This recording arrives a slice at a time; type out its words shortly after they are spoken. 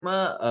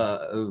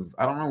of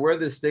I don't know where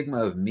the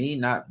stigma of me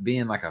not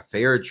being like a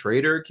fair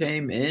trader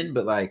came in,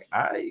 but like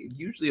I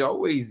usually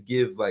always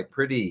give like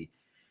pretty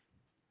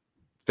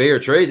fair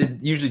trades. It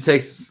usually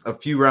takes a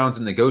few rounds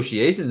of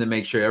negotiation to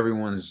make sure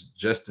everyone's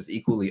just as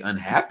equally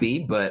unhappy,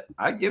 but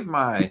I give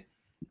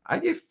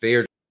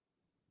fair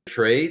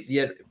trades.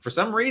 Yet for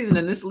some reason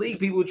in this league,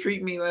 people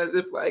treat me as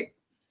if like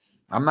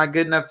I'm not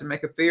good enough to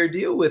make a fair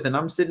deal with. And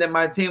I'm sitting at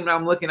my team and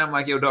I'm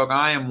like, yo, dog,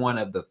 I am one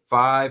of the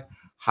 5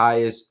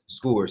 highest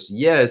scorers.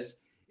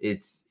 Yes,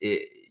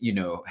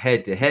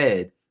 head to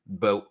head.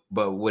 But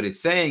what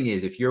it's saying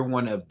is if you're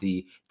one of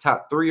the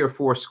top 3 or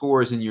 4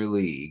 scorers in your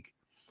league,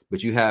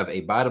 but you have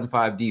a bottom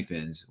 5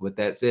 defense, what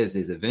that says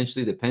is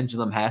eventually the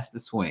pendulum has to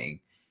swing.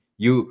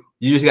 You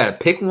just gotta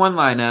pick one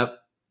lineup,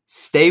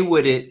 stay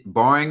with it,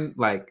 barring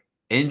like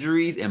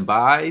injuries and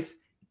buys,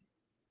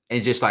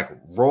 and just like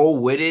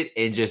roll with it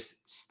and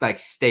just like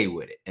stay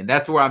with it. And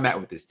that's where I'm at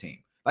with this team.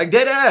 Like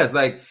dead ass.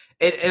 Like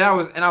and I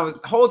was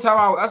the whole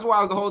time that's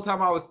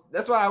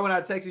why when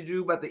I texted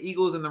you about the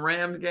Eagles and the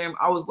Rams game,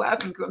 I was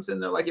laughing because I'm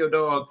sitting there like, yo,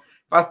 dog,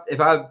 if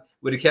I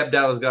would have kept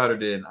Dallas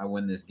Goedert in, I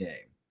win this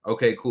game.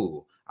 Okay,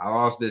 cool. I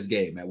lost this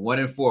game at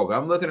 1-4. But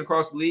I'm looking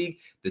across the league.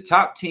 The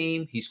top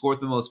team, he scored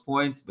the most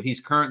points, but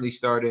he's currently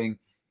starting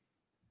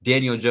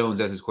Daniel Jones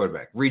as his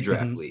quarterback.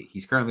 Redraft league.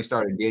 He's currently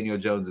starting Daniel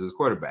Jones as his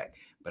quarterback.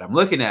 But I'm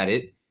looking at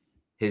it.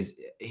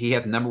 He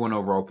had the number 1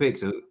 overall pick.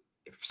 So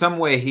some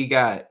way he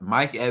got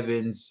Mike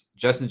Evans,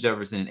 Justin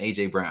Jefferson, and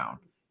AJ Brown,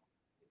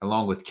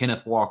 along with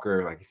Kenneth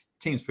Walker. Like his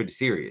team's pretty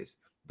serious.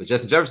 But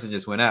Justin Jefferson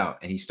just went out,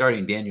 and he's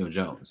starting Daniel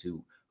Jones,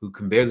 who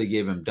can barely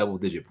give him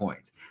double-digit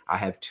points. I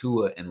have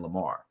Tua and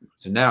Lamar.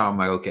 So now I'm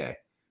like, okay,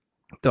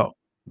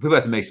 we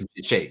have to make some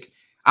shit shake.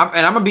 I'm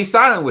gonna be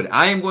silent with it.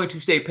 I am going to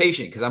stay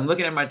patient because I'm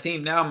looking at my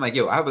team now. I'm like,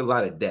 yo, I have a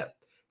lot of depth.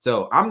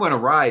 So I'm going to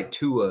ride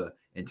Tua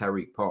and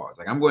Tyreek pause.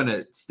 Like I'm going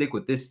to stick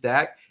with this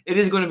stack. It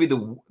is going to be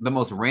the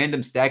most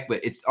random stack,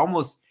 but it's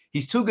almost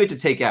he's too good to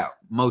take out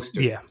most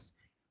of this.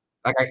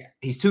 Like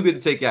he's too good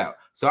to take out.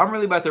 So I'm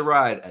really about to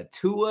ride a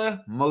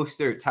Tua,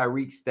 Mostert,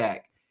 Tyreek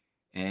stack.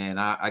 And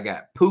I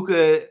got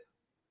Puka,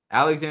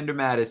 Alexander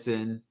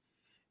Madison,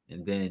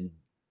 and then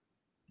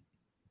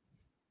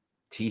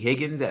T.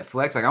 Higgins at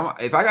flex. Like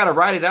if I gotta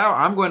write it out,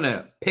 I'm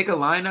gonna pick a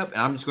lineup and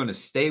I'm just gonna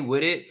stay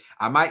with it.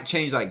 I might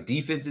change like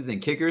defenses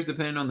and kickers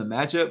depending on the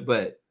matchup,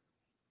 but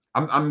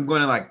I'm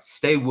gonna like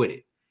stay with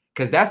it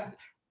because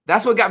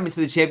that's what got me to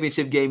the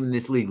championship game in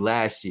this league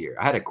last year.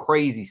 I had a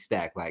crazy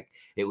stack. Like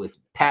it was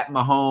Pat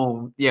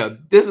Mahomes.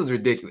 This was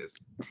ridiculous.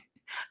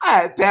 I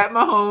had Pat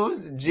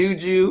Mahomes,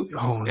 Juju,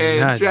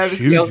 and Travis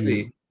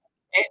Kelce,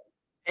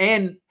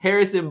 and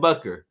Harrison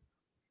Butker.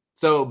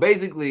 So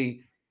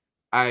basically,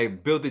 I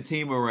built a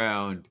team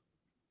around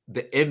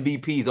the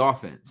MVP's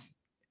offense,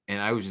 and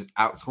I was just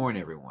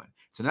outscoring everyone.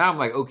 So now I'm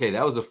like, okay,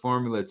 that was a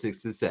formula to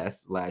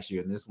success last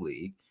year in this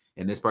league,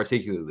 in this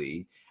particular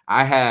league.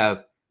 I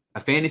have a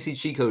fantasy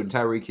cheat code in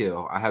Tyreek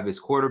Hill. I have his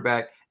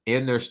quarterback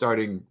and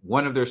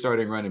one of their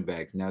starting running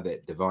backs now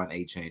that Devon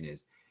A-Chain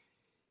is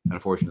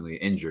unfortunately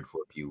injured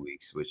for a few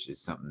weeks, which is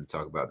something to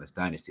talk about in this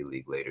dynasty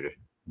league later.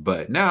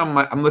 But now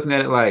I'm looking at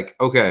it like,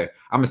 okay,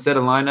 I'm gonna set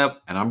a lineup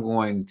and I'm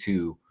going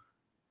to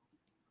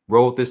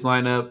roll with this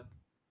lineup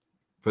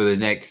for the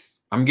next.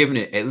 I'm giving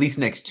it at least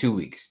next 2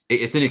 weeks.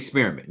 It's an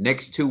experiment.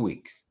 Next 2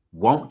 weeks,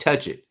 won't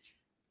touch it.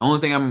 Only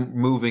thing I'm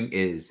moving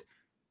is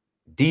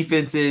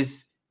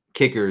defenses,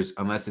 kickers,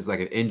 unless it's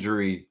like an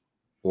injury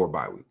or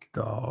bye week.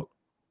 Dog,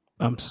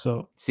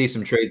 see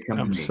some trades come.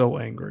 I'm so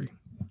angry.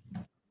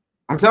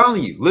 I'm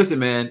telling you, listen,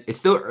 man, it's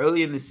still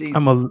early in the season.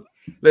 I'm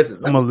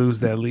gonna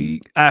lose that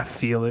league. I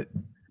feel it.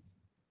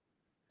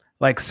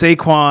 Like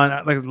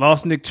Saquon, like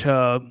lost Nick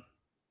Chubb.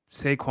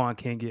 Saquon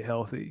can't get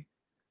healthy.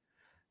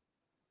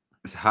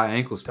 It's high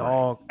ankle sprain.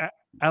 Dog,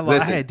 I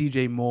had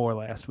DJ Moore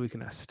last week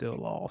and I still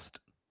lost.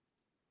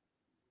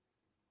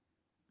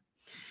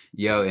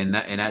 Yo, in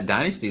that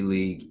dynasty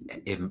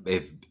league,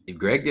 if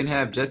Greg didn't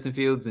have Justin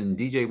Fields and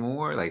DJ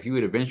Moore, like if you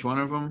would have benched one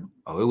of them,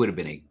 it would have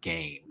been a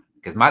game.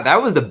 Because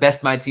that was the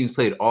best my team's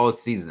played all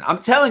season. I'm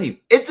telling you,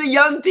 it's a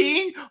young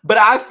team, but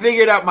I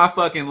figured out my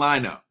fucking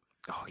lineup.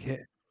 Oh, yeah.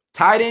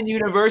 Tight end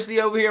university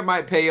over here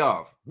might pay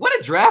off. What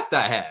a draft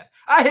I had.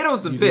 I hit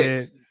on some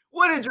picks. Did.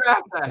 What a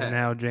draft I had. And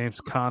now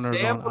James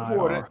Conner's on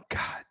IR.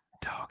 God,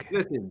 dog.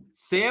 Listen,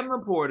 Sam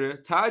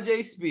Laporta,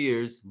 Tajay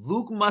Spears,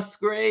 Luke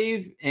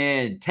Musgrave,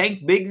 and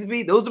Tank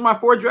Bigsby. Those are my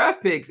 4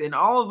 draft picks, and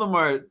all of them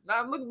are.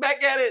 Now looking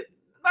back at it,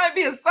 might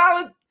be a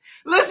solid.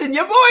 Listen,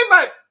 your boy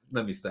might.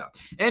 Let me stop.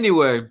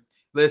 Anyway.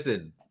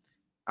 Listen,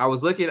 I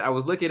was looking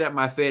at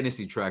my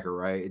fantasy tracker,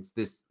 right? It's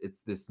this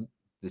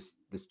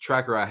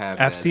tracker I have.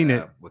 I've seen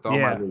it with all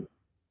my leagues.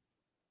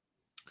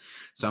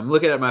 So I'm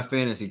looking at my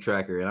fantasy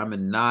tracker, and I'm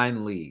in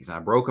 9 leagues. And I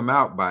broke them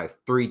out by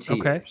 3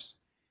 tiers. Okay.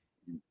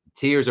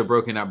 Tiers are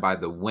broken out by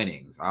the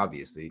winnings,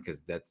 obviously,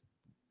 because that's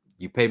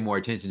you pay more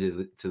attention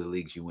to the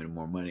leagues you win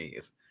more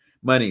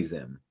money's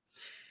in.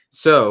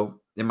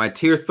 So in my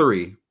tier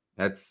 3,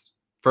 that's.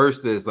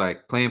 First is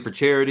like playing for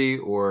charity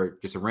or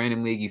just a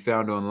random league you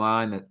found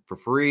online that for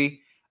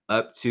free.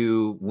 up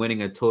to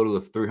winning a total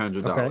of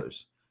 $300. Okay.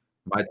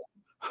 My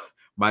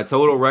my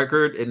total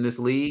record in this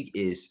league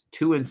is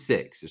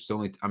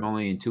 2-6. I'm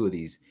only in 2 of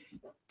these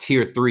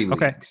tier 3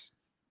 Okay. leagues.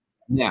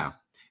 Now,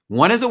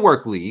 one is a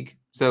work league,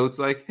 so it's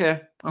like,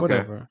 okay,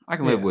 Whatever. I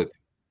can live with it.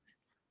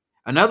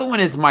 Another one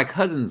is my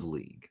cousin's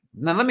league.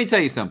 Now, let me tell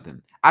you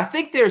something. I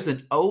think there's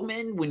an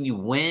omen when you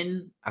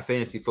win a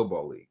fantasy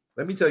football league.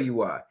 Let me tell you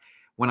why.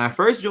 When I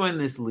first joined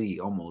this league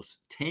almost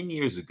 10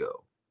 years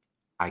ago,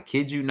 I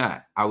kid you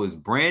not, I was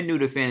brand new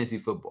to fantasy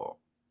football.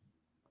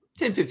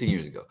 10, 15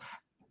 years ago.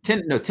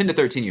 10 to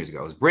 13 years ago.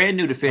 I was brand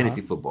new to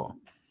fantasy football.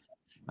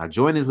 I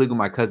joined this league with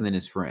my cousin and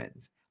his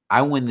friends.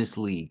 I win this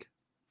league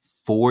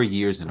 4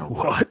 years in a row.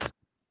 What?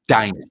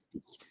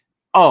 Dynasty.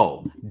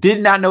 Oh,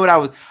 did not know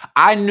what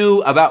I knew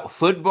about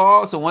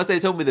football. So once they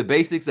told me the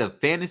basics of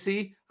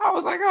fantasy, I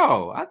was like,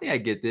 oh, I think I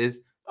get this.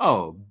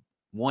 Oh,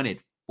 won it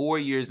 4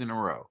 years in a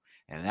row.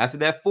 And after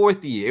that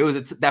 4th year,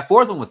 that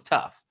 4th one was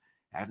tough.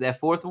 After that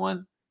 4th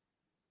one,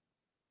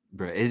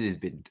 bro, it has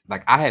been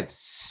like I have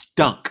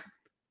stunk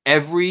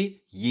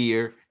every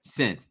year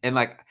since. And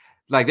like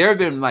there's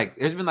been like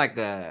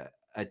a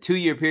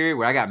 2-year period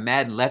where I got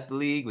mad and left the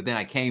league, but then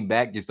I came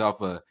back just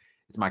off of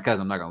it's my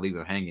cousin. I'm not gonna leave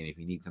him hanging if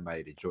you need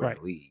somebody to join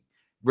the league.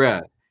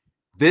 Bruh,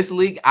 this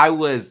league,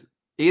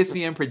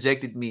 ESPN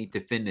projected me to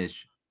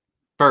finish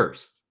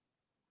first.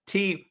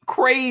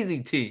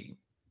 Crazy team.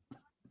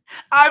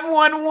 I've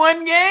won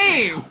 1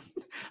 game.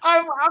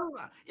 I'm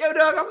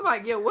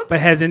like, yo, what? But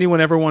has anyone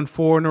ever won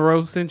 4 in a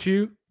row since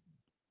you?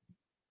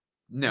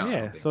 No.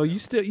 Yeah, so you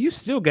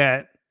still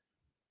got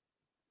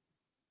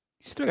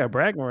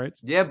bragging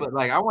rights. Yeah, but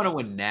like I want to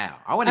win now.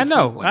 I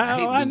know.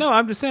 I know.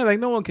 I'm just saying, like,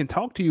 no one can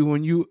talk to you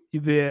when you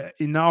the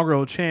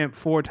inaugural champ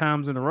 4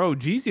 times in a row.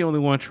 Jeezy only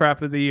won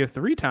Trap of the Year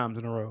 3 times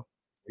in a row.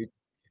 You're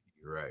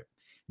right.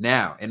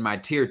 Now in my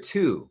tier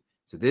 2,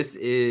 so this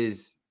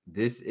is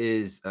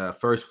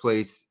first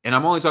place, and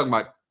I'm only talking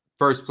about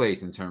first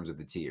place in terms of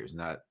the tiers,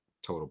 not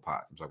total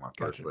pots. I'm talking about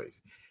first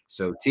place.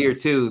 So tier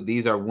 2,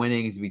 these are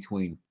winnings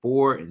between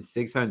 4 and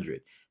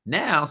 600.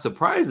 Now,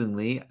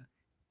 surprisingly,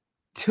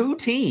 2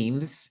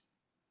 teams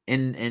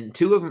and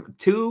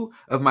two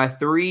of my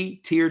 3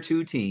 tier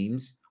 2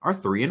 teams are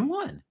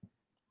 3-1.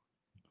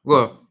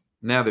 Well,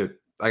 now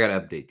I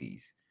gotta update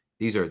these.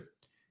 These are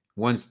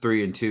one's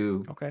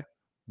 3-2. Okay.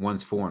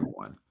 One's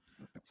 4-1.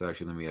 So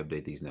actually, let me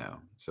update these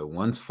now. So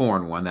one's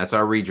 4-1. That's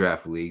our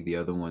redraft league. The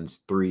other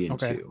one's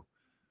 3-2.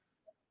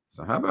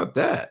 So how about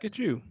that? Look at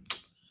you.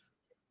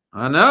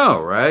 I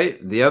know, right?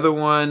 The other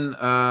one is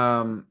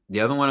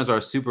our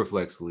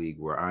Superflex league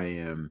where I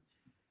am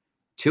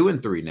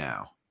 2-3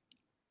 now.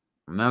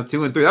 I'm now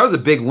 2-3. That was a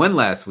big win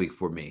last week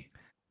for me.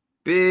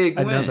 Big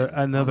win.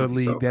 Another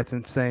league that's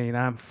insane.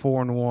 I'm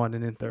 4-1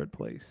 and in 3rd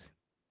place.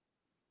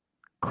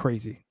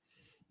 Crazy.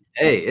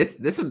 Hey,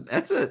 that's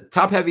a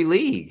top heavy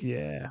league.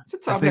 Yeah, it's a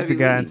top heavy. I think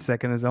the guy league. In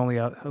second has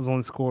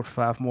only scored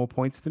 5 more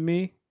points than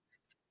me.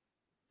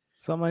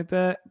 Something like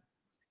that.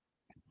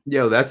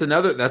 Yo, that's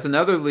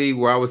another league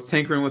where I was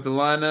tinkering with the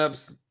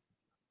lineups.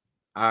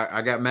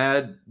 I got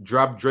mad,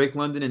 dropped Drake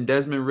London and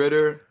Desmond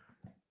Ridder,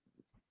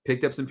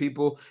 picked up some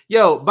people.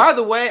 Yo, by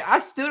the way, I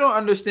still don't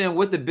understand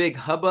what the big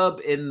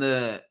hubbub in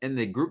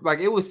the group, like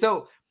it was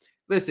so.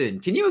 Listen,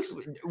 can you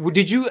explain?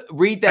 Did you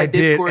read that I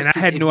discourse? Did,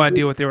 and I had no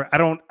idea what they were. I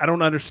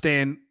don't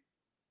understand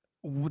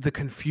the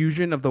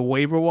confusion of the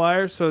waiver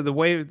wire. So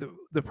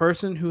the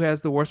person who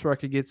has the worst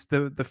record gets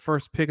the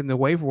first pick in the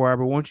waiver wire,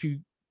 but once you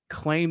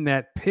claim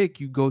that pick,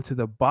 you go to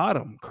the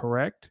bottom,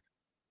 correct?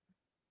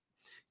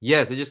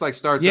 Yes, it just like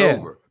starts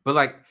over. But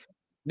like,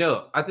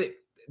 no, I think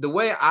the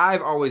way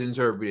I've always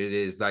interpreted it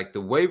is like the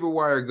waiver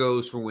wire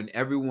goes for when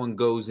everyone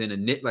goes in a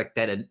knit like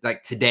that,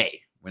 like today.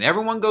 When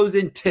everyone goes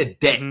in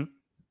today,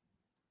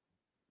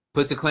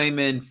 puts a claim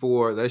in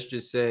for, let's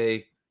just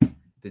say,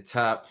 the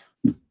top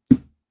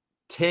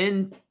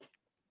 10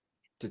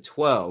 to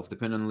 12,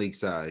 depending on the league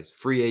size,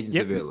 free agents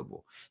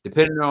available.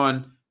 Depending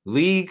on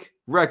league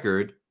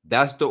record,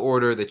 that's the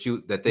order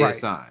that they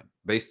assign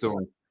based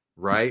on,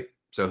 right?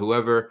 So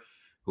whoever,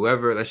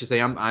 let's just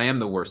say I am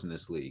the worst in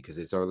this league because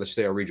let's just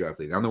say our redraft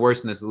league. I'm the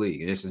worst in this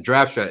league, and it's a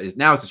draft strategy.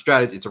 Now it's a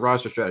strategy. It's a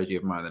roster strategy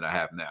of mine that I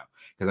have now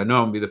because I know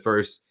I'm gonna be the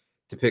first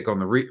to pick on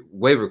the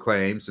waiver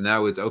claim. So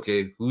now it's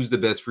okay. Who's the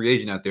best free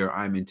agent out there?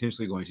 I'm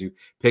intentionally going to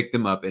pick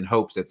them up in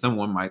hopes that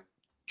someone might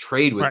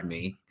trade with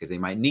me because they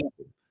might need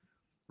them.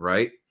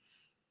 Right.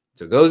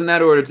 So it goes in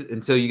that order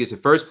until you get to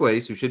first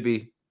place, who should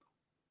be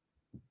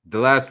the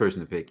last person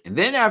to pick. And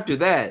then after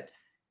that,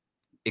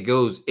 it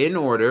goes in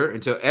order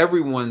until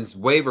everyone's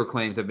waiver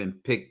claims have been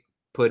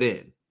put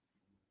in.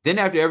 Then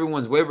after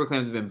everyone's waiver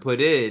claims have been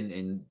put in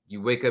and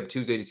you wake up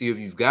Tuesday to see if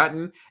you've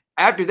gotten,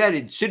 after that,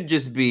 it should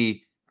just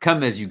be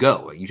come as you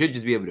go. You should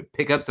just be able to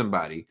pick up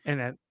somebody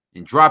and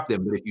drop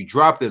them. But if you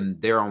drop them,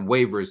 they're on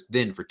waivers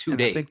then for 2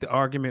 days. I think the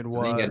argument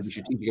was you got to be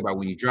strategic about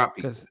when you drop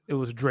people. Because it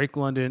was Drake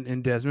London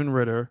and Desmond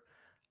Ridder.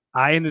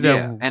 I ended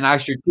up, and I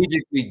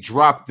strategically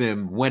dropped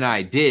them when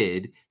I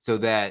did, so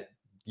that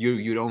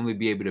you'd only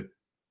be able to.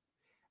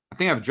 I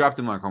think I've dropped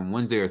him like on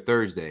Wednesday or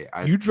Thursday.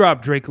 You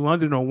dropped Drake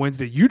London on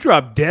Wednesday. You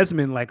dropped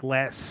Desmond like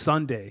last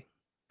Sunday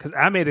because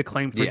I made a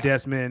claim for Yeah,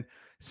 Desmond.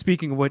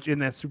 Speaking of which, in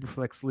that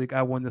Superflex league,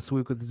 I won this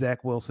week with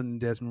Zach Wilson and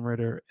Desmond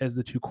Ritter as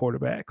the two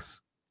quarterbacks.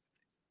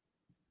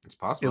 it's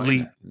possible. Ain't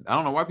Elite. it? I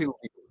don't know why people.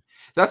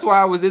 That's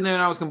why I was in there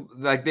and I was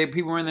like,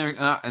 people were in there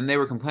and they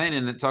were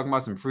complaining and talking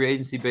about some free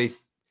agency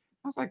based.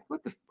 I was like,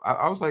 what the?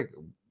 I was like,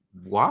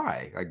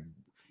 why? Like,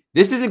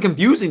 this isn't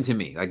confusing to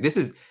me. Like, this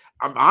is.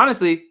 I'm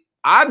honestly,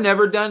 I've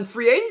never done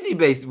free agency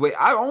based. Wait,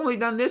 I've only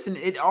done this, and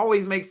it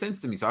always makes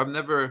sense to me. So I've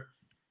never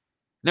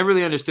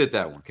really understood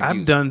that one.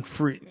 I've Confusing.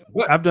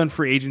 done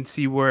free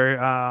agency where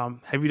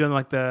have you done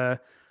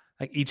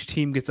like each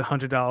team gets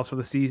 $100 for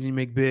the season, you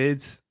make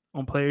bids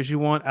on players you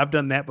want? I've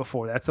done that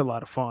before. That's a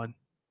lot of fun.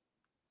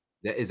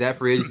 Is that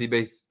free agency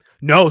based?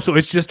 No, so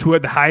it's just who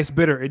had the highest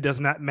bidder. It does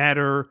not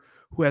matter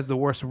who has the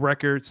worst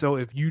record. So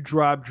if you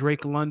drop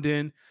Drake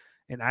London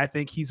and I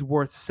think he's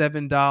worth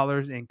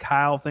 $7 and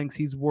Kyle thinks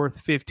he's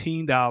worth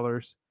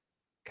 $15,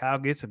 Kyle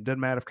gets him. Doesn't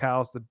matter if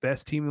Kyle's the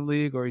best team in the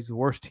league or he's the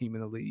worst team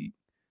in the league.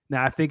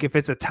 Now, I think if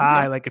it's a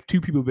tie, like if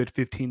two people bid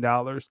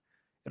 $15,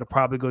 it'll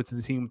probably go to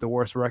the team with the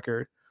worst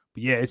record.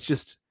 But yeah, it's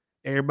just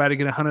everybody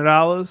get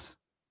 $100.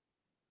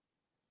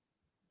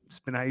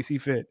 Spend how you see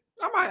fit.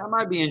 I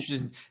might be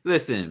interested.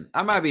 Listen,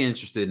 I might be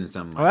interested in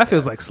something. That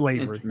feels like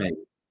slavery. Maybe.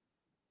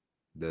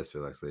 Does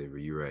feel like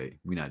slavery. You're right.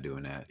 We're not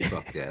doing that.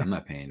 Fuck that. I'm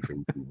not paying for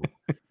you people.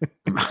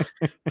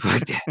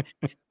 Fuck that.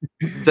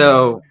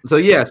 So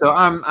yeah. So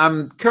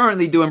I'm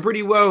currently doing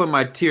pretty well in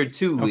my tier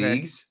 2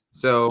 leagues.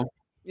 So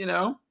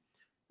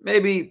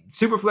maybe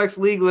Superflex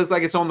League looks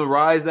like it's on the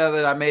rise now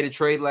that I made a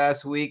trade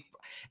last week.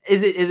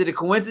 Is it a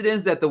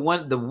coincidence that the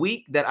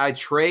week that I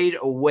trade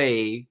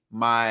away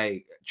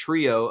my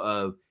trio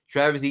of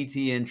Travis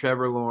Etienne,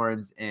 Trevor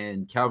Lawrence,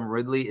 and Calvin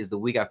Ridley is the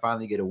week I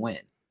finally get a win?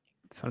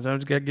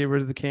 Sometimes you gotta get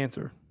rid of the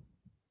cancer.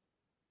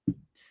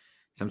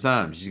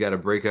 Sometimes you got to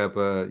break up.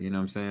 You know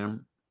what I'm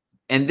saying?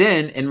 And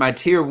then in my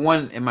tier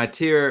 1,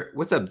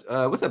 what's up,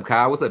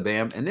 Kyle? What's up,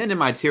 Bam? And then in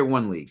my tier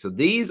 1 league. So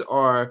these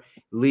are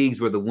leagues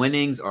where the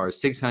winnings are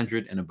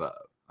 600 and above.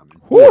 I'm in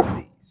 4 of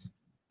these.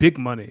 Big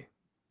money.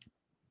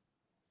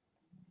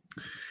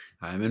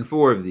 I'm in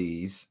 4 of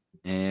these,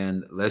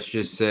 and let's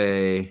just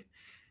say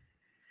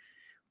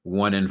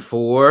 1 and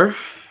 4,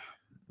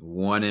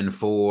 1 and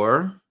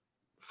 4,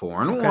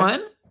 4 and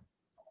 1,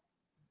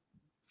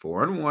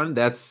 4 and 1.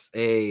 That's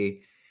the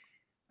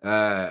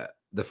 4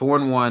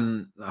 and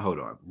 1. Hold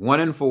on, 1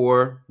 and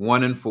 4,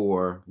 1 and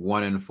 4,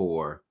 1 and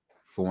 4,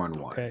 4 and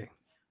 1. Okay.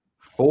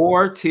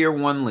 4 tier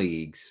 1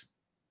 leagues,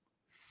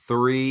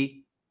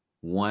 3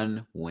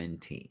 1-win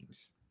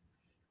teams.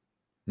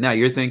 Now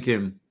you're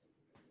thinking,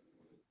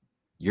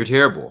 you're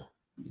terrible.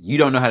 You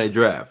don't know how to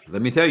draft.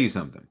 Let me tell you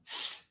something.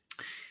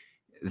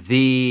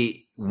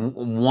 The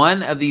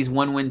one of these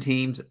 1-win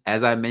teams,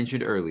 as I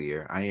mentioned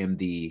earlier, I am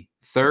the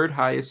 3rd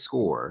highest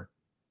scorer,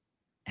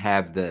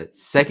 have the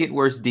 2nd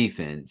worst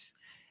defense.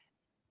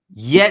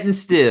 Yet and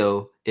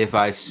still, if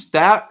I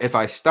start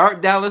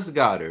Dallas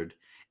Goedert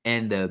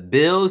and the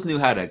Bills knew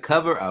how to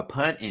cover a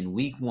punt in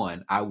week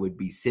 1, I would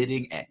be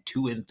sitting at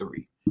 2 and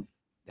 3.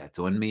 That's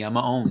on me. I'm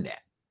gonna own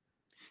that.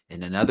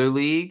 In another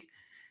league,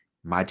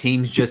 my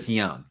team's just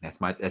young.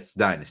 That's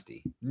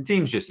dynasty. The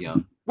team's just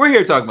young. We're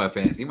here talking about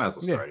fantasy. You might as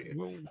well start here.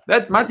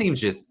 That's my team's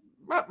just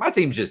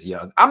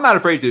young. I'm not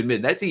afraid to admit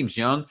it. That team's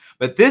young,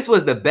 but this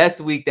was the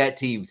best week that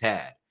team's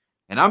had,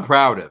 and I'm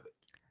proud of it.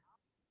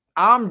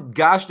 I'm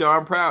gosh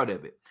darn proud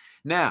of it.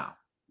 Now,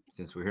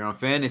 since we're here on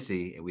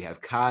fantasy and we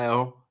have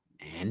Kyle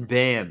and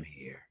Bam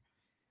here,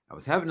 I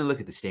was having to look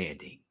at the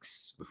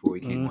standings before we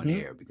came on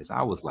air because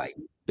I was like,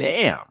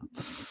 Bam.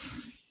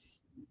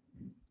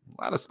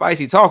 A lot of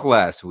spicy talk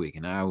last week,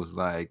 and I was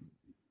like,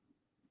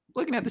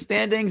 looking at the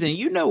standings, and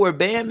you know where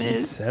Bam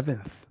is?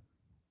 7th.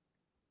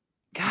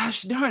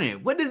 Gosh darn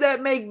it! What does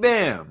that make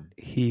Bam?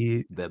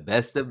 He the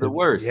best of the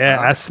worst. Yeah,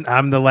 huh?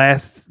 I'm the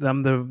last.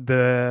 I'm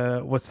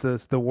the what's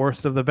this? The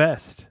worst of the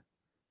best.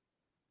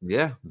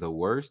 Yeah, the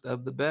worst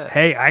of the best.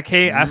 Hey, I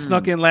can't. I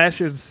snuck in last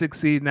year's 6th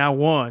seed, now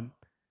 1.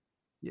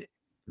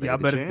 Y'all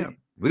better.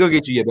 We're gonna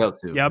get you your belt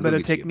too. Y'all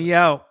better take me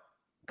out.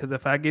 Because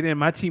if I get in,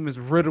 my team is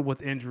riddled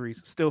with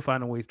injuries. Still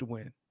finding ways to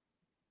win.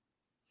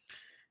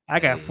 I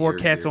got 4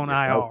 cats on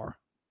IR.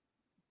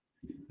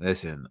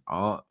 Listen,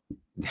 how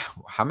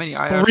many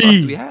IR spots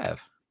do we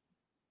have?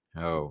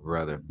 Oh,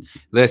 brother.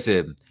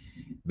 Listen,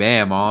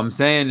 Bam, all I'm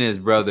saying is,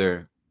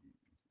 brother,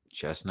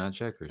 chestnut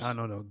checkers. I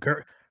don't know.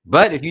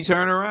 But if you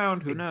turn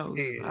around, who knows?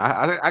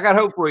 I got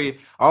hope for you.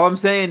 All I'm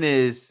saying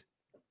is,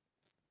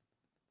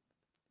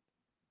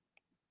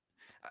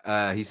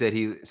 he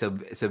said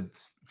so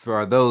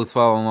for those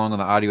following along on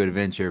the audio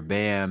adventure,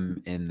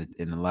 Bam in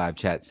the live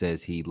chat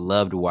says he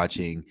loved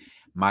watching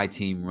my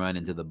team run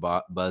into the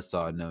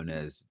buzzsaw known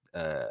as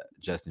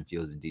Justin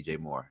Fields and DJ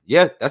Moore.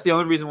 Yeah, that's the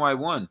only reason why I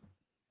won.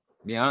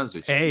 To be honest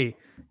with you. Hey,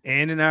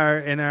 and in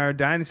our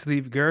dynasty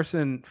league,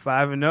 Gerson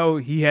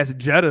 5-0, he has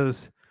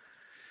Jettas.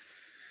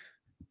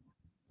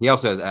 He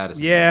also has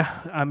Addison. Yeah,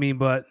 I mean,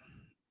 but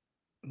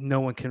no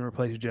one can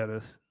replace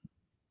Jettas.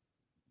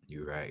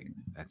 You're right.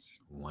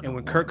 That's one And of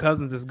when Kirk one.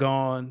 Cousins is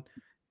gone,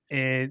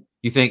 and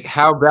You think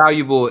how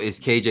valuable is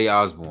KJ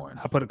Osborne?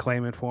 I put a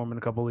claim in for him in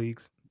a couple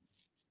leagues.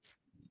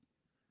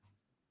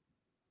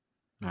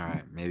 All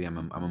right, maybe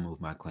I'm gonna move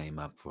my claim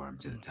up for him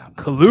to the top.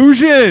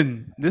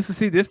 Collusion. This is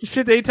the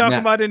shit they talking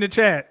about in the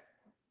chat.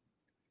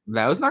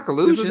 No, it's not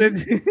collusion.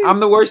 I'm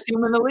the worst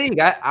team in the league.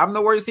 I'm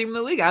the worst team in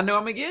the league. I know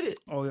I'm gonna get it.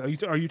 Oh,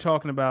 are you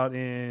talking about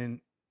in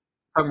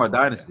talking about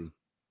dynasty?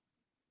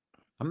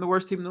 I'm the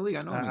worst team in the league.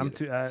 I know I'm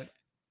get it.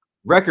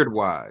 Record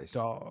wise,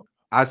 dog.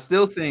 I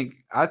still think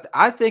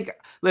I think.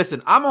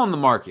 Listen, I'm on the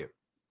market.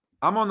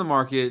 I'm on the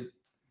market.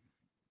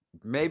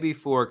 Maybe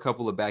for a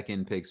couple of back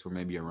end picks for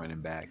maybe a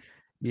running back.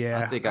 Yeah,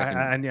 I think I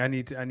can. I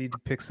need to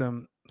pick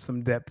some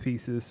depth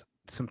pieces,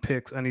 some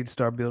picks. I need to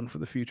start building for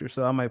the future.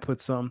 So I might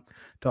put some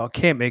dog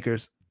camp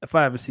makers. If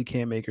I ever see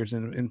camp makers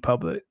in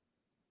public,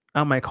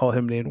 I might call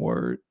him the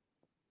N-word.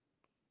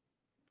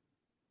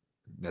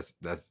 That's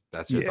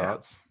your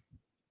thoughts.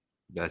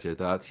 That's your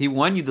thoughts. He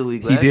won you the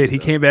league. He did. He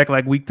came back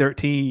like week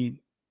 13.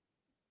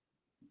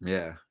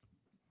 Yeah.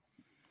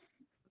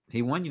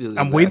 He won you the league.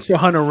 I'm waiting for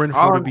Hunter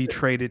Renfrow to be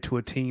traded to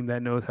a team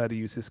that knows how to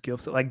use his skill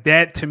set. Like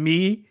that, to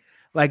me,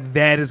 like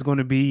that is going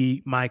to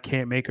be my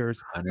camp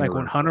makers. Like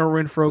when Hunter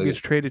Renfrow gets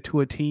traded to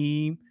a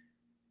team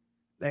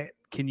that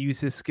can use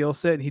his skill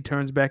set and he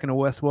turns back into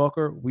Wes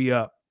Welker, we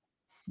up.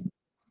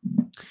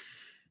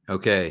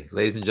 Okay,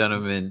 ladies and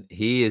gentlemen,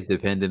 he is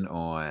dependent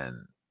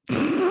on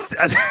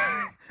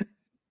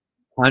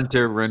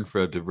Hunter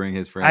Renfrow to bring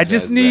his franchise. I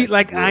just need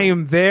like I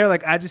am there.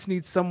 Like I just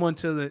need someone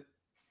to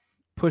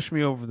push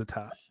me over the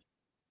top.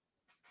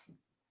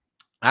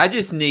 I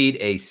just need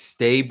a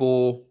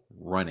stable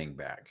running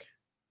back.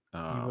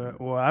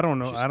 Well, I don't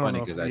know. I don't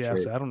know.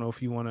 I don't know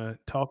if you want to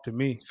talk to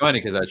me. It's funny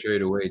because I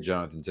traded away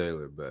Jonathan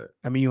Taylor, but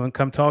I mean, you want to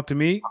come talk to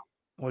me?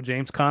 Well,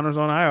 James Conner's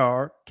on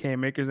IR. Cam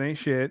Makers ain't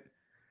shit.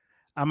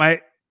 I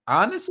might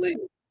honestly.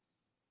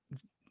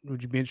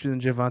 Would you be interested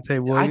in Javonte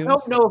Williams? I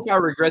don't know if I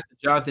regret the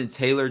Jonathan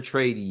Taylor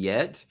trade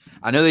yet.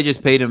 I know they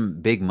just paid him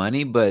big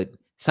money, but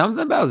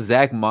something about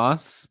Zach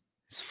Moss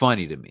is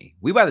funny to me.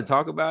 We about to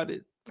talk about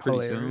it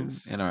pretty soon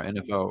in our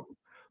NFL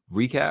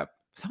recap.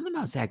 Something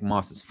about Zach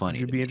Moss is funny.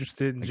 Would you be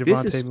interested in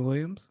Javonte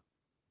Williams?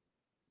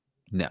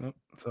 No. Nope,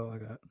 that's all I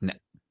got.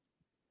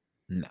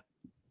 No.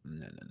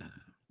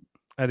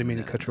 I didn't mean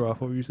to cut you off.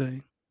 What were you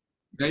saying?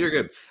 No, you're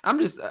good. I'm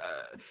just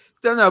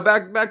no,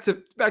 back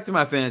to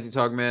my fantasy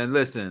talk, man.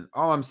 Listen,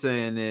 all I'm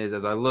saying is,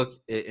 as I look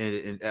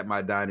at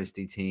my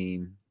dynasty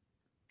team,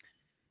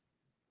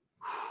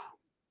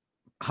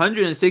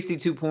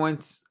 162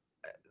 points.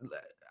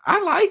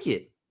 I like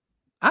it.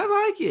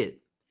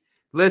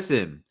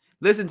 Listen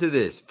to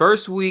this.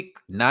 First week,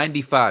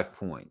 95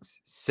 points.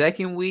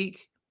 Second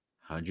week,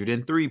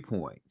 103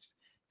 points.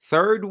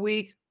 Third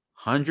week,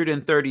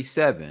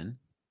 137.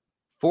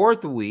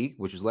 Fourth week,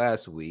 which was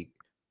last week,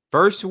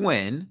 first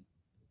win.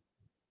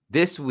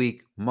 This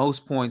week,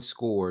 most points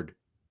scored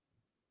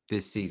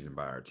this season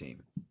by our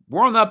team.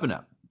 We're on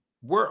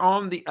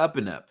the up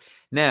and up.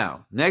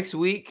 Now, next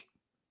week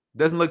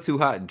doesn't look too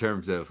hot in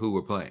terms of who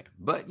we're playing,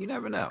 but you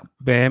never know.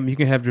 Bam, you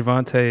can have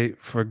Javonte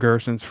for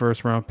Gerson's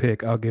first round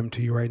pick. I'll give him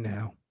to you right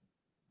now.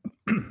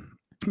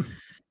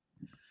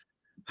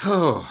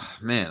 Oh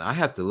man, I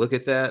have to look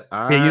at that.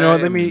 Yeah, you know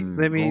what?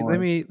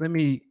 Let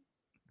me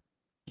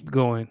keep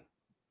going.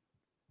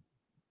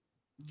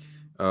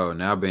 Oh,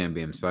 now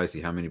Bam Spicy.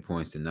 How many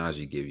points did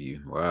Najee give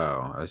you?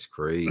 Wow, that's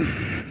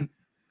crazy.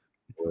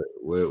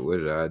 What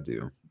did I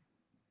do?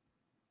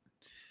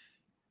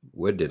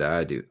 What did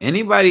I do?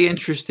 Anybody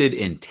interested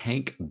in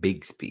Tank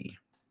Bigsby?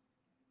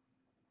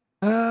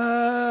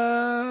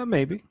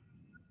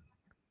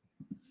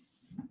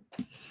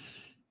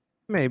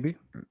 Maybe.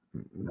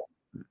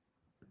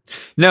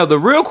 No, the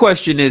real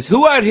question is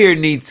who out here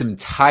needs some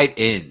tight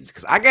ends?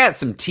 Because I got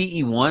some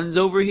TE1s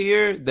over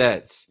here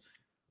that's.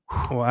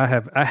 Well, I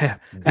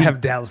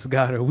have Dallas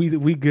Goedert.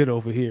 We good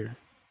over here.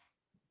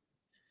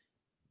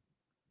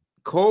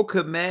 Cole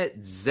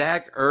Kmet,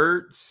 Zach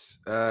Ertz,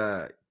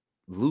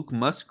 Luke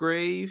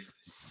Musgrave,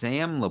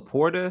 Sam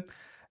Laporta.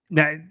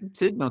 Now, I'm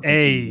sitting on some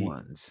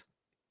TE1s.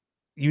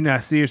 You're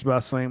not serious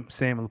about Sam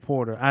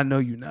Laporta. I know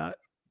you're not.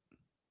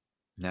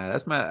 Nah,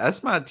 that's my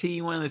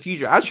TE1 in the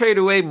future. I traded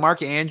away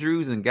Mark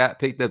Andrews and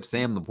picked up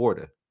Sam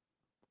Laporta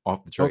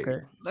off the trade. Okay.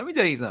 Let me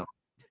tell you something.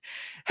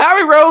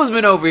 Howie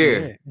Roseman over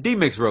here. Yeah.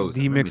 D-Mix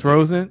Rosen. D-Mix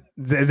Rosen?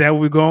 Is that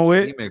what we're going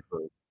with? D-Mix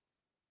Rosen.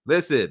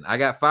 Listen, I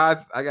got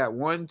 5. I got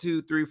 1,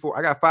 2, 3, 4.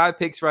 I got 5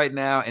 picks right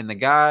now, and the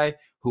guy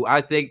who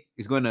I think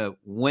is going to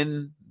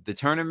win the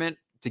tournament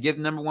to get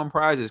the number 1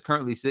 prize is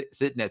currently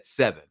sitting at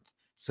 7th.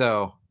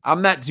 So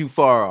I'm not too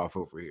far off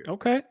over here.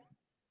 Okay.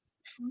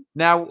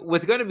 Now,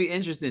 what's going to be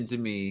interesting to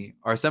me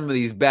are some of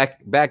these back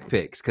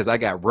picks because I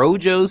got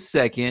Rojo's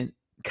 2nd,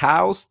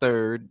 Kyle's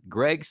 3rd,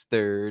 Greg's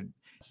 3rd,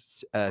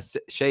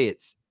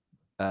 Shayet's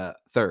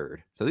 3rd.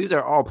 So these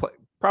are all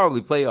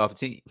probably playoff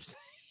teams.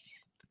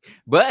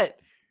 But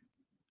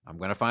I'm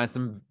going to find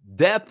some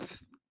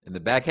depth in the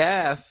back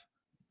half.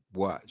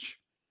 Watch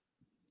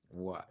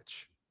Whoa.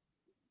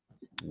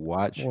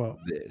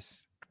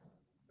 this.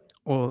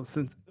 Well,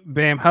 since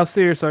Bam, how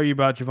serious are you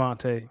about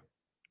Javante?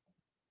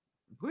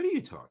 What are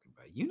you talking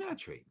about? You're not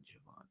trading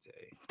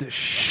Javante.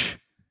 Shh.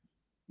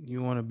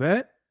 You want to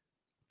bet?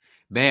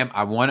 Bam,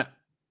 I want to.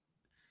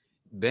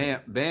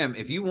 Bam.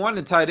 If you want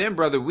a tight end,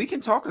 brother, we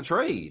can talk a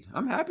trade.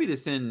 I'm happy to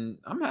send.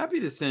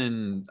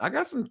 I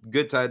got some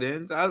good tight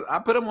ends. I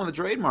put them on the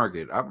trade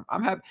market.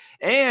 I'm happy.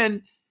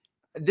 And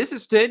this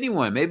is to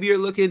anyone. Maybe you're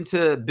looking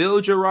to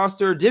build your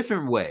roster a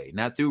different way,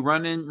 not through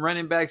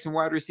running backs and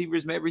wide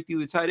receivers, maybe through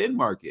the tight end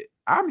market.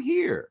 I'm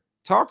here.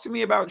 Talk to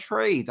me about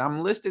trades.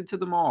 I'm listed to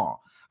them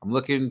all. I'm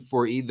looking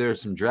for either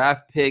some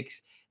draft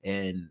picks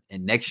in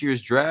next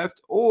year's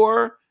draft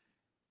or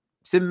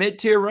some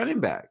mid-tier running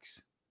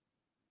backs.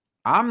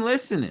 I'm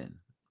listening.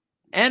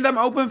 And I'm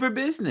open for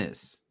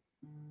business.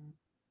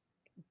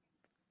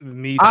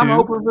 Me I'm too.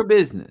 open for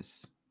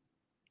business.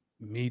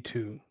 Me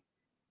too.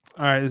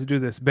 All right, let's do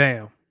this.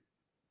 Bam.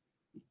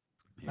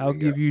 I'll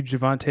give you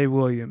Javante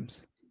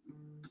Williams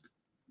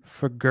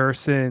for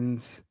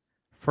Gerson's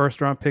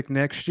first round pick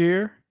next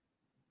year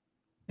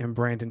and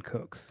Brandon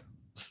Cooks.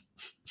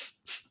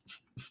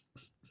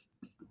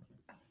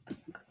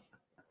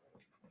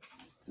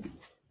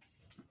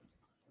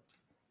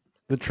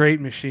 The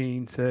trade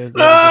machine says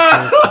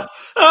the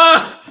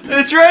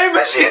trade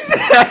machine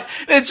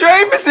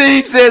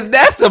says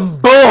that's some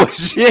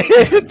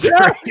bullshit.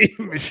 The trade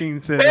machine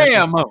says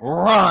Bam,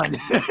 run.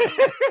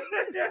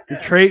 The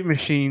trade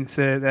machine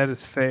said that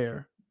is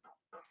fair.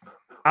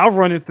 I'll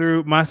run it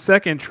through my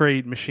second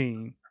trade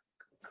machine.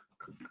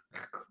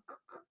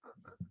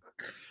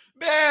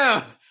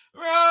 Bam,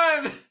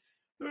 run.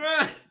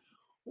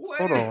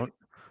 Hold on.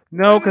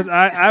 No, because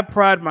I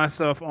pride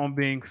myself on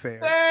being fair.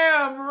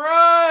 Bam,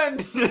 run.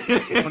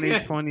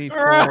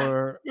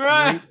 2024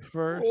 run.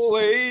 First.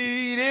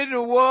 Wait in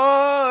the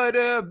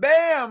water.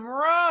 Bam,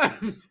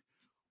 run.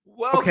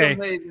 Welcome,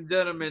 ladies and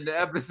gentlemen, to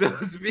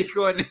episode Speak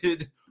on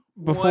It.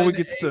 Before we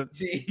get to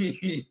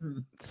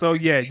so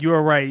yeah, you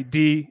are right.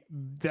 D,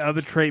 the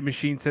other trade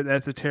machine said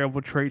that's a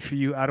terrible trade for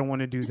you. I don't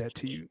want to do that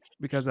to you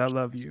because I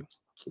love you.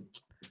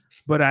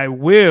 But I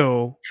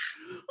will.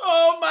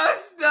 Oh, my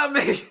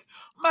stomach.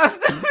 My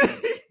stomach.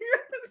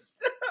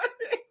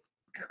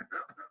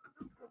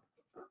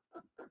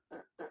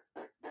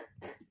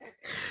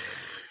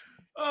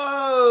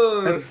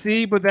 Oh. Let's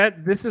see, but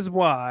this is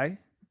why.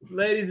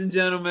 Ladies and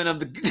gentlemen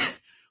of the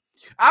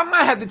I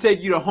might have to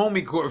take you to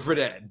homie court for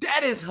that.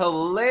 That is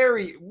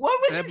hilarious. What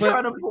was you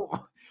trying to pull?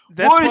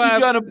 What was you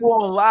trying to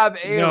pull on live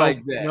air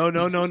like that?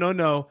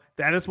 No.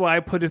 That is why I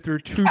put it through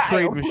two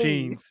trade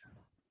machines.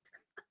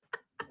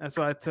 That's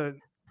why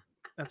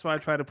I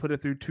try to put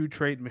it through two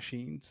trade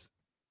machines.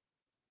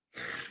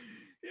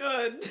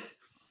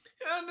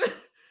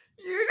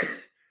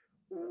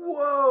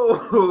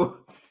 Whoa.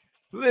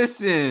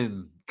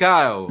 Listen,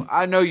 Kyle,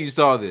 I know you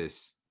saw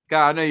this.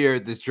 Kyle, I know you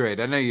heard this trade.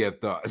 I know you have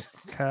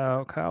thoughts.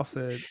 Kyle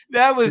said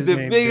that was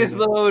the biggest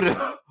load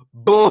of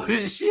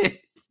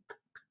bullshit.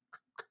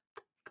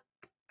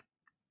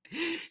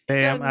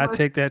 Bam, I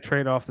take that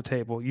trade off the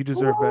table. You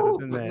deserve better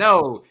than that.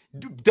 No,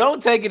 don't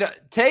take it.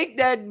 Take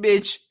that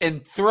bitch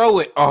and throw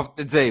it off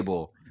the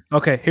table.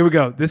 Okay, here we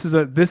go. This is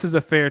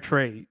a fair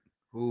trade.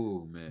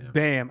 Ooh, man.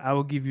 Bam, I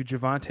will give you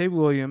Javante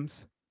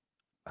Williams,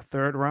 a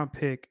third-round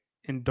pick,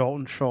 and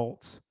Dalton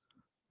Schultz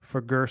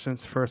for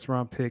Gerson's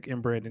first-round pick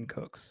and Brandon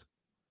Cooks.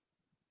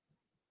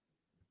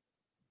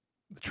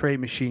 The trade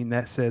machine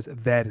that says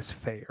that is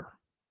fair.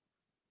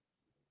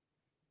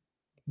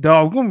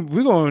 Dog,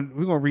 we're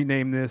gonna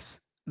rename this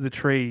the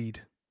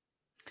trade.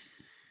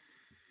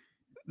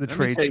 The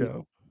trade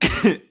show.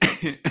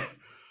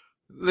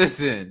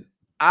 Listen,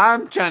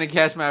 I'm trying to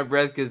catch my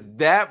breath because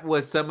that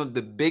was some of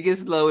the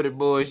biggest load of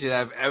bullshit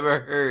I've ever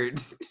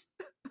heard.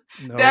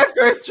 Nope. That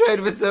first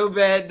trade was so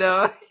bad,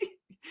 dog.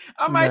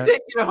 I might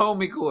take you to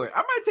homie court.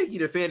 I might take you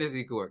to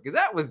fantasy court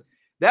because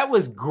that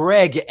was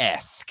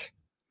Greg-esque.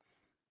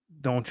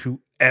 Don't you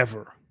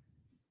ever.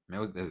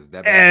 Was that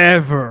bad?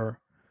 Ever.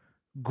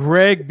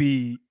 Greg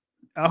be.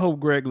 I hope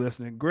Greg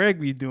listening. Greg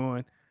be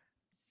doing.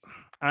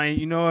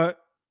 You know what?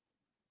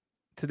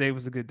 Today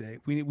was a good day.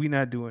 We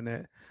not doing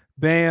that.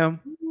 Bam.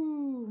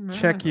 Ooh,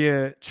 check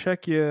your.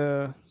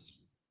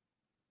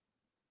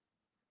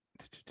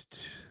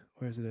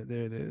 Where's it at?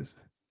 There it is.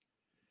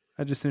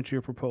 I just sent you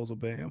a proposal.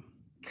 Bam.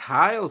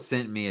 Kyle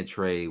sent me a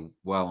trade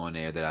while on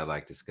air that I'd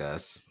like to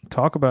discuss.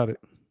 Talk about it.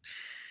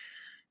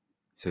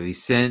 So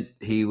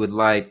he would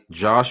like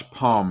Josh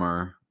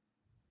Palmer.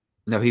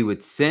 No, he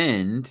would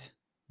send.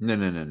 No.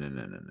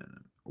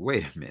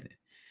 Wait a minute.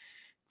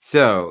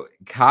 So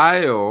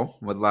Kyle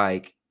would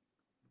like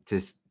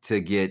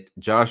to get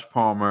Josh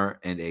Palmer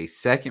and a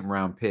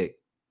second-round pick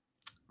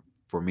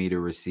for me to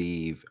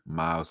receive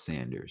Miles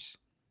Sanders.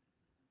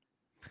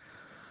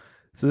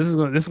 So this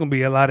is gonna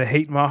be a lot of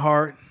hate in my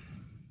heart.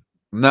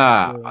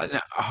 Nah,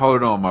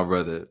 hold on, my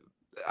brother.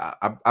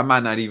 I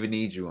might not even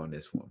need you on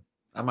this one.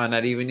 I might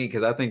not even need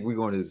because I think we're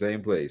going to the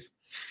same place.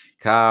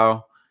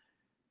 Kyle.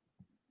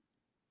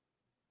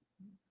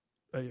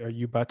 Are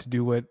you about to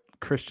do what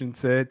Christian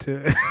said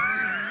to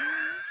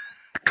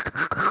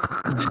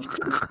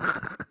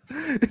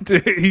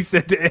he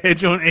said to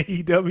Edge on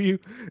AEW.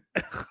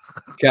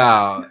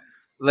 Kyle,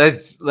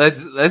 let's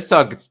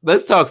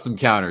talk some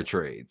counter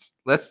trades.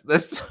 Let's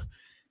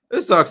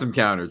talk some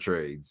counter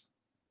trades.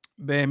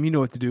 Bam, you know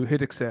what to do.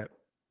 Hit accept.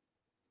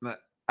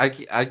 I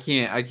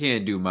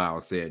can't do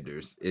Miles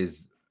Sanders.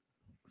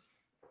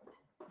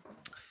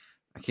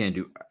 I can't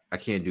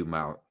do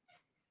Miles.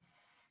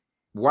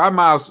 Why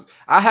Miles?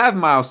 I have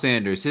Miles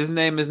Sanders. His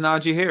name is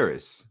Najee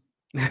Harris.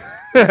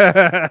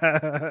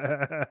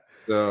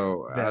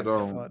 So I That's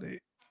don't. funny.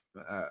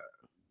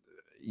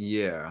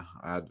 Yeah,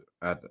 I don't.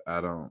 I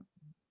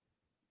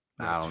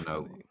That's don't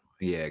know. funny.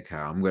 Yeah,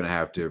 Kyle, I'm gonna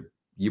have to.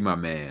 You my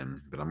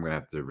man, but I'm gonna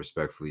have to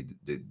respectfully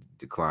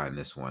decline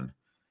this one.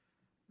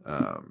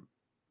 Um,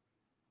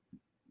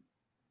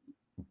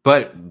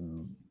 but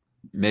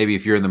maybe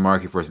if you're in the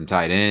market for some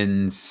tight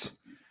ends,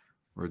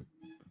 or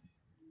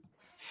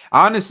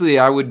honestly,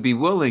 I would be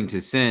willing to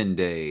send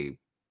a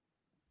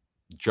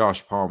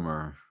Josh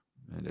Palmer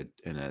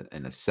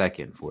and a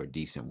second for a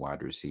decent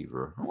wide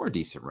receiver or a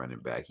decent running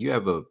back. You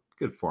have a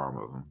good farm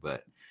of them,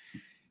 but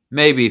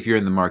maybe if you're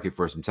in the market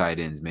for some tight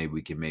ends, maybe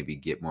we can maybe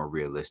get more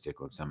realistic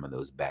on some of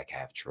those back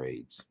half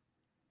trades.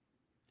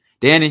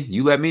 Danny,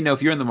 you let me know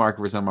if you're in the market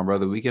for something, my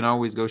brother. We can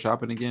always go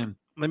shopping again.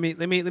 Let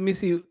me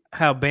see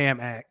how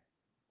Bam act.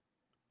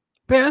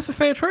 Bam, that's a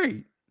fair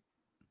trade.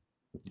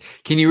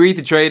 Can you read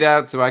the trade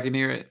out so I can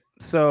hear it?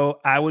 So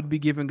I would be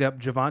giving up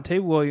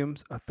Javonte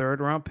Williams, a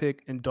 3rd-round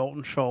pick, and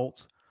Dalton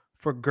Schultz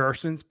for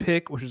Gerson's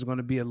pick, which is going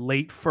to be a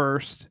late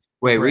first.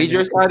 Wait, read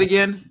your side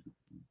again.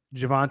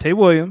 Javonte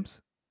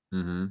Williams,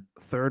 Mm-hmm.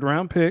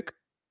 3rd-round pick,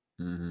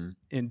 and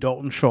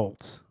Dalton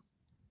Schultz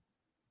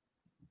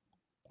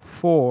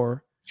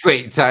for.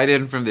 Wait, tight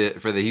end for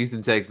the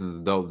Houston Texans,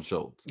 Dalton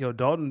Schultz. Yo,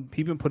 Dalton,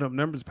 he been putting up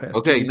numbers past.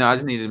 Okay, no, I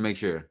just needed to make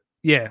sure.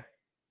 Yeah,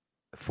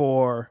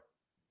 for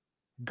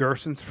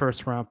Gerson's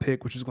 1st-round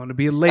pick, which is going to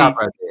be a Stop late.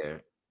 right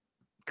there.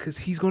 Because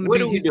he's going to What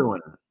be. Are we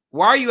doing?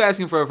 Why are you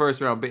asking for a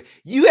 1st-round pick?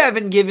 You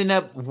haven't given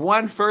up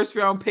one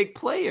 1st-round pick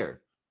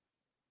player.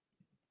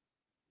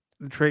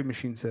 The trade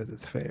machine says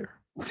it's fair.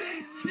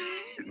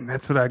 And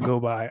that's what I go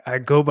by. I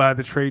go by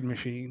the trade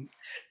machine.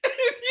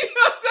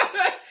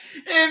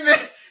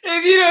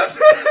 If you don't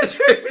say the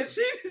trade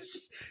machine,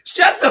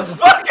 shut the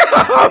fuck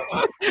up.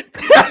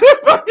 Tell the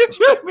fucking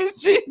trade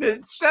machine to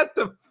shut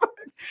the fuck.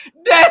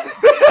 That's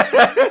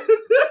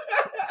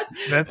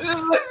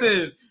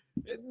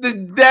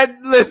bad.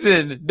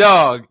 Listen,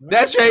 dog.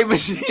 That trade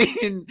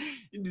machine.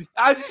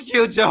 I just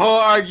killed your whole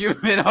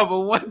argument over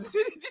one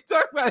city. You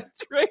talk about a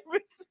trade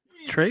machine.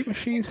 Trade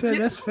machine said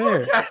that's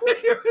fair.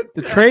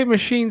 The trade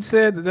machine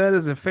said that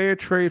is a fair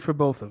trade for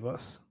both of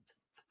us.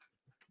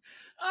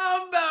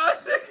 I'm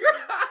about to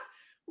cry.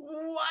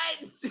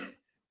 What?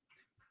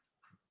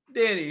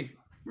 Danny,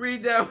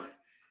 read that one.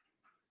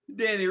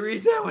 Danny,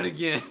 read that one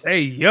again. Hey,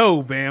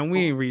 yo, man,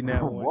 we ain't reading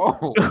that one.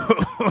 Whoa.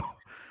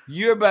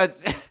 You're about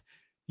to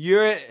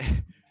give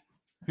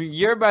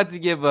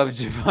up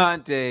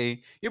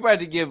Javonte. You're about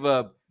to give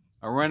up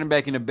a running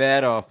back in a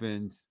bad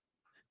offense.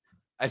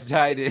 A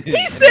tight end.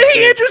 He said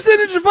he interested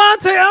in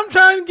Javonte. I'm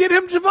trying to get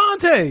him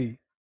Javonte.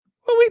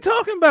 What are we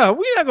talking about?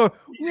 We ain't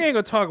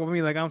gonna talk with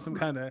me like I'm some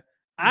kind of.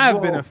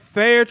 I've been a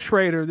fair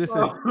trader this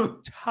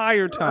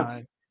entire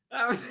time.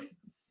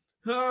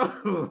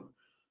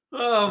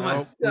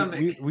 My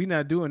stomach. We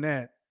not doing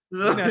that.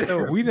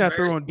 We not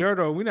throwing dirt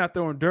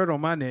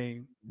on my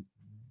name.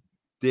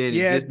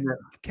 Danny,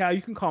 Cal,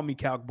 you can call me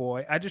Calc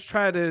Boy. I just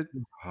try to.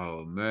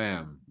 Oh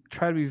man.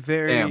 Try to be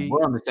very. Damn,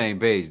 we're on the same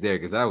page there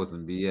because that was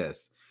some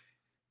BS.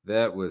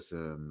 That was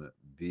some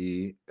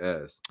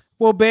BS.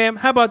 Well, Bam,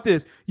 how about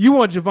this? You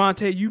want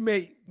Javonte?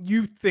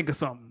 You think of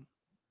something.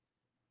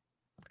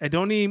 And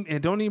don't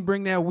even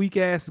bring that weak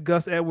ass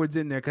Gus Edwards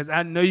in there because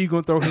I know you're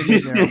gonna throw him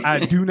in there.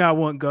 I do not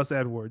want Gus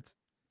Edwards.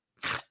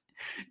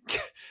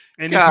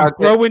 And if you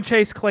throw in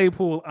Chase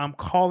Claypool, I'm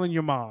calling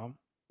your mom.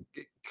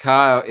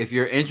 Kyle, if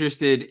you're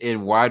interested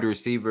in wide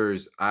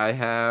receivers, I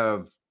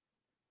have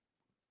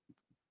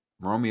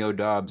Romeo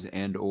Doubs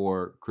and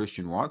or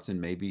Christian Watson.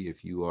 Maybe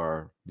if you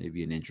are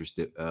maybe an interest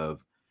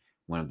of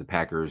one of the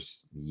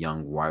Packers'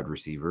 young wide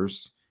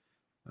receivers.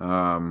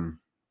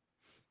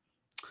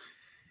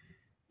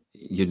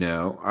 You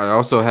know, I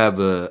also have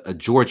a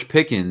George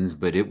Pickens,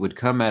 but it would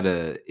come at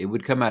a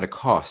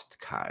cost,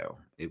 Kyle.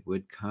 It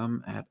would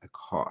come at a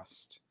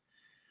cost.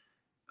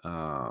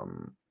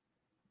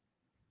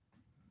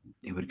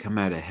 It would come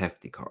at a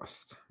hefty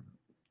cost.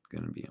 I'm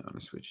gonna be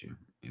honest with you.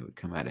 It would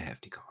come at a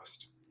hefty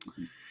cost.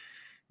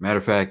 Matter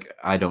of fact,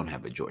 I don't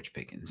have a George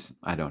Pickens.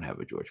 We don't have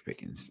a George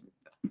Pickens.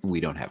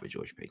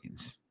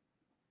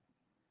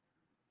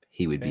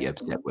 He would be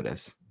upset with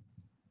us.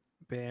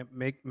 Bam,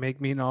 make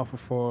me an offer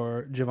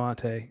for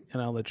Javonte,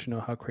 and I'll let you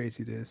know how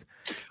crazy it is.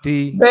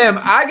 Bam,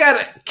 I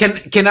gotta.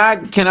 Can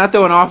I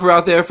throw an offer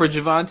out there for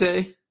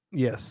Javonte?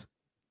 Yes.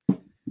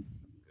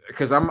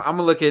 Because I'm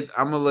gonna look at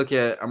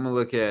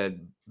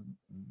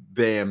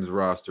Bam's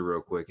roster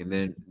real quick, and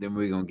then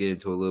we're gonna get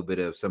into a little bit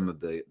of some of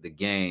the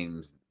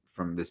games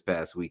from this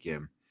past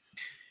weekend.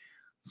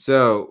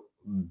 So,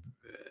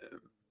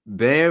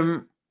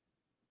 Bam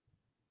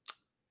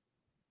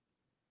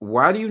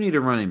Why do you need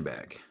a running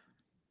back?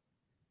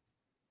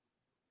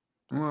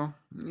 Well,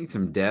 you need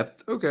some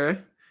depth. Okay.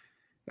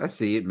 I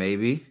see it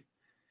maybe.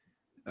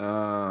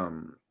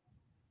 Um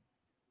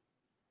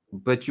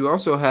but you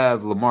also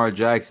have Lamar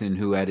Jackson,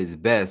 who at his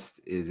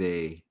best is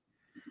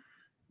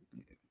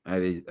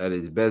at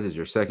his best is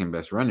your second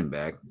best running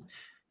back.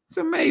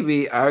 So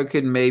maybe I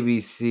could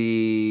maybe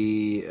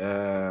see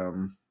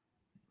for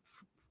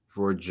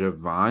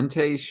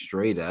Javante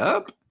straight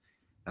up.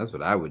 That's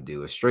what I would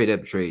do. A straight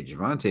up trade.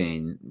 Javante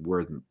ain't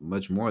worth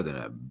much more than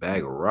a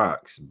bag of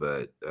rocks.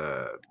 But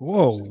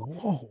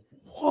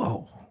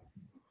Whoa.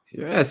 if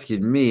you're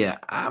asking me,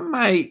 I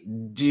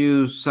might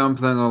do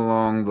something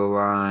along the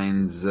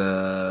lines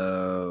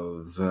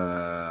of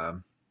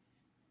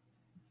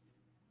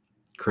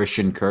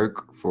Christian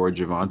Kirk for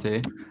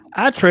Javante.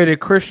 I traded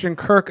Christian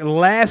Kirk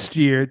last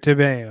year to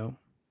Bam.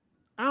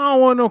 I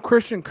don't want no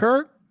Christian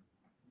Kirk.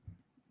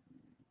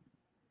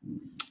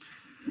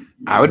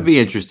 I would be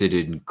interested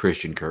in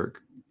Christian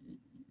Kirk.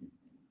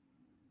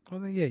 Well,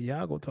 then, yeah,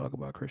 y'all go talk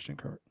about Christian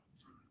Kirk.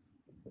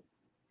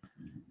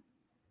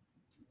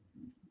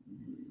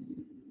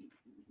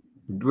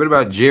 What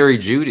about Jerry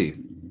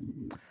Jeudy?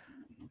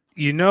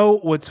 You know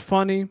what's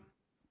funny?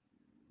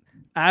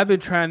 I've been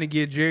trying to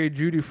get Jerry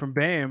Jeudy from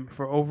Bam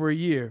for over a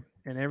year,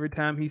 and every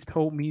time he's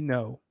told me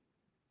no.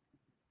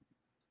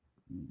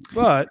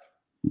 But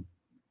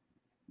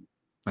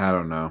I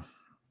don't know.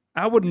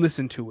 I would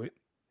listen to it.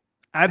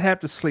 I'd have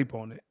to sleep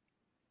on it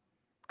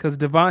because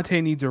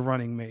Devontae needs a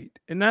running mate,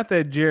 and not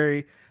that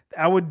Jerry.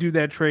 I would do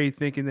that trade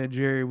thinking that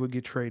Jerry would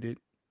get traded.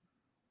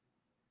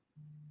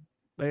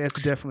 Like,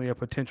 that's definitely a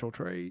potential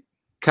trade.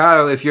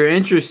 Kyle, if you're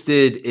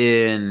interested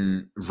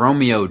in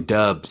Romeo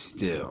Dubs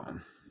still,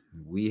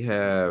 we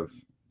can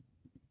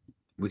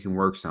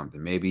work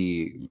something.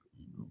 Maybe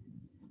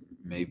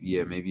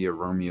a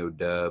Romeo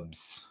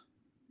Dubs.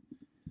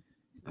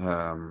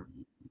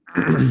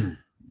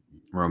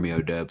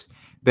 Romeo Dubs.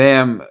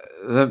 Bam,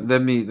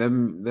 let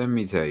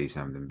me tell you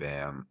something,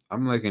 Bam.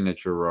 I'm looking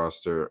at your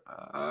roster.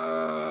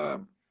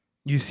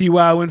 You see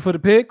why I went for the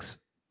picks?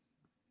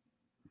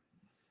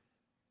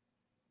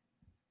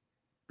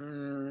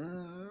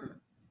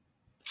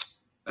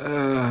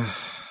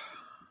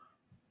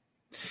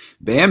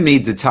 Bam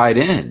needs a tight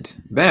end.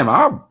 Bam,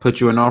 I'll put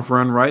you an offer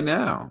on right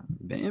now.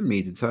 Bam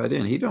needs a tight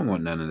end. He don't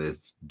want none of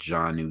this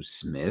Jonnu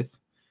Smith.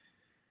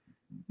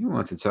 He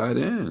wants a tight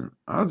end.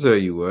 I'll tell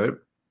you what.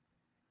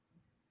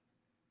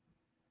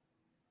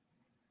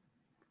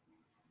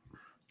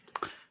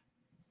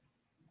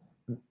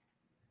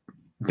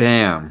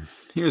 Bam.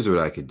 Here's what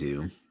I could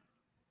do.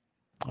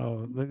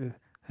 Oh, look at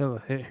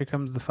here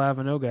comes the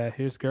 5-0 guy.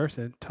 Here's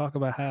Gerson. Talk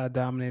about how I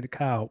dominated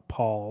Kyle.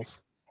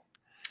 Pause.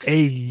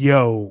 Hey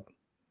yo.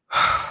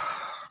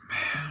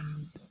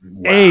 Man.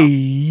 Wow. Hey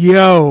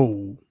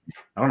yo.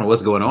 I don't know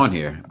what's going on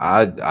here.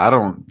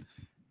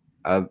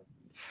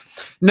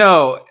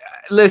 No,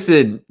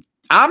 listen,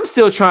 I'm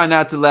still trying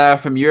not to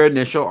laugh from your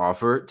initial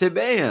offer to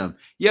Bam.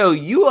 Yo,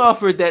 you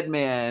offered that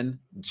man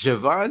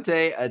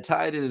Javante a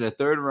tight end and a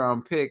third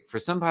round pick for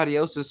somebody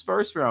else's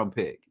first round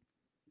pick.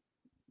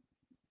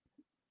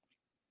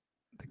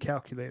 The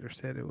calculator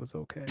said it was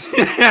okay.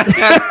 Dude,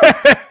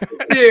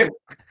 that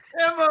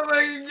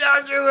motherfucking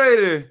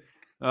calculator.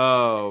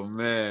 Oh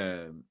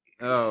man.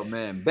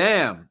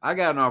 Bam, I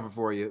got an offer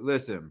for you.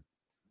 Listen.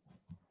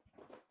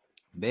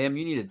 Bam,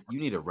 you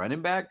need a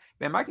running back?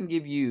 Bam, I can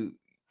give you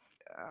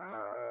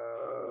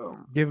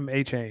give him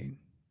a chain.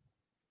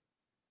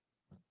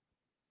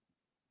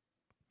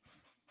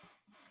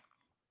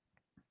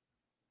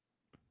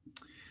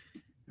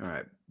 All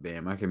right,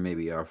 Bam, I can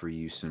maybe offer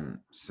you some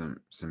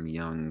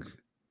young.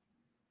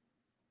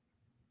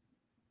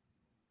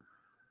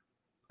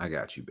 I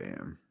got you,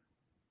 Bam.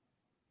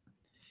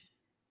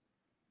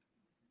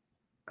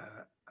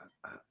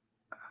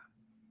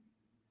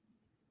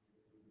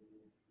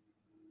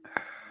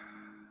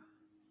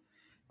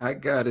 I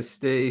gotta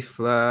stay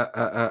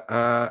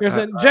fly.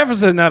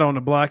 Jefferson not on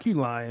the block. You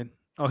lying?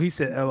 Oh, he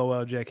said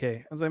LOL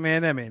JK. I was like,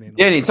 man, that man ain't.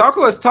 Danny, talk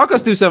us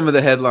through some of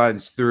the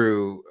headlines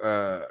through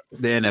the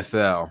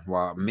NFL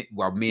while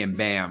me and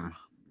Bam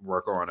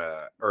work on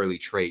early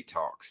trade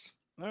talks.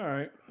 All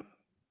right.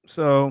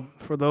 So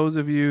for those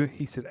of you,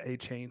 he said a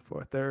chain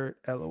for a third.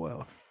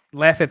 LOL.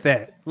 Laugh at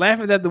that. Laugh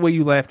at that the way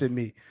you laughed at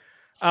me.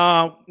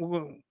 Bam,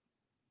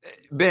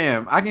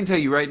 I can tell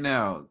you right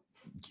now.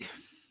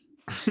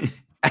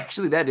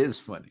 Actually, that is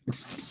funny.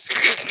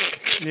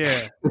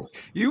 Yeah.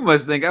 You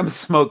must think I'm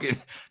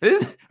smoking.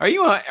 Are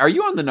you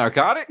on the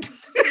narcotic?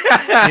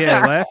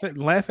 Yeah,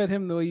 laugh at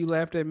him the way you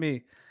laughed at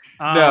me.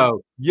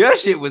 No, your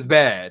shit was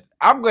bad.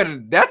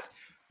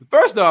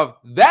 First off,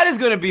 that is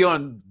gonna be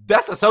on.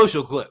 That's a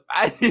social clip.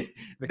 The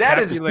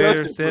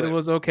calculator said it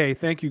was okay.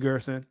 Thank you,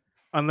 Gerson.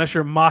 Unless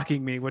you're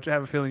mocking me, which I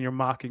have a feeling you're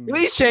mocking me.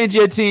 Please change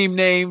your team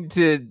name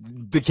to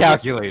the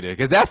calculator,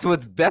 because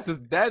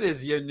that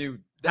is your new.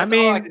 I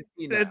mean,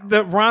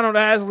 the Ronald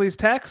Isley's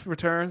tax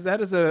returns, that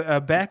is a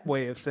back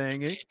way of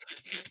saying it.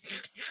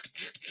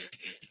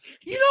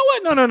 You know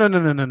what?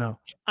 No.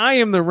 I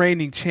am the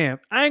reigning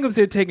champ. I ain't gonna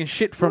sit taking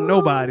shit from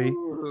nobody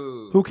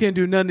who can't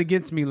do nothing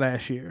against me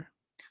last year.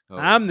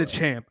 I'm the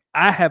champ.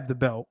 I have the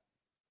belt.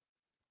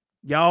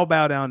 Y'all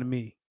bow down to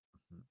me.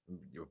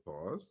 Your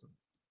pause.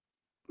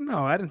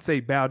 No, I didn't say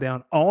bow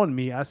down on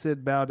me. I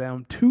said bow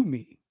down to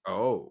me.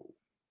 Oh,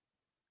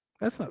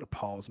 that's not a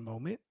pause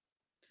moment.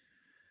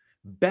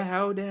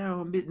 Bow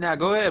down. Now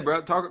go ahead,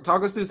 bro. Talk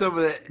us through some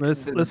of that.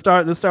 Let's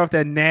start with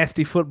that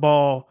nasty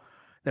football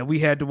that we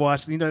had to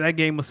watch. You know, that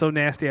game was so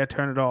nasty I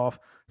turned it off.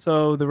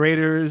 So the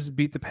Raiders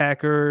beat the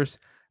Packers.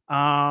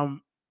 Kyle,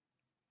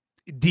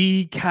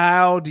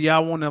 do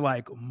y'all want to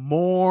like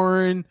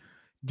mourn?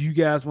 Do you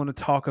guys want to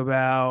talk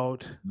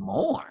about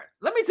mourn?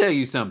 Let me tell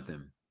you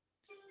something.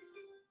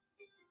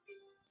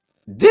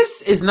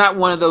 This is not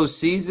one of those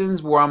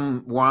seasons where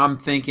I'm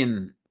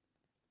thinking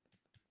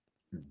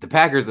the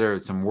Packers are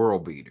some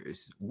world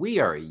beaters. We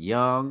are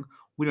young.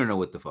 We don't know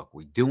what the fuck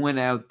we're doing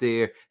out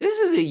there. This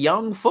is a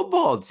young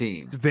football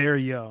team. It's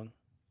very young.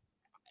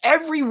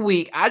 Every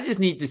week, I just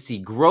need to see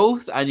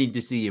growth. I need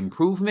to see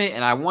improvement,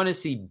 and I want to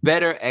see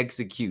better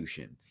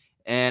execution.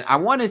 And I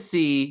want to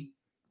see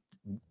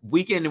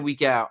week in and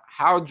week out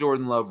how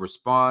Jordan Love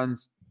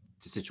responds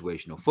to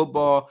situational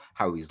football,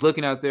 how he's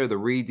looking out there, the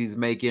reads he's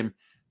making.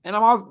 And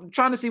I'm all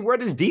trying to see where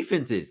this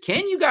defense is.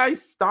 Can you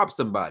guys stop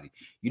somebody?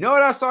 You know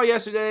what I saw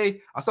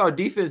yesterday? I saw a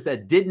defense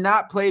that did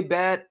not play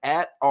bad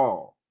at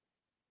all.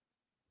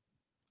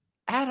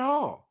 At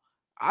all.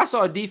 I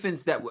saw a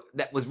defense that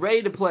was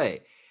ready to play.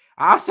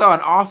 I saw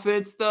an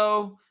offense,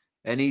 though,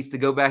 that needs to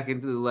go back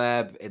into the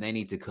lab, and they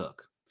need to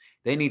cook.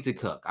 They need to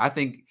cook. I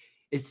think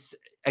it's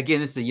a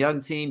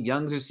young team,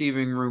 young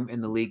receiving room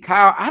in the league.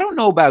 Kyle, I don't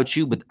know about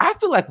you, but I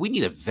feel like we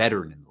need a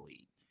veteran in the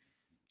league.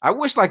 I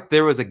wish like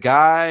there was a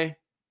guy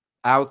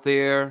out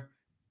there.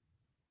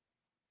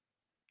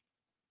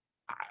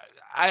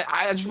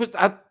 I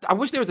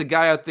wish there was a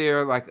guy out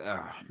there like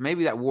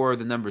maybe that wore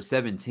the number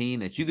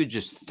 17 that you could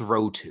just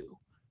throw to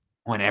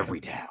on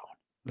every down.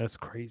 That's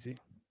crazy.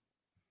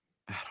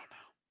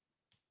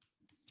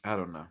 I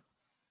don't know.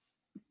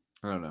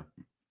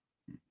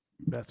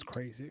 That's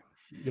crazy.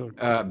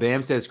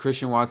 Bam says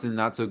Christian Watson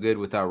not so good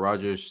without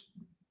Rodgers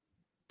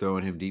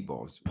throwing him deep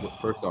balls.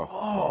 First off,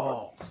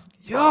 pause.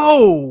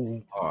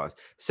 Pause.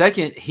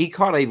 Second, he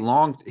caught a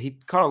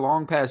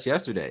long pass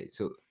yesterday.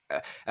 So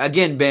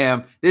again,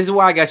 Bam, this is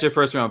why I got your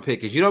first round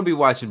pick, because you don't be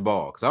watching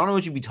ball. Because I don't know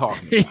what you be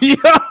talking about.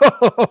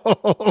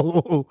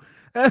 Yo,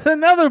 that's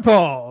another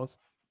pause.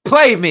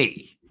 Play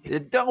me.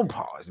 Don't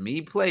pause me.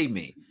 Play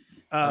me.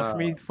 For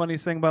me, the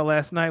funniest thing about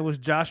last night was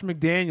Josh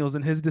McDaniels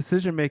and his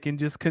decision making.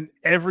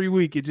 Every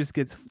week it just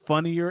gets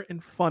funnier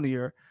and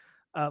funnier.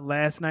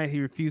 Last night he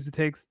refused to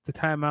take the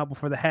timeout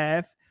before the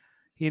half.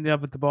 He ended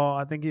up with the ball.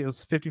 I think it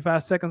was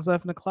 55 seconds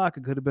left in the clock.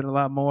 It could have been a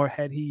lot more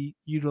had he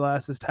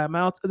utilized his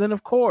timeouts. And then,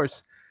 of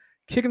course,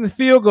 kicking the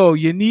field goal.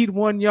 You need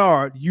 1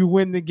 yard. You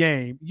win the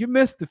game. You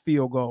missed the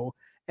field goal,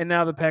 and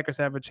now the Packers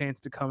have a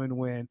chance to come and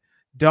win.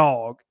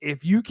 Dog,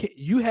 if you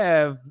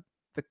have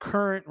the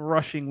current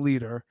rushing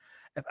leader.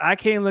 If I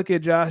can't look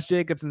at Josh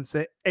Jacobs and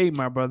say, "Hey,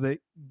 my brother,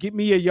 get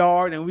me a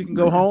yard and we can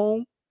go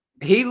home,"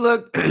 he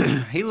looked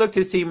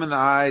his team in the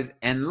eyes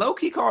and low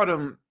key called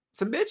him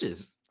some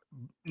bitches.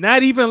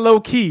 Not even low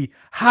key,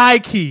 high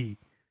key.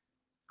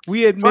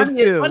 We at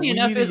midfield. Funny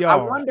enough is, I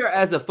wonder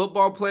as a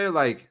football player,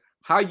 like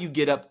how you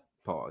get up,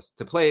 pause,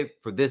 to play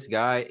for this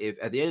guy.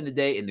 If at the end of the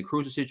day, in the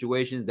crucial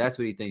situations, that's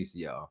what he thinks to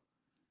y'all.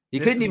 He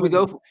couldn't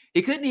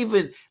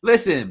even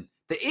listen.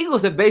 The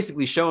Eagles have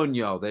basically shown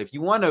y'all that if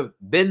you want to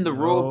bend the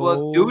rule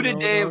book, do the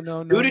damn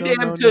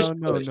tush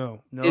push.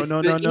 It's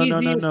the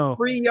easiest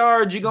 3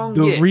 yards you're gonna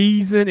get. The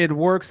reason it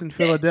works in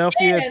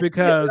Philadelphia is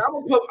because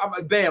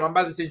I'm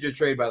about to send you a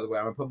trade. By the way,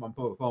 I'm gonna put my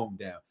phone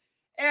down,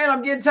 and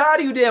I'm getting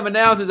tired of you damn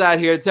announcers out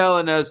here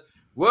telling us,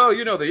 well,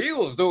 you know, the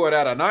Eagles do it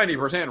at a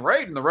 90%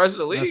 rate, and the rest of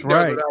the league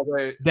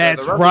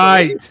That's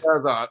right. As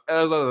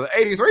an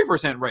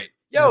 83% rate.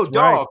 Yo,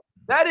 dog,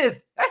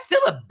 that's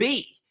still a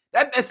B.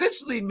 That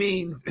essentially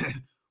means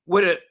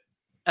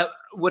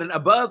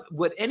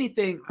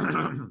anything.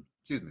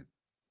 Excuse me.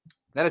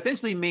 That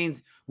essentially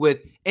means with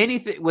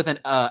anything with an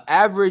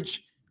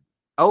average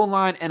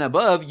O-line and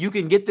above, you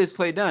can get this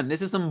play done.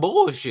 This is some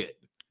bullshit.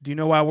 Do you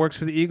know why it works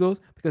for the Eagles?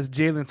 Because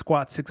Jalen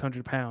squats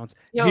 600 pounds.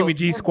 Jimmy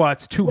G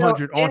squats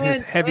 200 on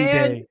his heavy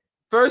day.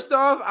 First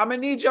off, I'm going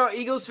to need y'all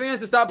Eagles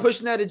fans to stop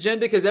pushing that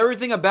agenda, because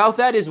everything about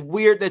that is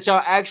weird that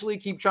y'all actually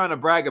keep trying to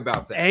brag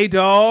about that. Hey,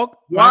 dog.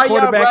 My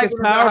quarterback is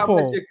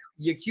powerful.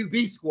 Your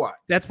QB squats.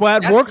 That's why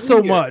it works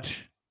so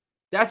much.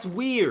 That's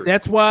weird.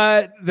 That's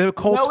why the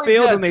Colts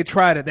failed when they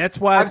tried it. That's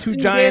why two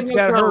Giants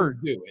got hurt.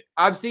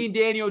 I've seen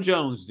Daniel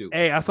Jones do it.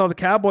 Hey, I saw the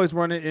Cowboys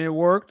run it, and it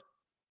worked.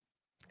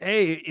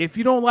 Hey, if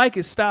you don't like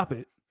it, stop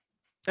it.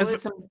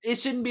 It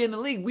shouldn't be in the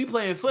league. We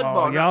playing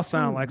football. Oh, y'all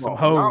sound like some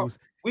hoes.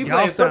 We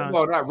play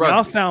football, not rugby.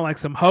 Y'all sound like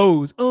some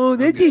hoes. Oh,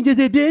 that team just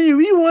said, Daniel,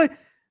 we want.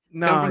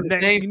 No, from the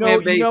same fan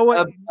you base know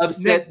what?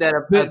 upset that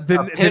The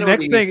next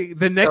penalty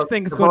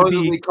thing is going to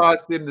supposedly be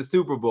cost him the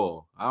Super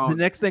Bowl. the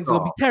next thing's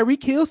going to be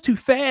Tyreek Hill's too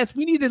fast.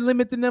 We need to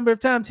limit the number of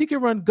times he can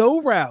run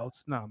go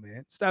routes. No,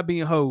 man, stop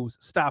being hoes.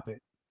 Stop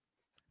it.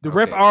 The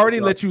ref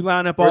already let you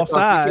line up off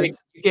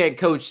sides. You can't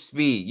coach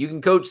speed. You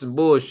can coach some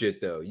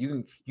bullshit though.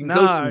 You can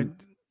coach some.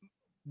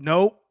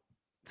 Nope.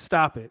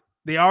 Stop it.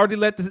 They already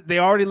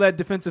let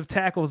defensive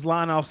tackles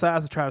line off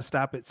sides to try to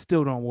stop it.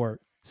 Still don't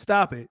work.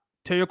 Stop it.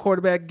 Tell your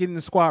quarterback get in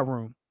the squat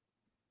room.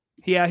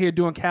 He out here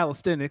doing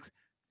calisthenics.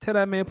 Tell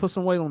that man put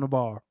some weight on the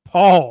bar.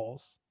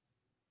 Pause.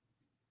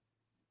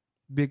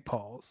 Big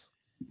pause.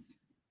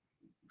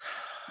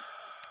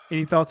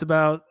 Any thoughts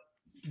about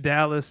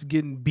Dallas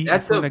getting beaten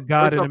from the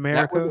God in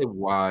America? That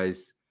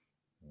was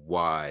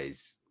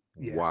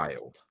a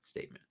wild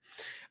statement.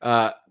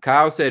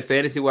 Kyle said,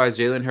 fantasy-wise,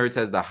 Jalen Hurts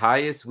has the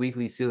highest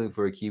weekly ceiling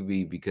for a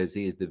QB because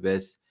he is the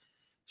best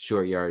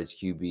short yardage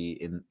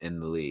QB in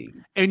the league.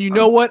 And you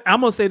know what?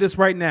 I'm gonna say this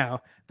right now.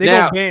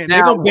 They're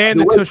gonna ban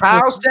the tush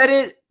Kyle said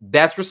it.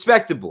 That's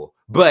respectable,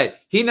 but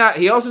he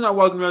also not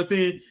walking around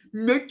saying,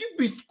 "Make you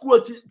be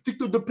squatting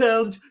 600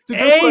 pounds."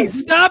 Hey,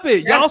 stop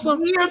it! That's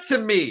weird to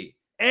me.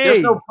 Hey,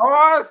 there's no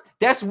pause.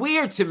 That's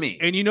weird to me.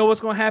 And you know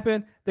what's gonna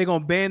happen? They're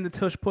gonna ban the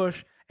tush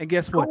push, and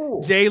guess what?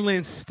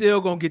 Jalen's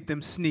still gonna get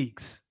them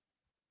sneaks.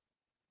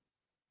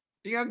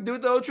 You gotta do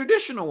it the old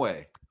traditional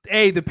way.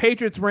 Hey, the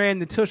Patriots ran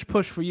the tush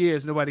push for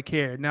years. Nobody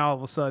cared. Now all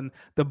of a sudden,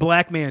 the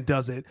black man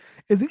does it.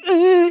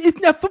 It's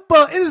not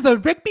football. It is a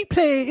rugby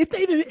play. It's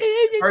not even.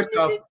 First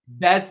off,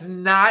 that's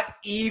not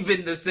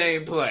even the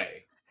same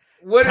play.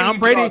 Tom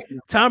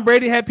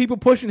Brady had people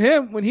pushing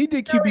him when he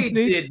did QB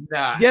sneaks. He did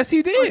not. Yes,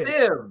 he did. It was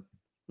him.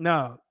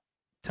 No,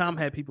 Tom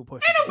had people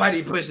pushing. Ain't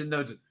nobody pushing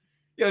those.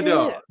 Yo,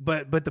 dog.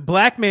 But the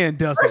black man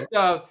does it. First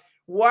off,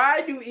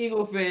 why do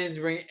Eagle fans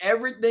bring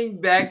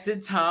everything back to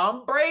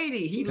Tom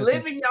Brady? He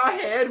live in your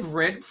head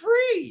rent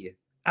free.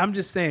 I'm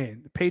just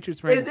saying, the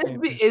Patriots ran. Is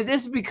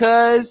this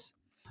because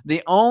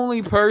the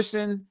only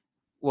person,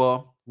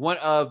 one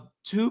of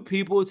two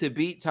people to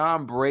beat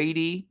Tom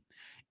Brady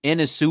in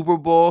a Super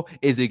Bowl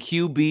is a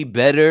QB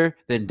better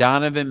than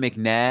Donovan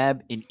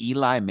McNabb and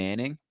Eli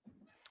Manning?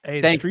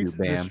 Hey, Thank you,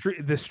 Bam.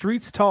 The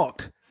streets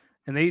talked,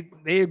 and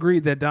they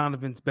agreed that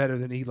Donovan's better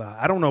than Eli.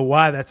 I don't know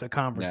why that's a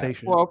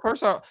conversation. Yeah. Well,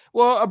 first off,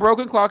 a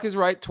broken clock is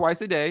right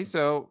twice a day,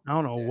 so I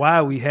don't know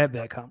why we had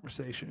that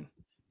conversation.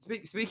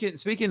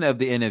 Speaking of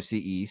the NFC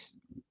East,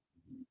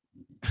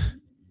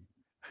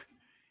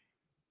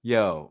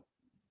 yo,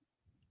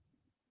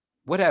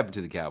 what happened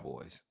to the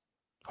Cowboys?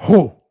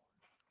 Oh,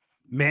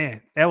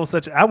 man, that was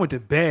I went to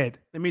bed.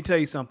 Let me tell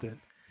you something.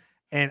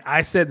 And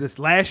I said this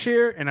last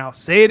year, and I'll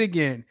say it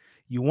again.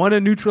 You want to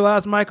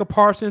neutralize Micah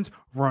Parsons,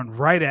 run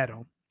right at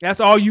him. That's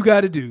all you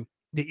got to do.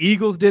 The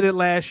Eagles did it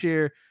last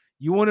year.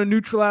 You want to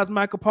neutralize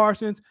Micah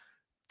Parsons,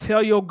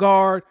 tell your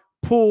guard,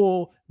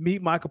 pull,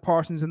 meet Micah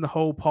Parsons in the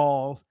hole,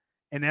 pause,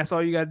 and that's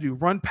all you got to do.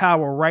 Run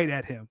power right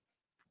at him.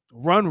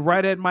 Run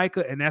right at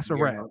Micah, and that's a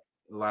wrap.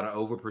 A lot of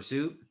over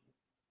pursuit?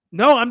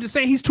 No, I'm just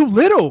saying he's too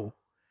little.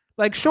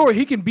 Like, sure,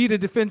 he can beat a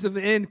defensive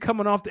end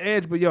coming off the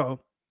edge, but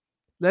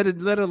let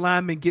a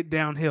lineman get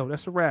downhill.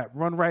 That's a wrap.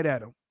 Run right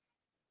at him.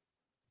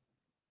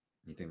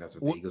 You think that's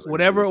what the Eagles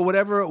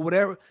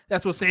whatever.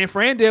 That's what San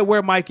Fran did.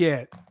 Where Mike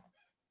at?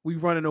 We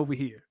running over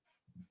here.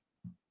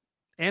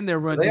 And they're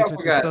running. They also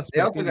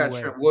got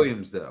Trent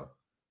Williams, though.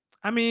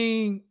 I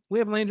mean, we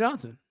have Lane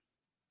Johnson.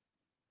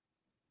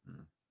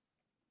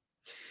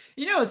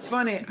 You know, it's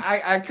funny.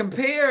 I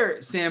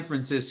compare San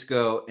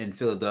Francisco and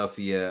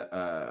Philadelphia,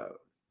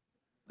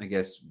 I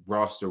guess,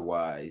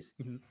 roster-wise,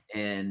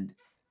 and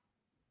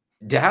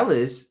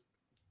Dallas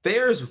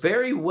fares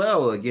very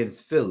well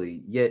against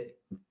Philly, yet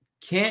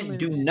can't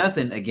do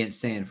nothing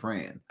against San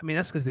Fran. I mean,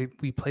 that's because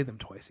we play them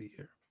twice a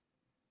year.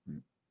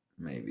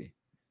 Maybe.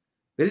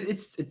 But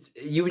it's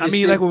you would just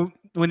like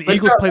when the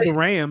Eagles play the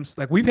Rams,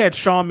 like we've had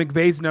Sean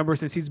McVay's number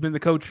since he's been the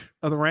coach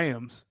of the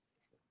Rams.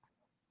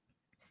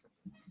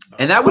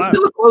 And that was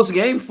still a close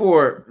game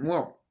for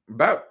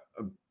about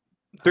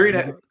three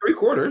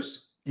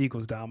quarters.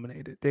 Eagles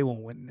dominated. They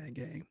won't win that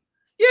game.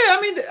 Yeah,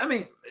 I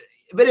mean,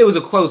 but it was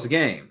a close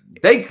game.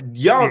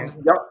 Y'all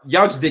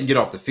just didn't get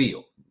off the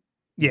field.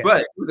 Yeah,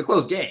 but it was a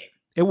close game.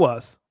 It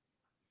was,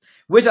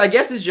 which I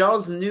guess is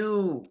y'all's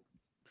new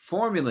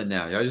formula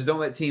now. Y'all just don't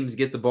let teams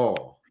get the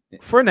ball.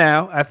 For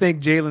now, I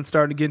think Jalen's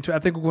starting to get into. I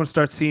think we're going to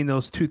start seeing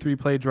those 2-3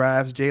 play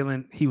drives.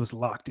 Jalen, he was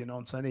locked in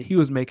on Sunday. He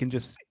was making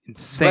just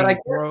insane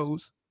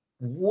throws.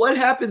 What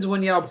happens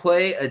when y'all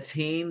play a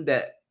team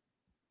that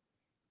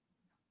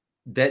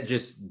can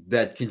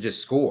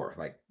just score,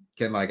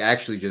 can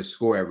actually just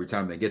score every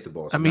time they get the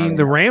ball? So I mean,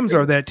 the Rams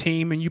are that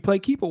team, and you play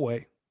keep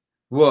away.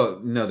 Well,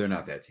 no, they're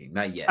not that team.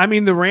 Not yet. I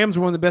mean, the Rams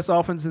were one of the best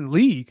offenses in the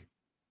league.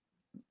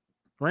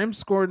 Rams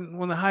scored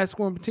one of the highest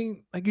scoring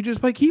team. Like, you just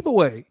play keep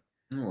away.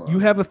 Well, you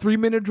have a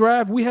 3-minute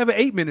drive. We have an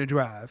 8-minute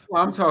drive.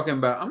 Well, I'm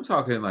talking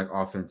like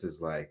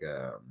offenses like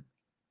the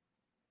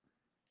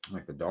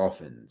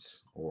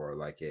Dolphins or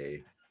like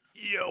a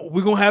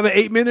we're gonna have an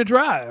 8-minute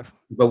drive.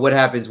 But what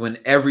happens when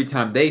every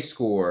time they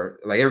score,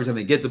 like every time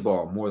they get the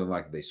ball, more than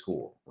likely they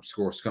score or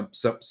score some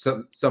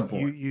You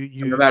point. you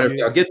So no you matter if you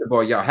y'all get the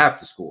ball, y'all have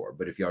to score.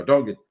 But if y'all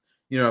don't get,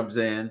 you know what I'm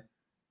saying?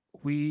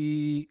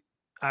 we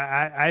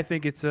I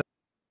think it's a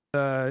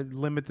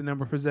limit the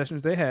number of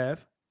possessions they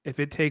have.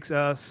 If it takes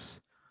us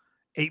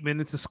 8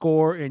 minutes to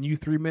score and you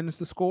 3 minutes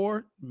to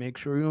score, make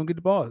sure you don't get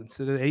the ball.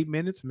 Instead of 8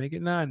 minutes, make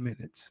it 9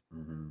 minutes.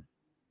 Mm-hmm.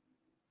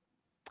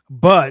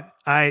 But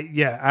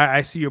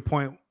I see your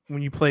point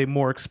when you play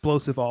more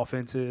explosive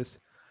offenses.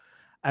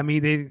 I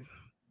mean,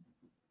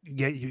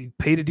 you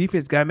pay the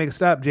defense, gotta make a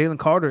stop. Jalen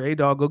Carter, hey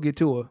dog, go get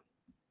to her.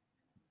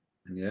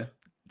 Yeah.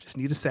 Just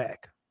need a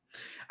sack.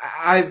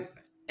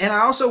 And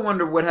I also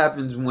wonder what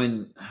happens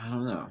when I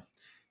don't know.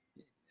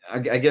 I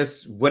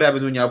guess what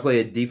happens when y'all play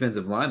a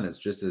defensive line that's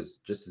just as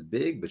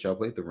big, but y'all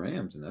played the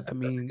Rams, and that's a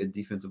good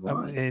defensive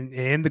line.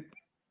 And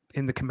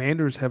the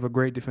Commanders have a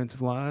great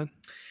defensive line.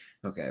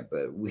 Okay,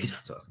 but we're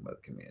not talking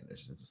about the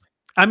Commanders.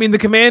 I mean, the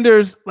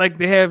Commanders, like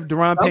they have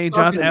Deron Payne,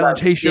 Jonathan Allen,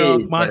 Chase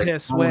Young,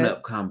 Montez Sweat.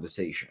 Up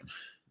conversation.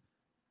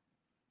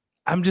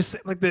 I'm just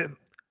like you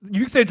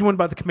can say what you want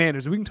about the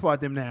Commanders. We can talk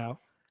about them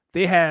now.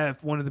 They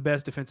have one of the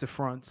best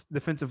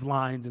defensive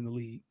lines in the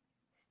league.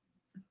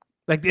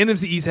 Like the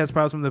NFC East has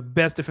probably some of the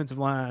best defensive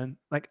line.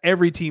 Like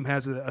every team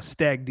has a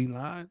stacked D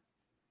line.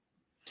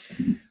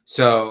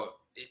 So,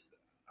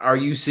 are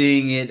you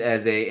seeing it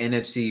as a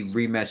NFC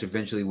rematch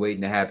eventually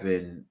waiting to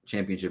happen?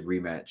 Championship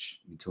rematch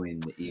between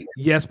the Eagles?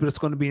 Yes, but it's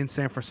going to be in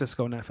San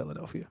Francisco, not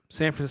Philadelphia.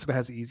 San Francisco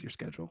has an easier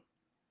schedule.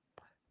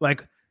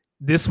 Like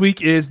this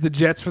week is the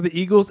Jets for the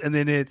Eagles, and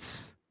then I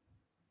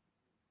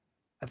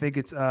think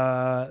it's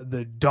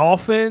the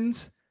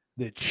Dolphins,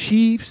 the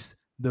Chiefs,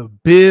 the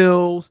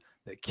Bills,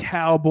 the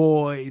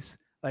Cowboys.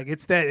 Like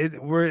it's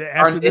that we're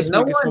after this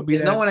week. It's going to be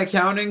no one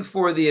accounting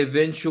for the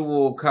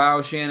eventual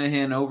Kyle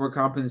Shanahan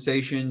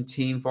overcompensation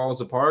team falls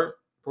apart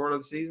part of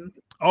the season.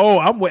 Oh,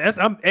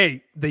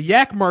 the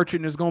Yak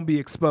Merchant is going to be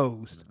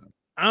exposed.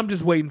 I'm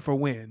just waiting for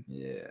when.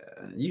 Yeah,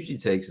 it usually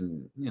takes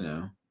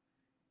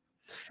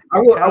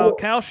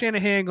Kyle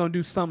Shanahan going to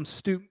do something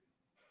stupid.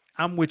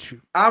 I'm with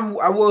you.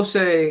 I will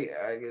say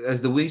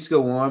as the weeks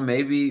go on,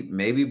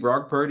 maybe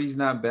Brock Purdy's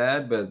not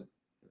bad, but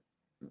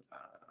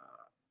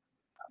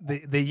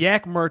the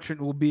Yak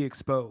Merchant will be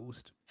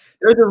exposed.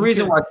 There's a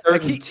reason why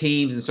certain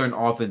teams and certain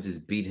offenses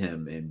beat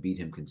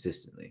him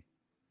consistently.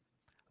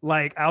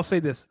 Like I'll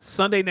say this: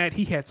 Sunday night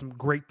he had some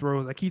great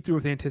throws. Like he threw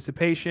with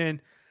anticipation.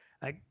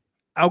 Like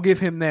I'll give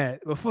him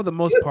that. But for the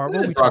most part,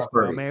 what we talking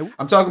about, man?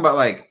 I'm talking about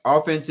like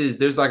offenses.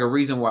 There's like a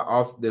reason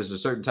why there's a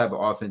certain type of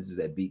offenses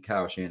that beat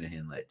Kyle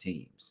Shanahan-led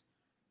teams.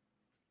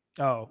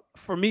 Oh,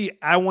 for me,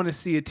 I want to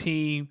see a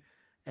team,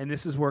 and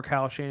this is where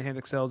Kyle Shanahan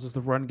excels, is the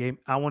run game.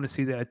 I want to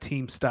see that a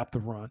team stop the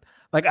run.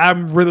 Like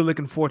I'm really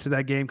looking forward to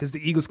that game because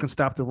the Eagles can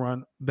stop the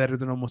run better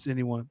than almost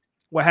anyone.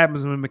 What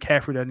happens when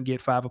McCaffrey doesn't get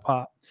 5 a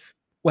pop?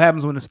 What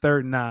happens when it's 3rd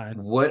and 9?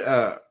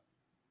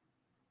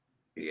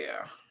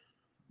 Yeah,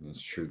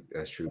 that's true.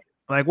 That's true.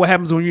 Like what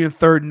happens when you're in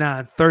 3rd and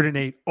 9, 3rd and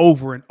 8,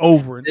 over and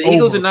over and over? The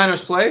Eagles and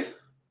Niners play?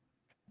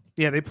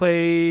 Yeah, they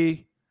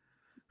play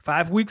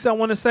 5 weeks, I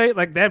want to say.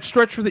 Like that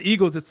stretch for the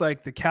Eagles, it's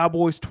like the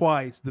Cowboys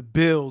twice, the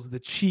Bills, the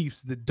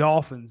Chiefs, the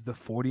Dolphins, the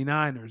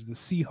 49ers, the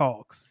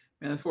Seahawks.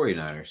 Man, the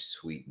 49ers,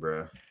 sweet,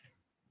 bro.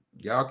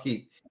 Y'all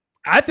keep...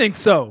 I think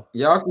so.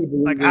 Y'all keep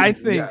believing, like I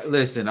think.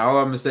 Listen, all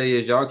I'm gonna say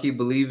is y'all keep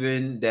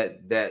believing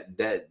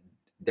that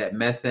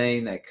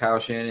methane that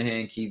Kyle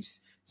Shanahan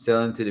keeps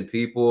selling to the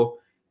people,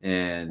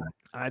 and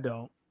I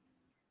don't.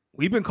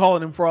 We've been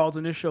calling him frauds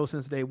on this show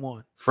since day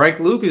one. Frank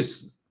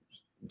Lucas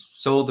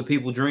sold the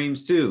people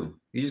dreams too.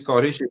 He just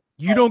called his shit.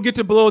 You don't get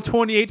to blow a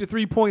 28 to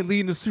 3-point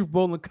lead in the Super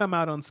Bowl and come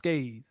out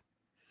unscathed.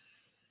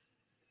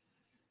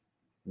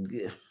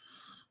 Yeah.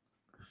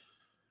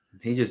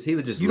 He just.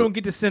 You don't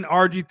get to send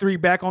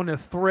RG3 back on the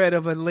thread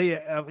of a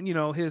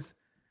his.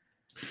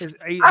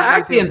 I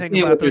actually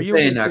understand what you're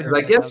saying now, because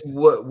I guess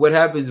what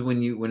happens when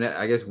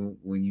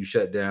you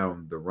shut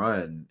down the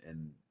run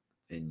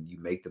and you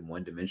make them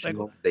one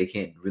dimensional, like, they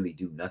can't really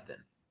do nothing.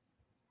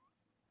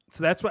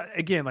 So that's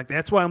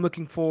why I'm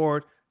looking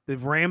forward. The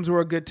Rams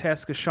were a good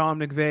test because Sean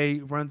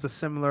McVay runs a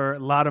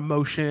lot of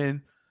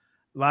motion,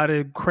 a lot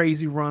of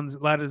crazy runs, a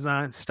lot of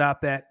design. Stop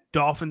that.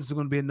 Dolphins are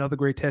going to be another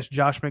great test.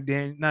 Mike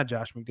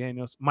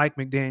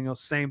McDaniels,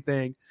 same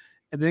thing.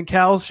 And then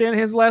Kyle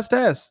Shanahan's last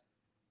test.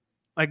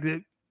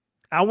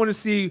 I want to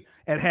see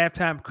at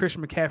halftime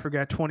Christian McCaffrey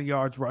got 20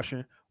 yards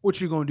rushing. What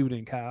you going to do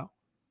then, Kyle?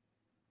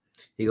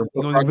 You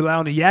going to rely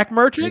on the Yak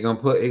Merchant? He gonna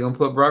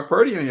put Brock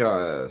Purdy on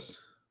your ass.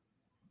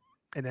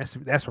 And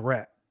that's a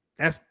wrap.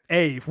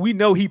 If we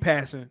know he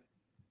passing,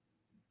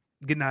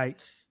 good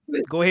night.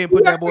 Go ahead and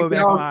put that boy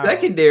back on.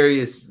 Secondary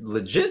is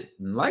legit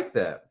like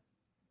that.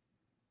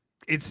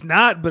 It's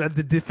not, but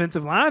the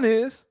defensive line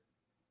is.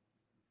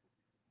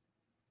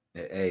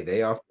 Hey,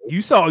 they off.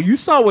 You saw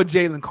what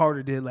Jalen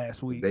Carter did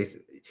last week.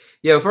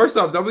 First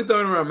off, don't be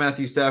throwing around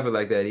Matthew Stafford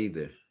like that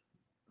either.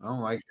 I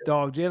don't like that.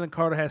 Dog, Jalen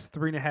Carter has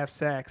 3.5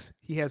 sacks.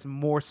 He has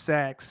more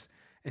sacks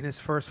in his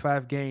first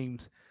 5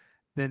 games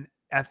than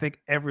I think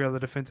every other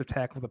defensive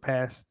tackle of the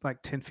past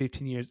like 10,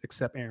 15 years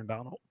except Aaron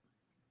Donald.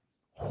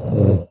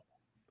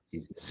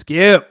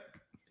 Skip.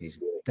 He's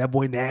good. That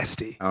boy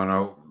nasty. I don't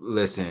know.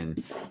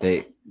 Listen,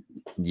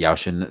 y'all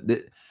shouldn't.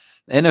 The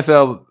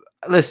NFL.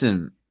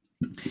 Listen,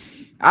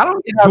 I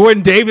don't get how,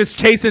 Jordan Davis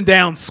chasing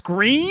down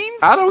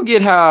screens. I don't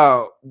get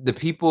how the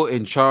people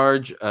in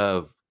charge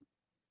of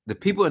the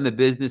people in the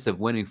business of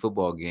winning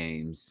football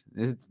games.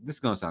 This is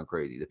gonna sound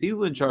crazy. The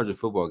people in charge of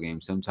football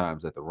games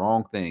sometimes let the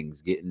wrong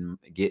things get in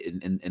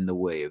the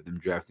way of them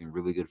drafting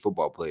really good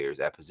football players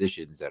at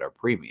positions that are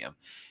premium,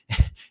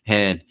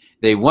 and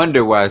they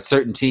wonder why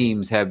certain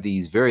teams have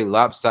these very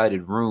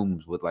lopsided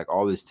rooms with like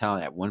all this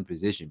talent at one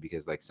position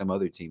because like some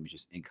other team is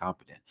just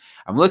incompetent.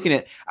 I'm looking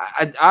at.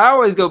 I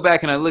always go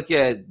back and I look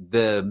at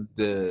the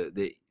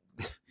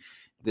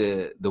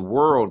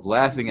world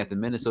laughing at the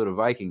Minnesota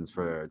Vikings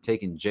for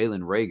taking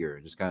Jalen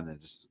Reagor.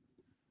 Just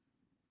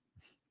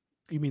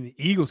You mean the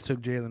Eagles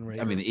took Jalen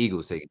Reagor? I mean the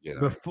Eagles taking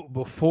Jalen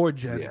before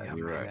Jalen. Yeah,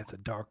 you're right. That's a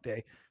dark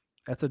day.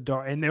 That's a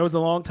dark. And there was a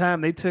long time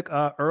they took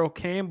Earl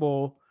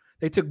Campbell.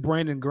 They took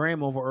Brandon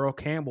Graham over Earl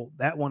Campbell.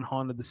 That one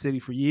haunted the city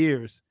for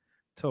years.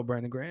 Till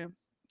Brandon Graham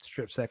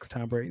strip sacks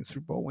Tom Brady and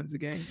Super Bowl wins the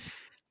game.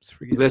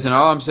 Listen,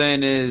 all I'm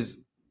saying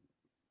is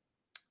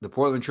the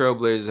Portland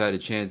Trailblazers had a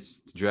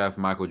chance to draft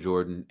Michael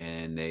Jordan,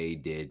 and they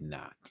did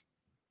not.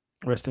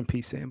 Rest in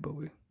peace, Sam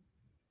Bowie.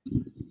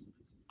 You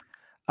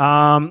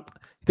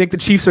think the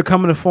Chiefs are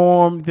coming to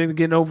form? You think they're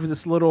getting over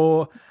this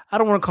little, I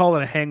don't want to call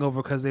it a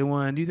hangover because they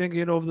won. Do you think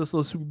they're getting over this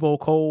little Super Bowl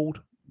cold?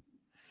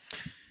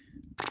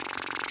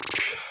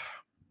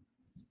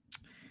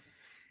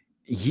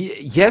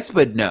 Yes,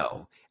 but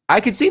no. I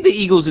could see the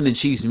Eagles and the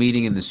Chiefs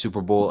meeting in the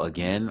Super Bowl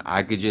again.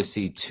 I could just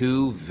see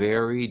two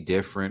very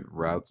different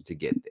routes to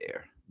get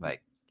there.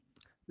 Like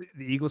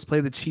the Eagles play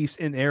the Chiefs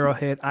in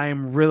Arrowhead. I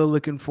am really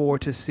looking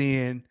forward to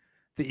seeing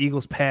the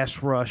Eagles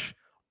pass rush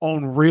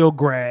on real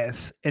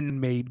grass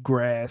and made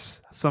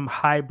grass, some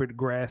hybrid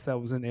grass that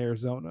was in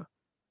Arizona.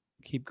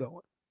 Keep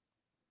going.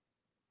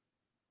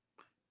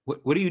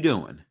 What are you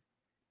doing?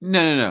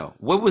 No.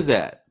 What was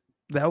that?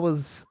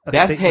 That's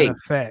hate.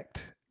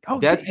 Effect. Oh,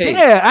 that's hate.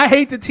 Yeah, I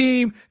hate the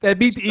team that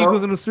beat the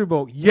Eagles in the Super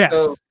Bowl.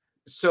 Yes.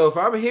 So if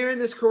I'm hearing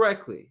this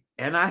correctly,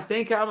 and I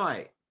think I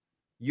might,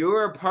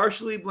 you're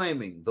partially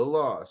blaming the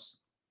loss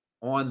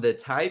on the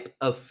type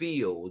of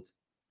field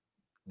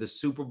the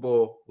Super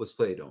Bowl was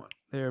played on.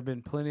 There have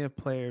been plenty of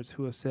players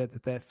who have said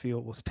that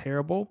field was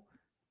terrible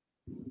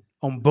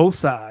on both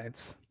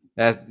sides.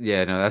 I hear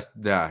you.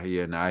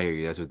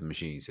 That's what the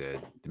machine said.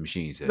 The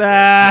machine said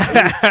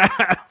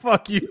that.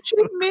 Fuck you.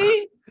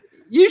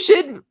 You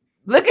should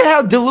look at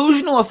how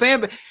delusional a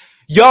fan base.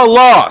 Y'all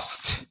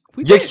lost.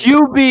 Your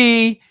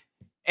QB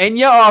and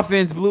your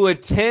offense blew a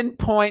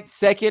 10-point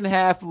second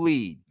half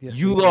lead. Yes,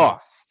 you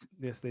lost.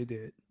 Yes, they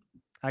did.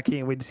 I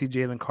can't wait to see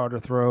Jalen Carter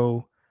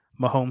throw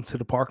Mahomes to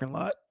the parking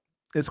lot.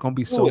 It's going to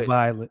be so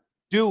violent.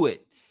 Do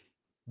it.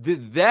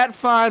 That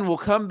fine will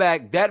come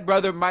back. That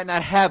brother might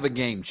not have a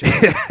game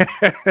changer.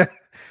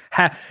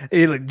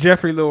 Hey, look,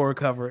 Jeffrey Lowe will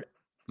cover it.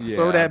 Yeah,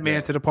 throw that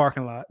man to the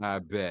parking lot. I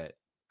bet.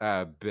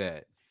 What?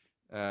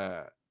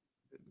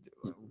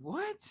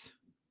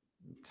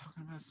 I'm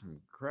talking about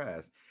some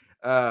grass.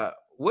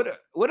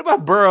 What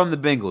about Burrow and the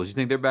Bengals? You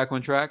think they're back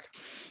on track?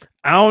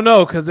 I don't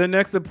know, because their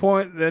next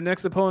opponent are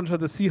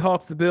the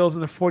Seahawks, the Bills,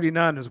 and the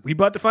 49ers. We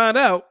about to find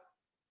out.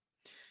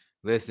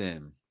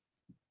 Listen,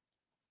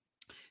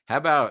 how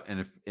about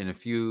in a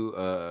few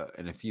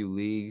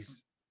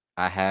leagues,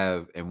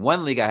 in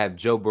one league I have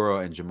Joe Burrow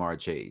and Jamar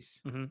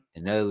Chase. Mm-hmm. In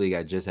another league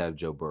I just have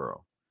Joe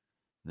Burrow.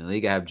 In the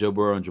league I have Joe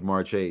Burrow and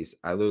Jamar Chase.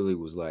 I literally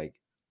was like,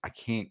 I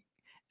can't.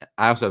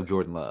 I also have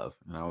Jordan Love,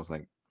 and I was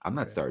like, I'm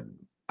not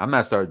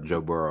starting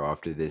Joe Burrow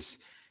after this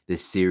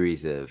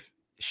series of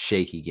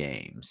shaky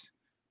games.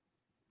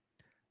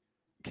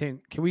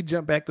 Can we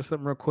jump back to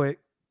something real quick?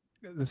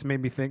 This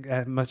made me think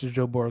as much as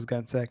Joe Burrow's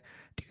gotten sacked.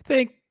 Do you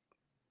think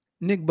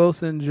Nick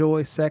Bosa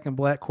enjoys sacking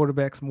black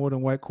quarterbacks more than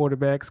white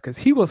quarterbacks? Because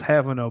he was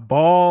having a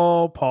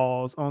ball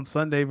pause on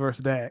Sunday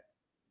versus Dak.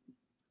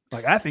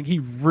 Like, I think he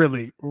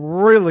really,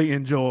 really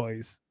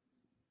enjoys.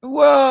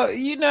 Well,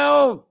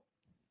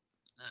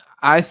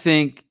 I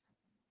think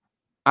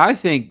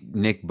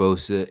Nick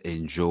Bosa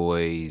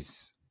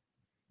enjoys.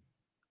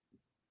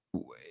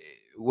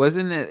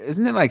 Isn't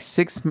it like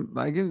 6?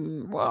 Like,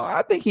 well,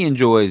 I think he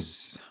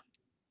enjoys.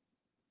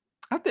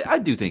 I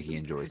do think he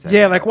enjoys that.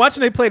 Yeah, like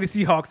watching they play the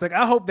Seahawks. Like,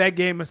 I hope that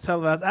game is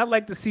televised. I'd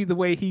like to see the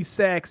way he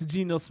sacks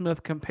Geno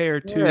Smith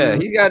compared to. Yeah,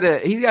 he's got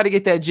to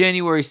get that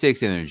January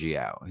 6th energy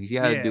out. He's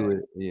got to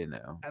do it.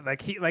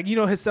 Like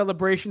his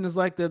celebration is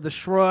like the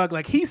shrug.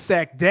 Like, he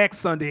sacked Dak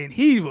Sunday and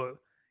he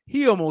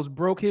almost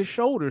broke his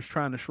shoulders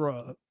trying to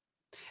shrug.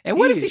 And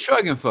what is he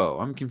shrugging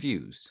for? I'm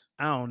confused.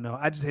 I don't know.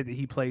 I just hate that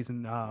he plays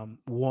in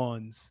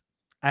ones.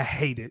 I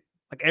hate it.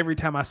 Like, every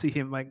time I see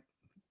him, like,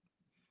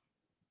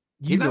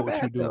 you know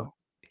what you do.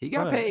 He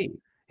got paid.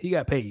 He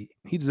got paid.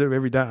 He deserved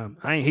every dime.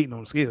 I ain't hating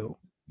on skill.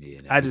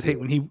 Yeah, I just hate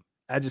when he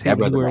wears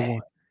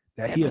one.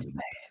 That he is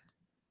mad.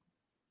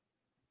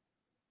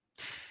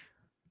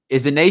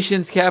 Is the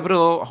nation's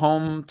capital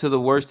home to the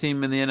worst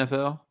team in the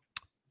NFL?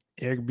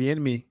 Eric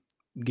Bieniemy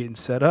getting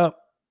set up.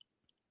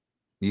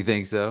 You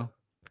think so?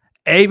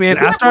 Hey man,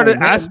 They're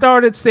playing I him.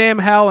 started Sam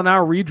Howell in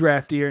our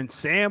redraft year, and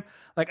Sam,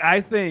 like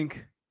I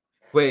think,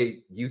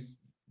 Wait, you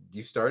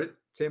started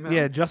Sam Howell?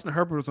 yeah, Justin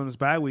Herbert was on his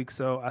bye week,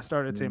 so I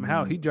started Sam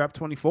Howell. He dropped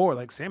 24.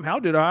 Like Sam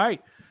Howell did all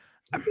right.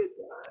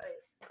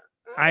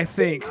 I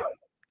think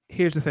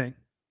here's the thing.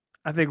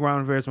 I think Ron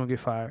Rivera's gonna get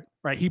fired.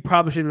 Right? He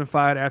probably should have been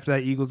fired after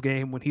that Eagles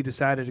game when he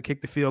decided to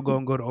kick the field goal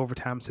and go to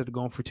overtime instead of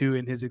going for 2.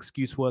 And his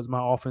excuse was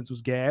my offense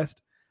was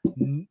gassed.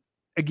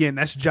 Again,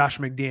 that's Josh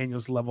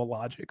McDaniels level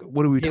logic.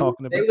 What are we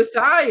talking about? They was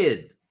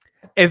tired.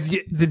 If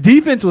the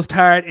defense was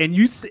tired and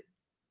you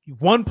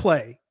one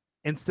play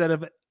instead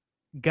of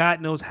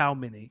God knows how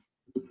many.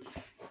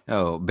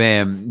 Oh,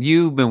 Bam,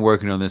 you've been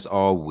working on this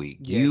all week.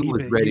 Yeah,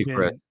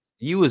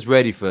 You was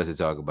ready for us to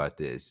talk about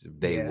this.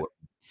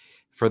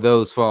 For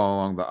those following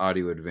along the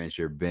audio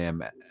adventure,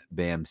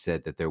 Bam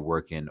said that they're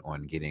working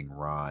on getting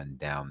Ron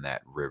down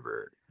that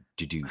river.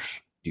 Douche.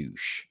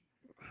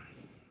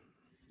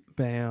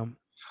 Bam.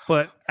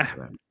 But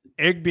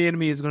Eric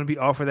Bieniemy is going to be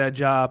offered that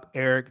job.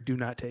 Eric, do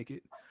not take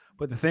it.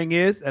 But the thing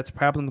is, that's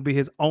probably going to be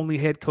his only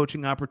head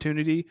coaching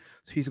opportunity.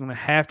 So he's going to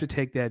have to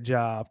take that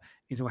job.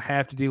 He's going to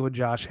have to deal with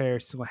Josh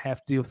Harris. He's going to have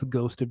to deal with the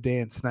ghost of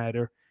Dan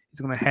Snyder. He's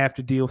going to have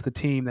to deal with a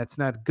team that's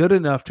not good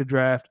enough to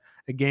draft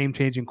a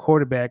game-changing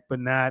quarterback, but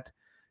not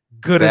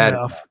good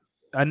enough.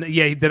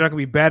 Yeah, they're not going to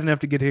be bad enough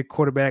to get a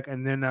quarterback,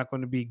 and they're not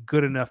going to be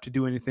good enough to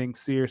do anything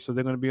serious. So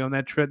they're going to be on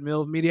that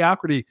treadmill of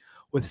mediocrity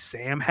with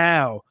Sam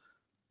Howell.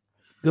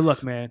 Good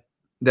luck, man.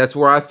 That's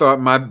where I thought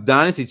my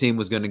dynasty team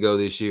was going to go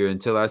this year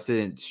until I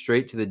sent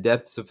straight to the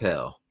depths of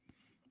hell.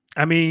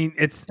 I mean,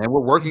 and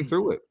we're working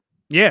through it.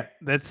 Yeah,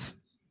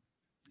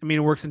 it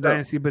works in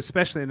dynasty, but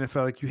especially in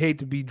NFL. Like, you hate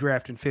to be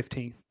drafted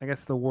 15th. I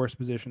guess the worst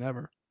position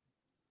ever.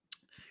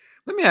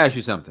 Let me ask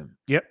you something.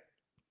 Yep.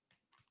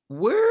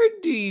 Where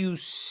do you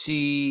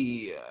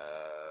see?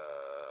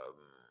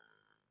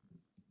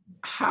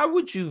 How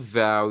would you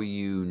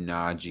value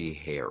Najee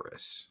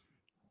Harris?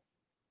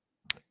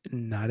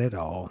 Not at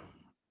all.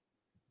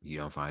 You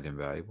don't find him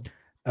valuable?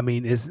 I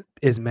mean, is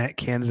Matt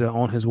Canada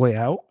on his way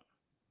out?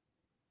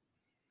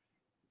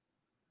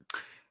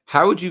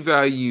 How would you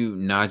value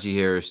Najee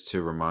Harris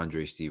to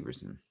Ramondre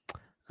Stevenson?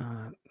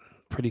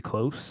 Pretty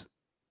close.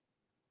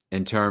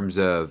 In terms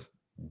of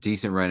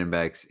decent running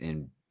backs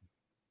in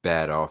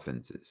bad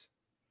offenses.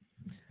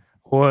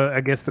 Well, I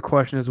guess the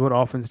question is, what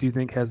offense do you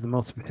think has the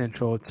most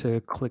potential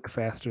to click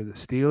faster, the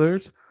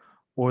Steelers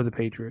or the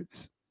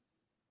Patriots?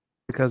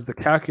 Because the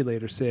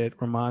calculator said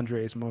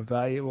Ramondre is more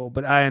valuable,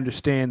 but I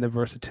understand the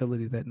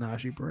versatility that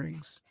Najee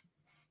brings.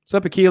 What's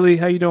up, Akili?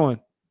 How you doing?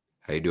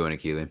 How you doing,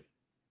 Akili?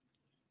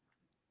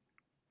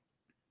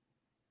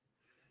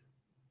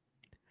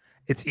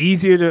 It's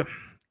easier to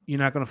 – you're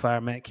not going to fire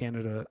Matt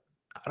Canada.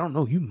 I don't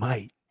know. You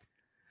might.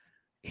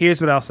 Here's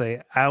what I'll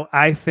say.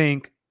 I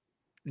think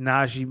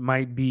Najee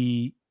might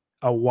be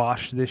a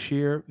wash this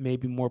year,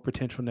 maybe more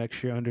potential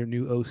next year under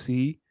new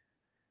OC.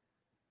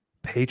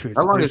 Patriots.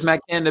 How long has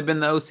Matt Canada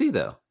been the OC,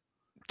 though?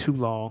 Too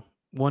long.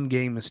 One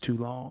game is too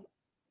long.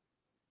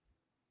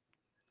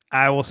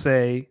 I will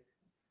say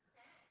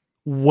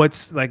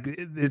what's like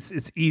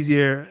it's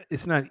easier.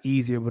 It's not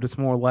easier, but it's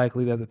more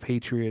likely that the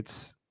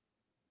Patriots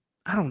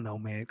 – I don't know,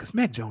 man, because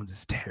Mac Jones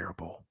is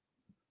terrible.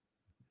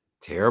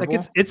 Terrible?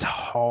 Like it's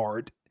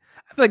hard.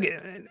 I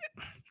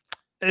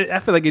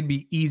feel like it'd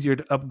be easier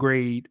to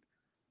upgrade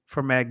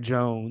for Mac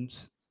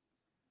Jones.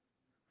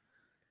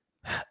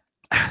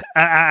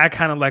 I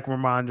kind of like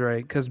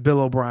Ramondre because Bill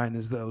O'Brien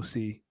is the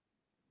OC.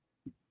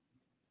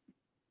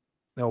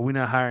 No, we're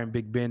not hiring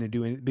Big Ben to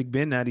do anything. Big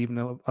Ben not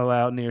even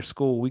allowed near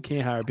school. We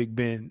can't hire Big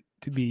Ben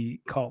to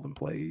be calling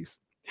plays.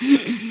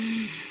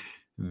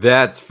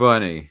 That's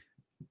funny.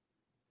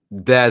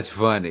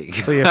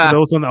 So, yeah, for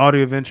those on the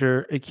audio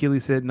adventure,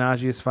 Akili said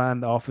Najee is fine.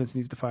 The offense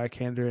needs to fire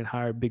Canada and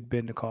hire Big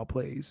Ben to call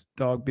plays.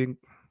 Big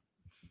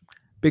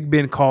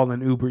Ben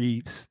calling Uber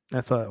Eats.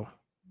 That's all.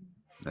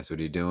 That's what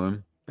he's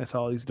doing? That's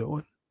all he's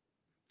doing.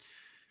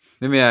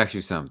 Let me ask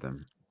you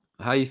something.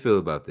 How you feel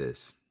about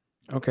this?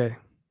 Okay.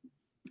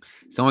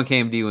 Someone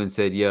came to you and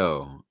said,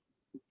 yo,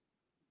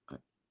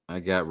 I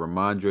got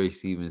Ramondre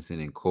Stevenson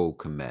and Cole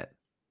Kmet.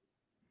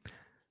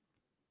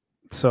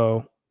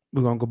 So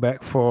we're going to go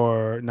back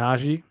for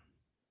Najee.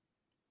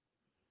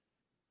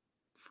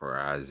 For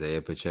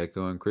Isaiah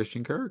Pacheco and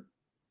Christian Kirk.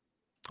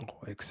 Oh,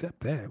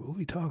 except that. What are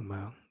we talking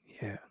about?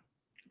 Yeah.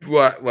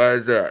 Why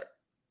is that?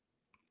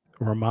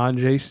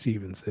 Ramondre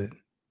Stevenson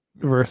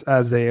versus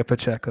Isaiah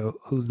Pacheco.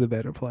 Who's the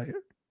better player?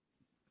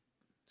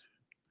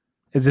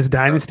 Is this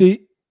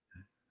Dynasty?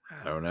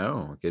 I don't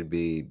know. It could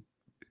be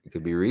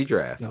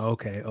redraft.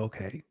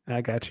 Okay.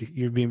 I got you.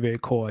 You're being very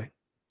coy.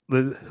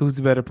 Who's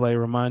the better player,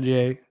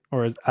 Ramondre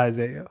or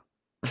Isaiah?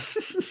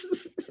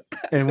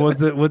 And what's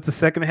the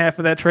second half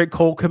of that trade?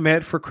 Cole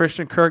Kmet for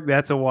Christian Kirk.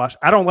 That's a wash.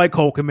 I don't like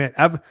Cole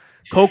Kmet.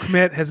 Cole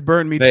Kmet has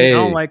burned me too. I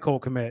don't like Cole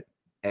Kmet.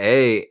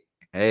 Hey,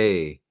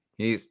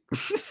 he's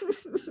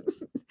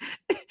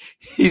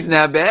he's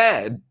not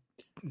bad.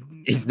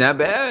 He's not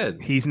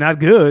bad. He's not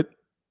good.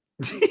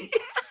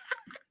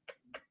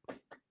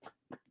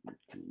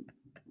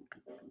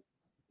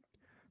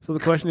 So the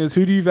question is,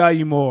 who do you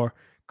value more,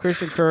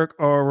 Christian Kirk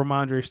or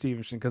Ramondre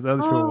Stevenson? Because the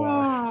other two are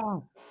wash.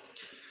 All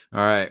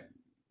right.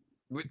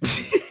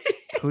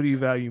 Who do you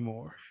value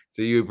more?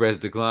 So you would press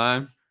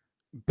decline?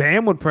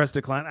 Bam would press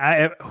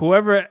decline.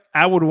 Whoever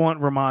I would want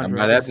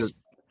Ramondre.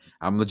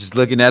 I'm just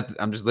looking at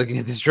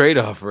this trade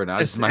offer, and I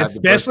just might have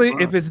to press especially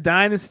decline. if it's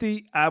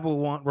dynasty, I would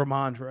want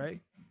Ramondre.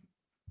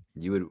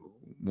 You would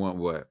want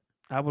what?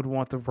 I would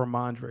want the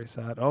Ramondre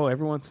side. Oh,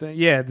 everyone's saying,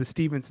 yeah, the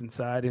Stevenson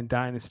side in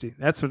dynasty.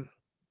 That's what.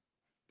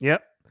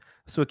 Yep.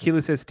 So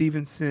Achilles says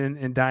Stevenson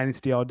in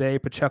dynasty all day.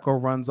 Pacheco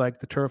runs like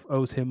the turf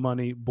owes him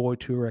money. Boy,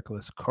 too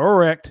reckless.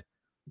 Correct.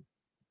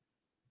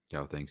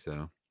 Y'all think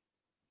so?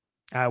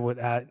 I would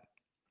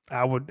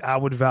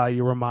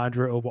value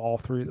Ramondre over all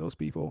three of those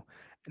people.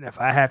 And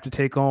if I have to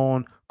take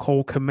on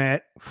Cole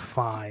Kmet,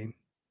 fine.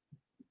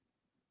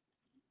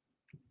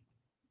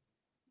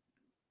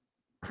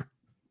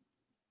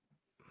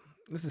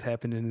 This is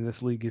happening in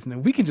this league, isn't it?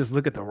 We can just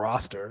look at the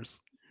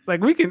rosters.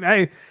 Like we can,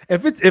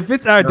 if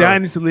it's our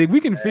dynasty league,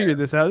 we can figure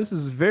this out. This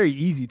is very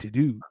easy to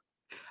do.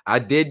 I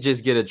did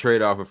just get a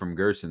trade offer from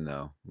Gerson,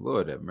 though.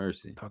 Lord have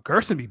mercy. Oh,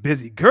 Gerson be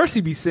busy.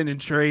 Gerson be sending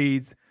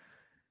trades.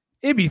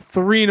 It'd be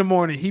 3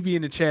 a.m. He'd be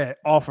in the chat.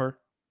 Offer.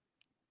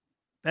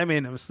 That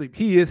man never sleep.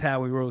 He is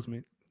Howie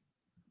Roseman.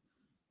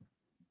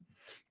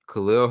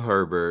 Khalil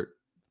Herbert,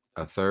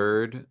 a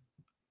third,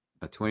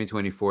 a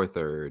 2024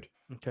 third,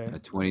 okay, a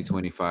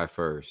 2025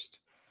 first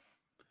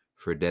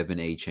for Devin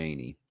A.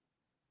 Chaney.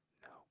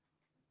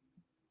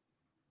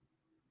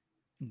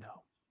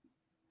 No.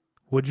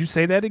 Would you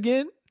say that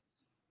again?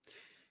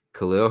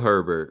 Khalil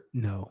Herbert.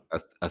 No.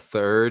 A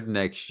third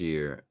next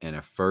year and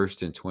a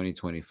first in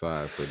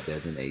 2025 for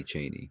Devin A.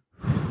 Chaney.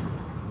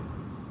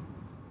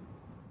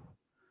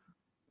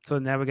 So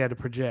now we got to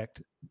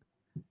project.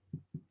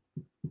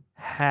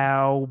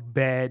 How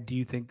bad do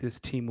you think this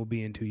team will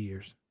be in 2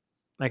 years?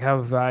 Like,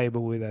 how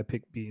valuable will that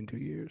pick be in 2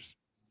 years?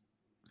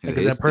 Like,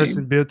 is that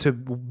person built to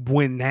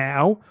win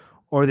now,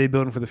 or are they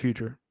building for the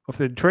future? If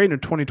they're trading in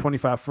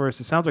 2025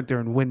 first, it sounds like they're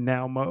in win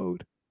now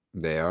mode.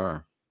 They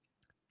are.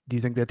 Do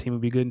you think that team will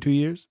be good in 2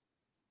 years?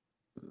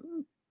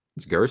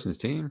 It's Gerson's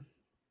team.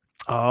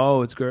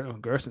 Oh, it's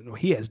Gerson.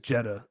 He has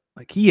Jetta.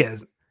 Like, he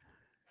has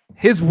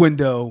his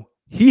window.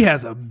 He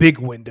has a big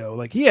window.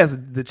 Like, he has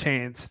the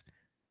chance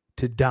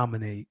to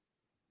dominate.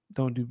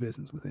 Don't do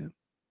business with him.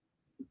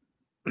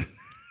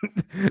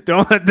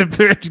 Don't let the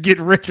bitch get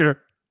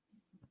richer.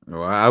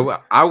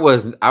 Well, I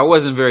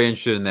wasn't very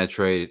interested in that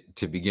trade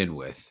to begin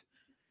with.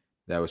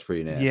 That was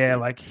pretty nasty. Yeah,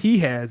 like he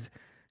has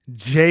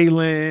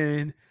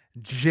Jalen,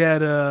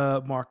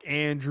 Jetta, Mark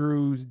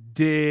Andrews,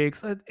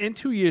 Diggs. In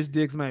 2 years,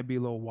 Diggs might be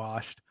a little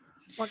washed.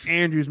 Mark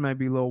Andrews might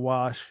be a little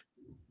washed.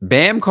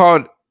 Bam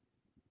called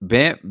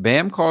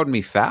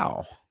me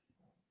foul.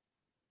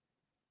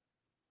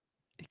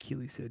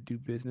 Achilles said, "Do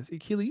business."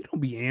 Achilles, you don't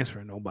be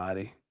answering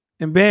nobody.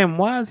 And Bam,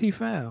 why is he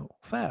foul?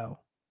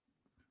 Foul.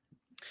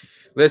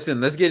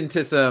 Listen, let's get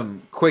into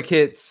some quick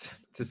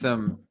hits, to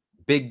some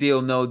big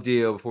deal, no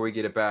deal before we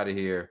get up out of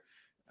here.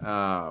 You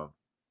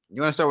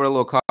want to start with a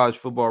little college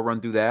football run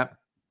through that?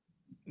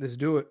 Let's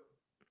do it.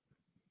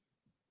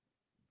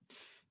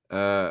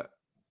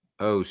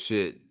 Oh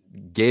shit.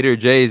 Gator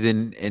J's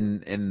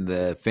in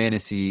the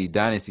fantasy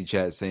dynasty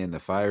chat saying the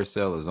fire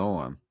sale is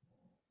on.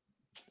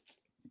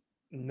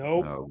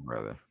 Nope. Oh,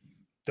 brother.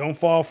 Don't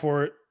fall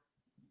for it.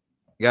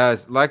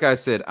 Guys, like I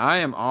said, I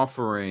am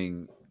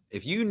offering,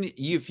 if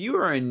you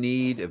are in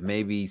need of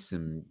maybe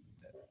some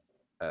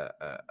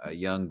a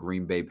young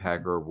Green Bay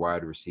Packer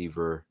wide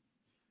receiver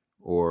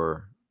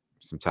or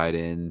some tight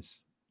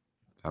ends,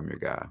 I'm your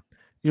guy.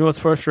 You know what's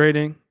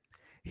frustrating?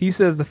 He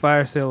says the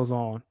fire sale is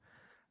on.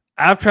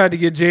 I've tried to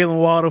get Jalen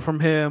Waddle from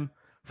him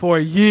for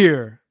a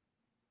year,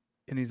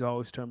 and he's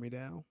always turned me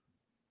down.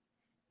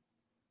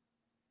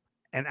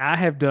 And I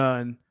have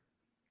done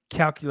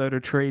calculator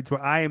trades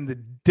where I am the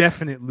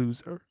definite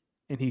loser,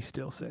 and he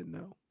still said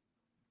no.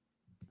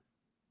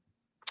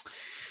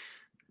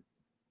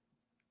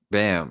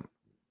 Bam.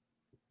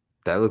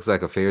 That looks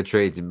like a fair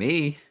trade to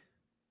me.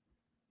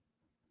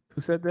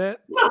 Who said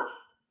that?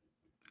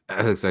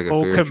 That looks like a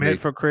fair trade. Commit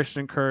for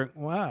Christian Kirk.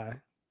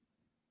 Why?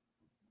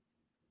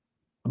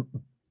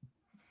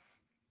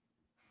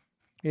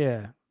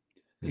 Yeah.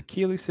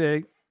 Achilles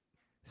said,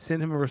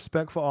 send him a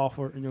respectful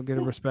offer and you'll get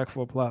a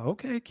respectful reply.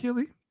 Okay,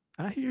 Achilles,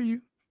 I hear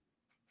you.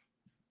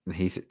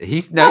 He's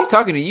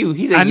talking to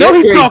you. I know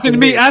he's talking to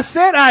me. I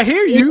said I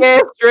hear you.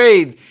 Yes,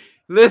 trades.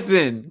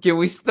 Listen, can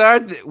we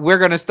start? We're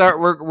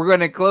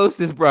gonna close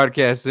this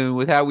broadcast soon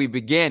with how we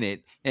began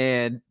it,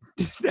 and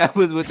that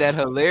was with that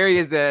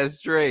hilarious ass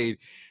trade.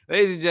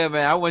 Ladies and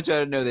gentlemen, I want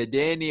y'all to know that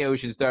Danny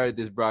Ocean started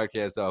this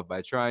broadcast off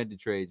by trying to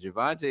trade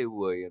Javonte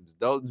Williams,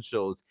 Dalton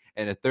Schultz,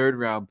 and a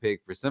third-round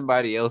pick for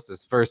somebody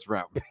else's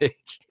first-round pick.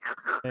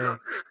 Hey,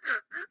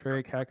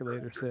 Trey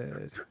Calculator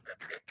said,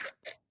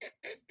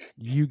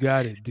 "You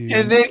got it, dude."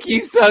 And then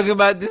keeps talking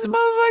about this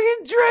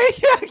motherfucking Trey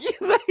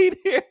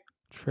Calculator.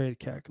 Trade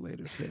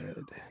calculator said,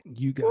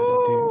 "You got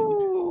it, dude."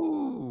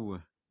 Ooh.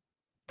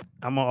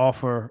 I'm gonna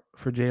offer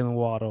for Jalen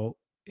Waddle,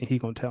 and he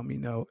gonna tell me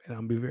no, and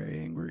I'm gonna be very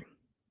angry.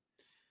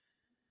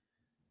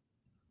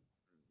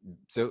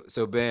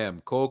 So bam,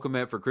 Cole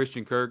Kmet for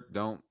Christian Kirk.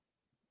 Don't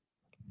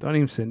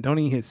Even send. Don't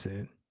even hit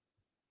send.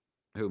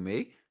 who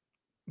me?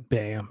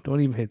 Bam.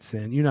 Don't even hit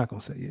send. You're not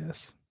gonna say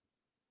yes.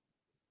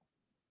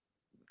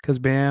 Cause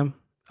Bam,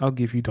 I'll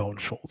give you Dalton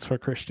Schultz for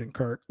Christian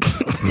Kirk.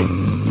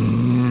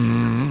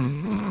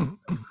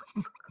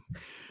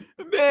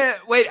 Man,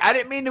 wait, I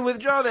didn't mean to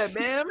withdraw that,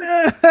 Bam.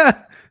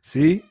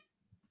 See?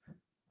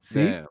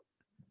 Bam.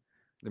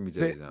 Let me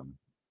tell you something.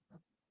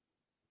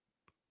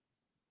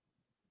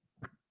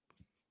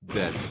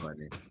 That's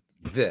funny.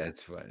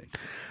 That's funny.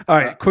 All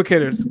right, quick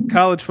hitters.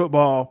 College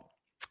football.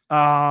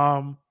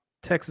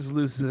 Texas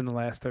loses in the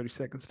last 30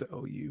 seconds to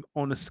OU.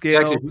 On a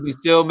scale, Texas, you can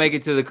still make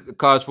it to the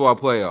college football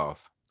playoff.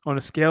 On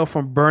a scale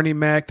from Bernie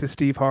Mac to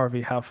Steve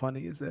Harvey, how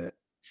funny is that?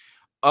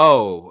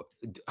 Oh,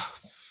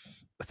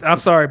 I'm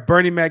sorry,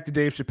 Bernie Mac to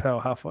Dave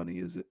Chappelle. How funny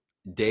is it?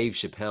 Dave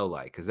Chappelle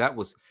like, because that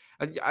was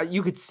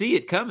you could see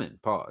it coming.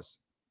 Pause.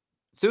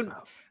 Soon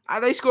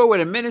they scored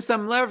with a minute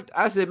something left.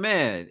 I said,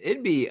 man,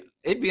 it'd be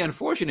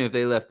unfortunate if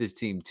they left this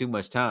team too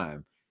much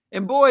time.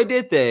 And boy,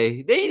 did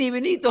they! They didn't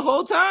even eat the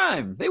whole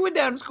time. They went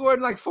down and scored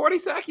in like 40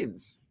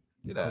 seconds.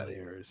 Get out of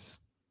here.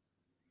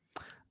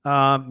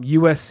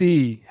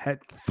 USC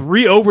had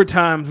 3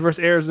 overtimes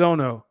versus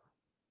Arizona.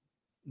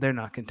 They're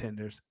not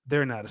contenders.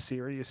 They're not a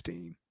serious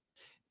team.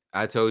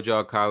 I told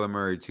y'all Kyler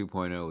Murray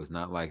 2.0 is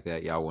not like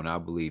that. Y'all will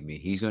not believe me.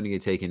 He's going to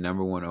get taken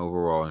number 1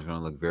 overall and it's going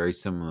to look very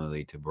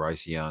similarly to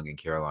Bryce Young in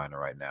Carolina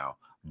right now.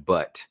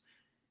 But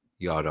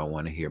y'all don't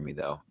want to hear me,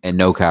 though. And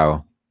no,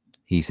 Kyle,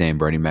 he's saying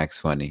Bernie Mac's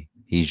funny.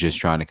 He's just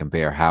trying to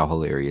compare how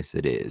hilarious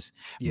it is.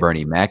 Yep.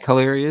 Bernie Mac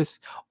hilarious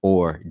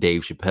or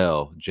Dave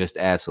Chappelle just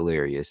as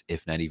hilarious,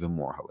 if not even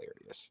more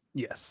hilarious.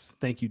 Yes.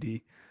 Thank you,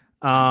 D.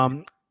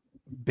 Bama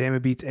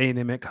beats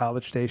A&M at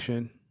College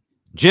Station.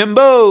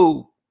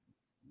 Jimbo!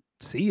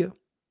 See ya.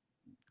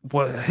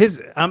 Well,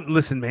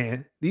 listen,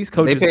 man. These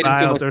coaches'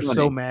 buyouts are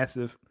so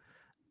massive.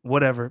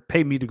 Whatever.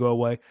 Pay me to go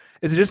away.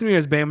 Is it just me or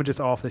is Bama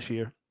just off this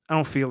year? I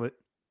don't feel it.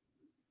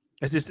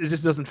 It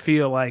just doesn't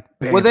feel like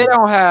Bama. Well, they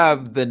don't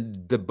have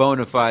the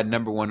bona fide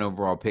number 1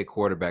 overall pick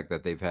quarterback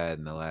that they've had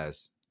in the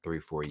last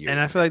 3-4 years.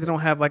 And I feel like they don't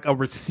have like a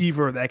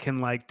receiver that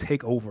can like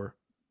take over.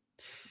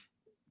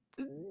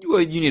 Well,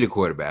 you need a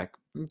quarterback.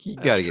 You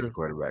got to get the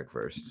quarterback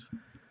first.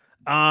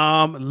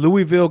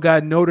 Louisville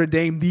got Notre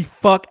Dame the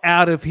fuck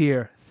out of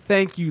here.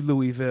 Thank you,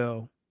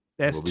 Louisville.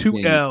 That's 2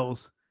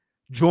 L's.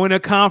 Join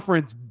a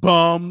conference,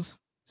 bums.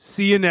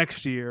 See you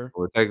next year.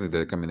 Well,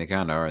 technically, they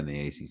kind of are in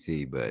the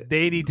ACC, but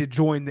they need to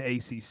join the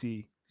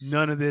ACC.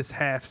 None of this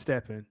half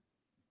stepping.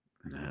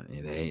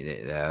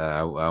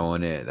 I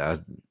want it.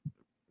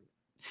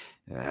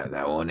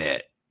 That want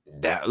it.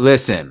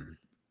 Listen,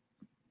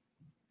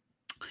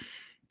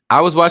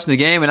 I was watching the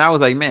game and I was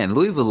like, man,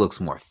 Louisville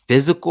looks more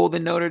physical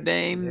than Notre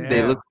Dame.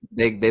 Yeah.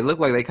 They look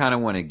like they kind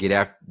of want to get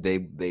after.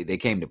 They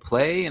came to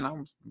play, and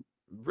I'm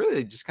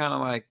really just kind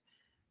of like,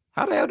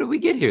 how the hell did we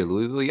get here,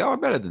 Louisville? Y'all are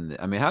better than this.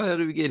 I mean, how the hell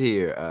did we get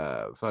here?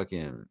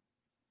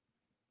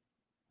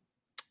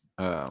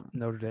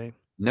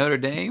 Notre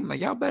Dame, like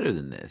y'all better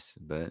than this.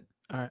 But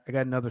all right, I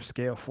got another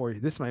scale for you.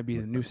 This might be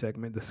the new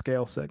segment, the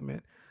scale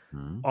segment.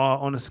 Mm-hmm.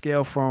 On a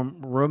scale from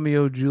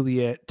Romeo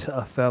Juliet to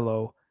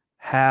Othello,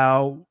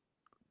 how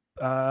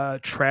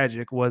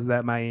tragic was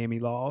that Miami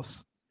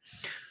loss?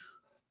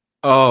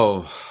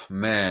 Oh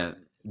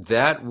man,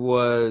 that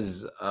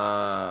was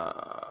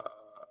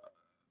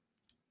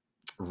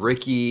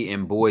Ricky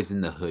and Boys in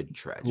the Hood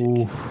tragic.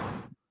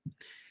 Oof.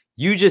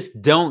 You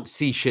just don't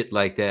see shit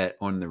like that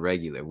on the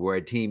regular, where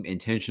a team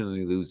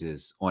intentionally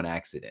loses on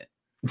accident.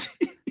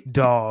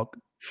 Dog.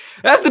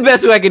 That's the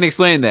best way I can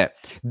explain that.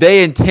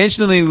 They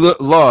intentionally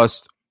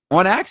lost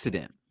on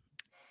accident.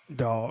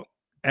 Dog.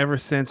 Ever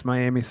since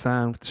Miami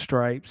signed with the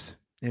Stripes,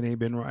 it ain't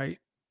been right.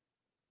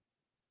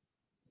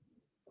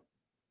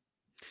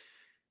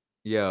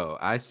 Yo,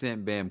 I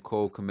sent Bam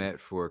Cole Kmet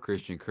for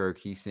Christian Kirk.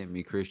 He sent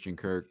me Christian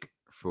Kirk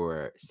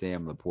for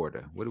Sam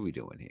Laporta. What are we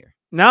doing here?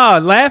 No,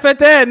 laugh at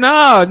that.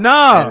 No.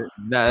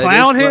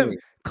 Clown him.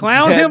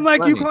 Clown him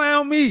like you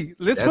clown me.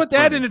 Let's put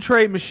that in the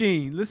trade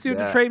machine. Let's see what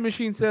the trade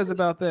machine says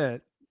about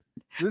that.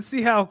 Let's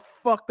see how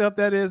fucked up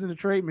that is in the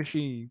trade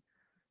machine.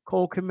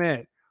 Cole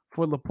Kmet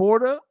for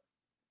Laporta.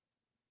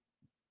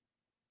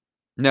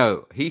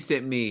 No, he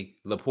sent me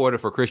Laporta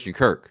for Christian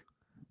Kirk.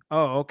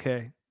 Oh,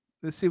 okay.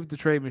 Let's see what the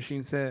trade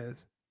machine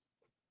says.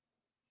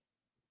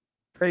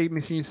 Trade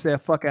machine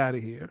said, fuck out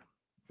of here.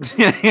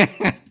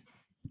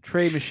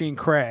 Trade machine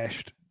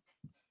crashed.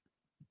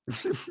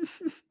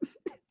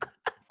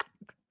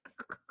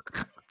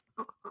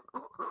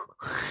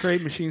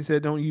 Trade machine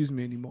said, don't use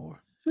me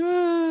anymore.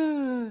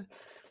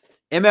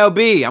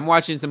 MLB. I'm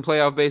watching some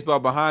playoff baseball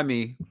behind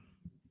me.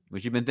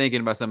 What you've been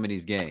thinking about some of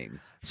these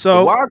games? So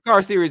the wild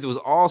card series was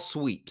all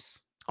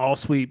sweeps. All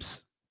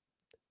sweeps.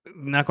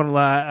 Not gonna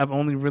lie, I've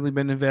only really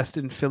been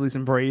invested in Phillies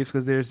and Braves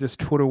because there's this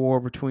Twitter war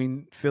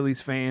between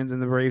Phillies fans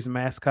and the Braves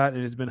mascot,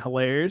 and it's been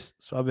hilarious.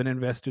 So I've been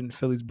invested in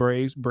Phillies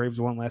Braves. Braves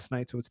won last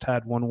night, so it's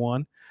tied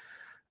 1-1.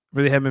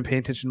 Really haven't been paying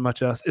attention to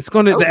much else. It's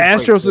going to That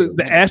the was a great Astros. play to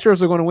The win.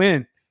 Astros are going to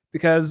win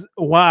because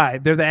why?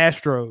 They're the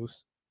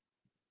Astros.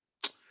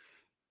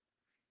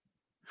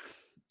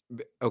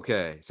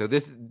 Okay, so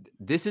this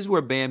is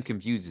where Bam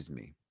confuses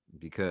me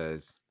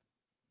because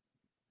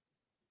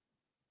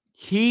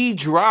he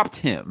dropped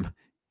him.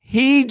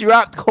 He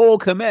dropped Cole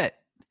Kmet.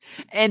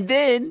 And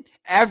then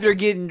after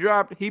getting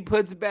dropped, he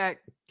puts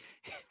back.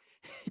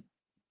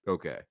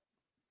 Okay.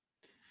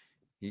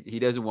 He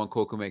doesn't want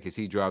Cole Kmet because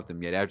he dropped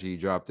him. Yet after he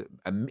dropped it,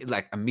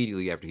 like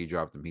immediately after he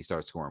dropped him, he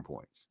starts scoring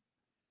points.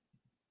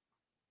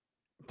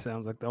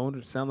 Sounds like the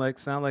owner. Sound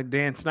like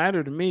Dan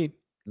Snyder to me.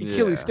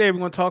 Achilles, Yeah. stay. We're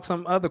going to talk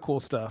some other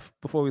cool stuff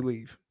before we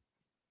leave.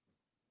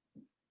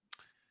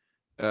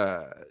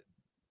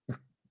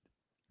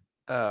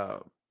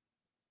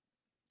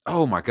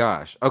 Oh my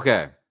gosh.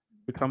 Okay.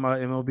 We're talking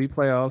about MLB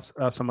playoffs.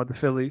 Talking about the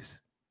Phillies.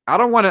 I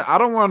don't want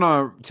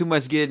to too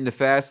much get into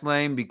fast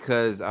lane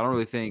because I don't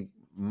really think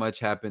much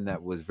happened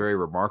that was very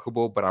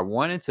remarkable, but I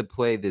wanted to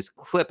play this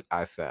clip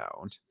I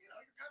found.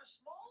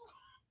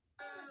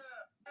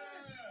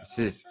 This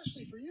is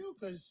especially for you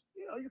because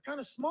you're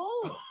kind of small.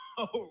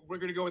 Oh, we're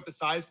gonna go with the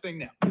size thing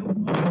now.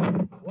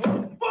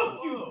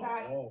 Fuck you,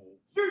 Pat.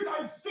 Seriously,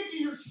 I'm sick of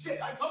your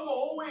shit. I come the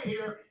whole way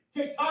here,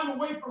 take time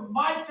away from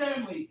my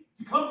family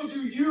to come to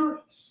do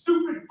your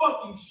stupid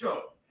fucking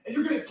show. And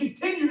you're gonna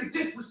continue to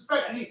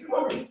disrespect me.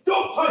 Okay,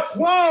 don't touch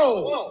me.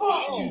 Whoa.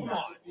 Fuck you,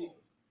 Mark.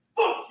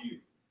 Fuck you.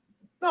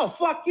 No,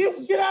 fuck you.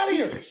 Get out of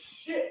here.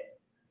 Shit.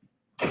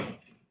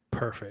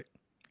 Perfect.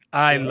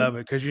 I love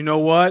it because you know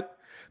what?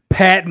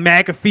 Pat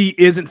McAfee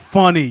isn't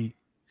funny.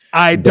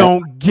 I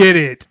don't get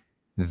it.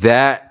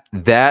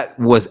 that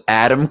was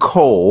Adam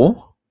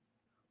Cole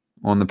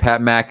on the Pat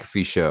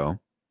McAfee show.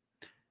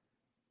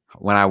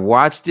 When I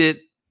watched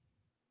it,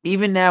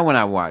 even now when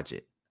I watch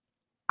it,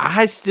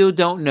 I still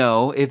don't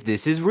know if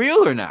this is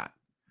real or not.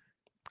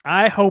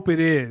 I hope it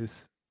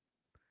is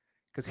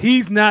because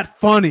he's not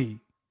funny.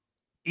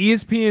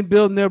 ESPN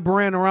building their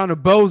brand around a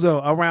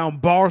bozo,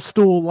 around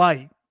Barstool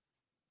Light.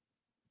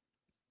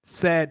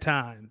 Sad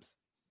times.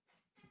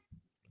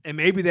 And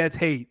maybe that's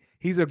hate.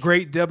 He's a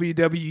great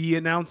WWE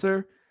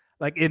announcer.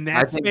 Like in that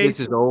I think space. this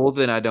is old,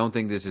 and I don't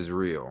think this is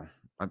real.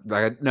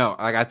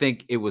 I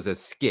think it was a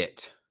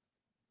skit,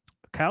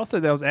 Kyle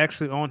said that was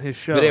actually on his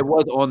show. but it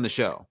was on the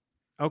show.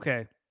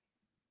 Okay.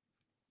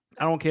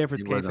 I don't care if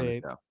it's It was on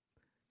the kayfabe.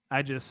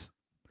 show.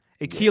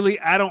 Achilles,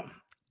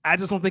 I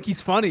just don't think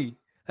he's funny.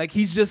 Like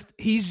he's just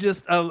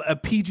a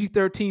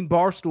PG-13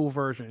 Barstool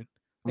version.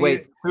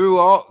 Wait, through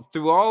all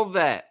of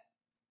that,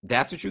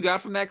 that's what you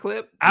got from that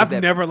clip? I've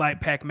never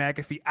liked Pat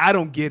McAfee. I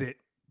don't get it.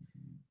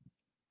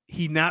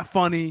 He not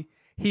funny.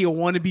 He'll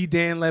want to be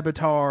Dan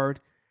LeBatard.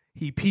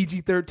 He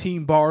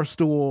PG-13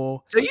 Barstool.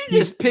 So you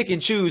just pick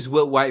and choose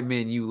what white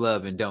men you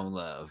love and don't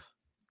love.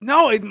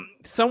 No,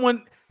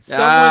 someone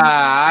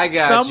I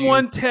got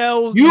someone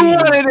tells you. You me.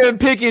 wanted to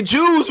pick and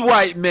choose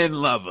white men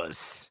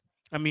lovers.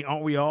 I mean,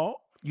 aren't we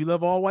all? You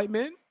love all white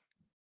men?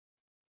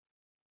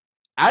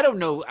 I don't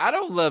know. I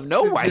don't love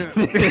no white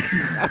men.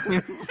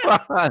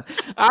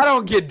 I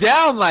don't get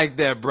down like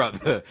that,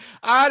 brother.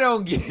 I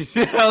don't get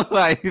down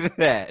like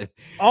that.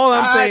 All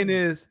I'm saying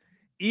is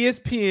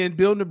ESPN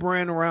building a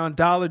brand around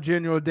Dollar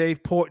General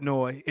Dave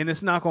Portnoy, and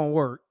it's not gonna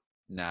work.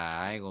 Nah,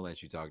 I ain't gonna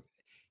let you talk.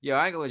 Yo,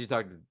 I ain't gonna let you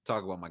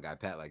talk about my guy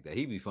Pat like that.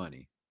 He'd be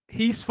funny.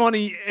 He's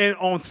funny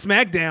on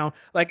SmackDown.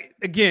 Like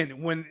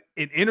again, when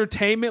in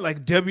entertainment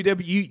like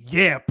WWE,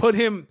 yeah, put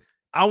him.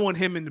 I want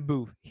him in the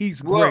booth.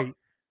 He's great.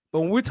 But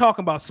when we're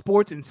talking about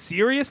sports and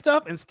serious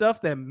stuff and stuff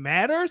that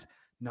matters,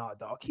 nah,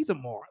 dog, he's a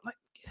moron. Like,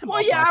 get him off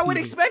my I would TV.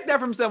 expect that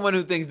from someone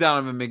who thinks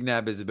Donovan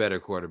McNabb is a better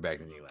quarterback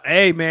than Eli.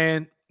 Hey,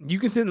 man, you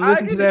can sit and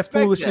listen to didn't that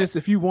expect foolishness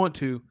if you want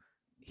to.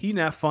 He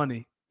not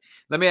funny.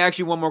 Let me ask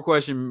you one more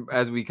question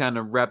as we kind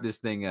of wrap this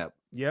thing up.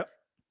 Yep.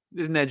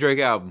 Isn't that Drake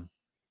album?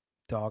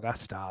 Dog, I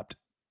stopped.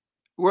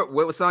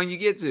 What song you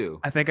get to?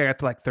 I think I got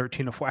to like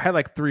 13 or 4. I had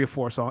like 3 or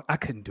 4 songs. I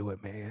couldn't do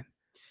it, man.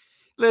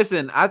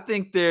 Listen, I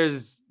think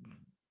it's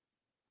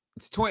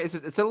 20.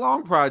 It's a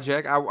long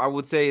project. I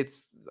would say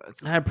it's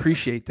I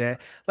appreciate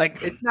that.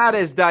 Like it's not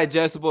as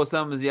digestible as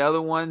some of the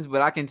other ones,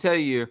 but I can tell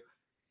you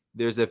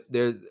there's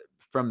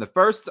from the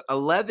first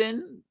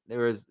 11,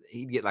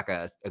 he'd get like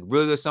a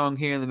real good song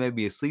here, and then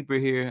maybe a sleeper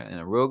here, and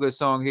a real good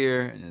song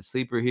here, and a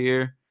sleeper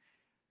here.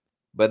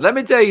 But let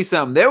me tell you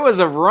something. There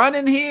was a run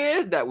in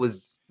here that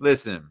was 8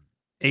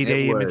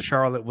 a.m. in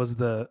Charlotte was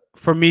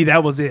for me,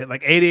 that was it.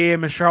 Like 8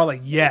 a.m. in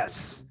Charlotte,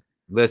 yes.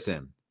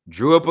 Listen,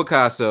 Drew a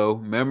Picasso,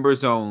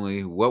 members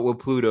only. What would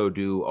Pluto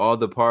do? All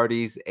the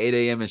parties, 8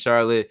 a.m. in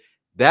Charlotte.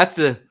 That's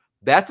a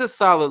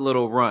solid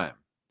little run.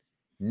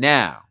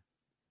 Now,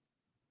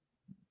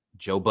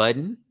 Joe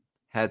Budden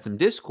had some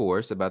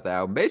discourse about the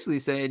album, basically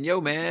saying, yo,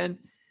 man.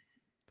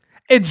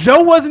 And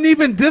Joe wasn't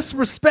even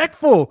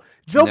disrespectful.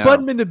 Joe No.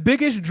 Budden been the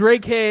biggest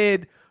Drake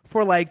head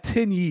for like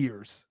 10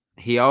 years.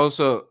 He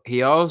also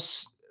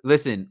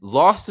listen,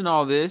 lost in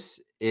all this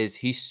is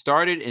he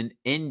started and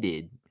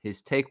ended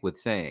his take with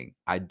saying,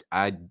 I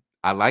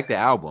like the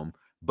album,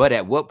 but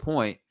at what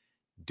point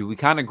do we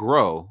kind of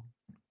grow?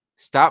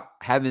 Stop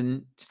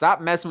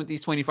messing with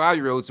these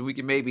 25-year-olds so we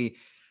can maybe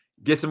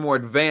get some more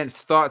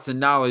advanced thoughts and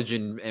knowledge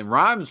and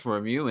rhymes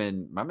from you.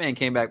 And my man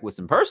came back with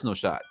some personal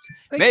shots.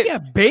 Like, he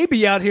got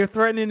Baby out here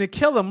threatening to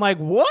kill him. Like,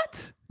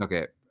 what?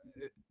 Okay.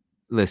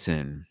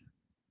 Listen.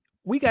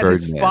 We got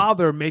his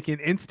father making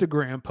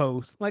Instagram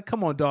posts. Like,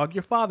 come on, dog.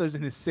 Your father's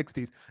in his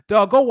 60s.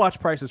 Dog, go watch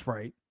Price is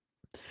Right.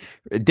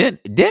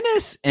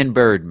 Dennis and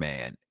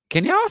Birdman,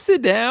 can y'all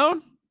sit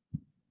down?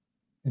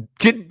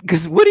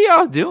 Because what are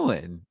y'all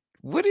doing?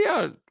 What are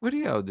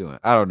y'all doing?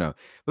 I don't know.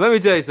 But let me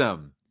tell you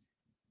something.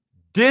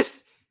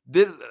 This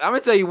I'm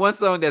gonna tell you one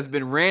song that's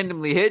been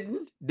randomly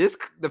hidden.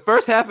 The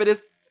first half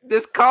of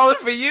this Calling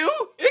for You,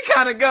 it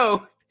kind of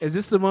go. Is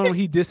this the one where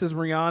he disses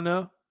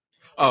Rihanna?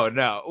 Oh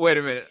no! Wait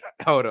a minute.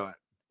 Hold on.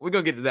 We're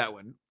gonna get to that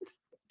one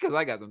because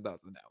I got some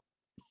thoughts on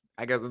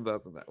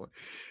that one.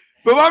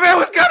 But my man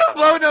was kind of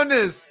floating on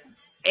this.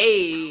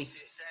 Hey,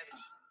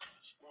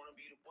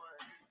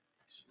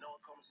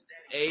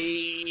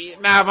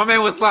 nah, my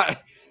man was like,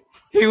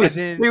 he was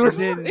kind of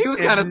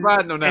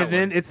sliding on that. And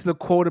then it's the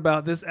quote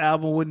about this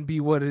album wouldn't be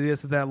what it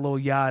is without Lil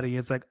Yachty.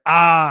 It's like,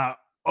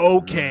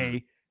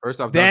 okay.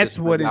 First off, that's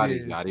what Yachty.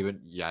 it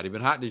is. Yachty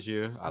been hot this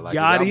year. I like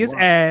Yachty is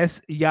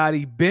ass.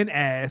 Yachty been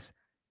ass.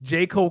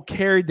 J. Cole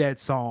carried that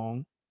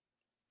song.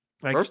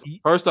 Like,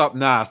 first off,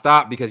 nah,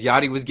 stop, because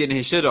Yachty was getting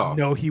his shit off.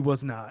 No, he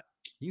was not.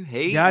 You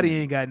hate Yachty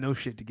ain't got no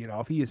shit to get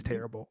off. He is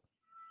terrible.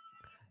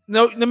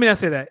 No, let me not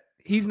say that.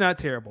 He's not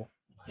terrible.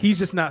 He's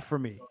just not for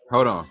me.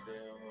 Hold on.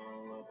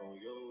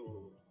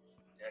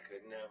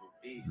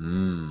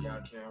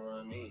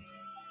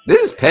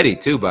 This is petty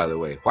too, by the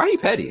way. Why he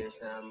petty?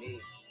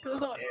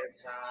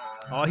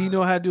 All he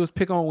know how to do is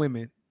pick on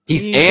women.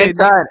 He's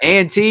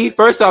anti.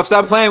 First off,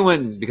 stop playing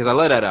with, because I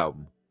love that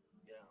album.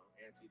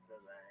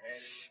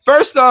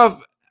 First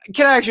off,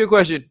 can I ask you a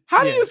question?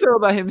 How do you feel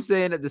about him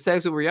saying that the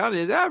sex with Rihanna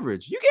is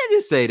average? You can't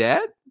just say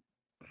that.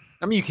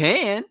 I mean, you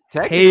can.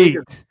 Hate.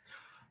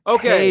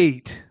 Okay.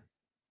 Hate.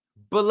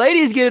 But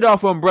ladies get it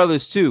off on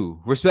brothers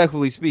too,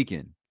 respectfully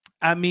speaking.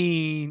 I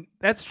mean,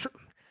 that's true.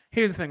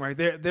 Here's the thing, right?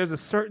 There's a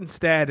certain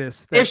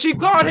status. If she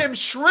called him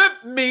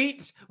shrimp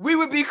meat, we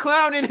would be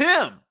clowning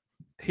him.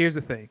 Here's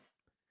the thing.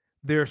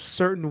 There are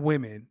certain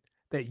women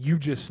that you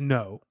just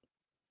know.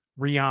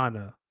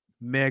 Rihanna,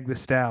 Meg Thee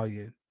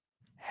Stallion,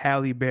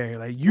 Halle Berry.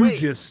 Like, you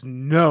just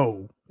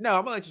know. No,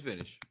 I'm going to let you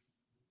finish.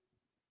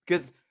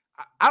 Because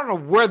I don't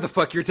know where the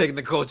fuck you're taking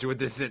the culture with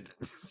this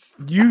sentence.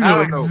 You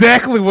know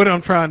exactly what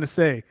I'm trying to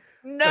say.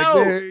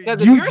 No, because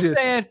if you're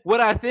saying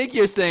what I think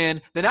you're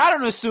saying, then I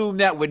don't assume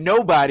that with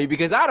nobody,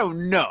 because I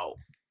don't know.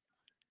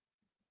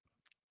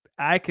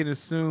 I can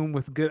assume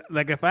with good,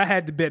 like, if I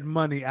had to bet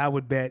money, I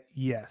would bet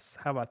yes.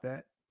 How about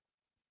that?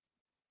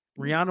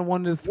 Rihanna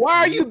won the.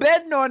 Why are you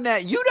betting on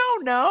that? You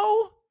don't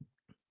know.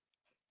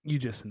 You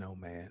just know,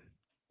 man.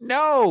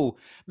 No.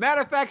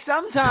 Matter of fact,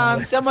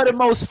 sometimes some of the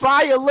most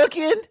fire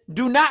looking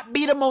do not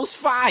be the most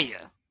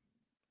fire.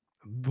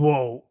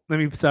 Whoa. Let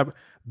me stop.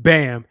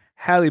 Bam.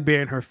 Halle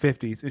Berry in her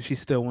 50s, and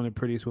she's still one of the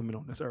prettiest women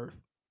on this earth.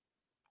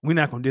 We're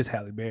not going to diss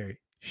Halle Berry.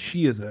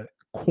 She is a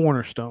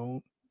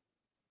cornerstone.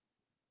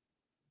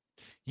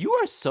 You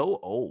are so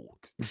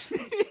old.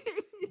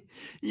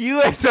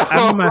 You are so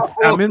old.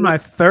 I'm in my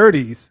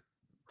 30s.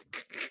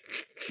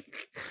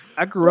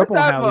 I grew up on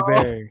Halle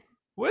Berry.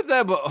 What's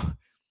that about?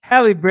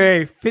 Halle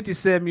Berry,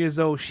 57 years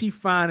old. She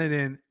finer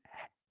than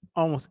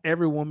almost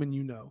every woman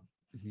you know.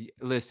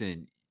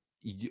 Listen,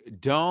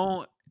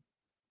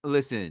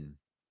 listen,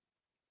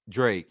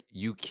 Drake,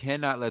 you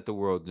cannot let the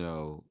world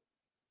know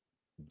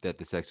that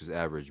the sex was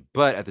average.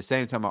 But at the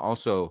same time, I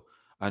also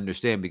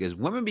understand, because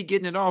women be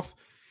getting it off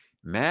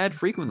mad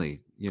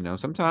frequently. You know,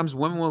 sometimes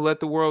women will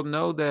let the world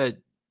know that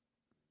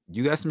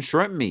you got some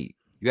shrimp meat.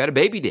 You got a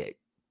baby dick.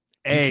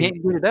 Hey, you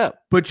can't get it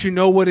up. But you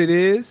know what it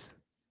is?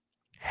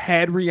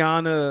 Had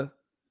Rihanna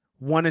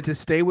wanted to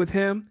stay with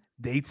him,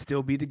 they'd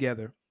still be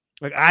together.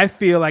 Like, I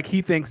feel like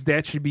he thinks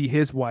that should be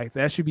his wife.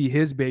 That should be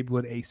his baby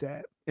with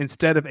ASAP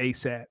instead of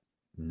ASAP.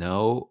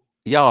 No,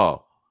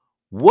 y'all.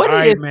 What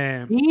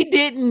if he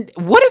didn't?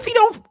 What if he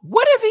don't?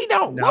 What if he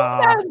don't? Nah,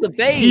 what if the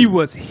baby?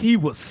 He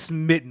was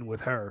smitten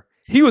with her.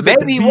 He was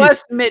maybe he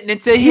was smitten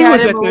until he had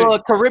him a little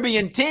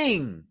Caribbean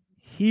ting.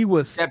 He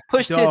was that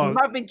pushed his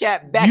muffin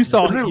cap back. You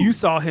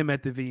saw him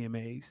at the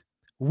VMAs.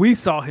 We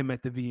saw him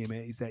at the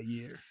VMAs that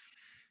year.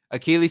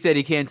 Achilles said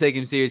he can't take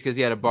him serious because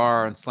he had a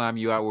bar on Slime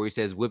You Out where he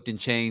says whipped in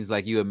chains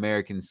like you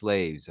American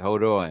slaves.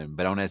 Hold on.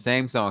 But on that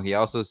same song, he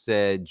also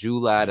said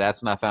July.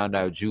 That's when I found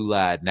out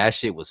July. And that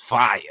shit was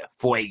fire.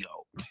 Fuego.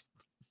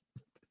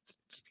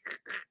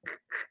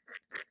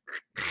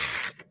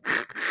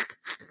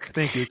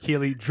 Thank you,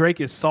 Achilles. Drake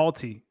is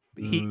salty.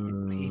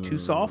 He too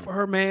soft for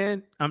her,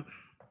 man.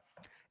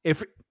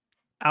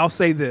 I'll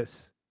say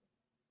this.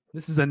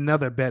 This is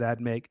another bet I'd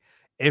make.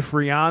 If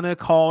Rihanna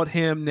called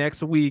him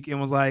next week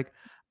and was like,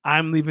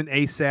 I'm leaving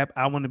ASAP,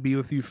 I want to be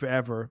with you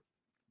forever,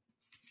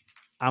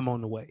 I'm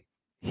on the way.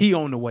 He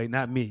on the way,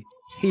 not me.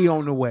 He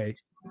on the way.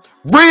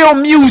 Real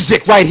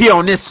music right here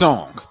on this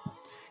song.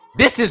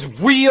 This is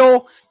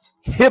real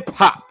hip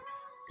hop.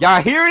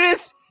 Y'all hear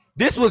this?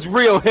 This was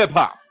real hip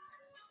hop.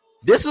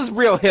 This was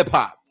real hip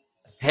hop.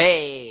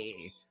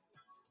 Hey.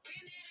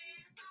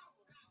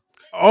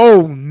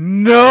 Oh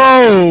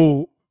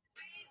no.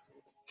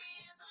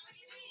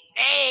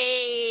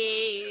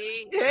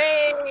 Hey.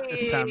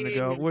 It's time to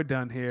go. We're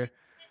done here.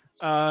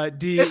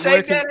 D, where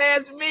Shake can, that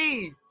ass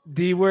me.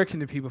 D, where can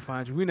the people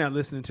find you? We're not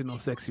listening to no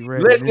sexy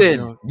red.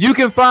 Listen, you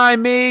can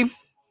find me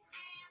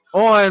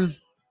on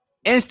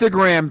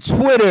Instagram,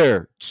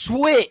 Twitter,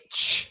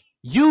 Twitch,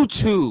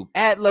 YouTube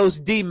at Los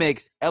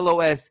Demix,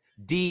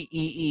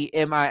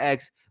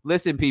 LOSDEEMIX.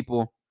 Listen,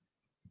 people,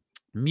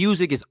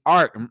 music is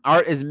art.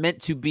 Art is meant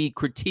to be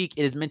critiqued.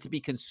 It is meant to be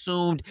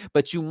consumed,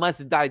 but you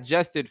must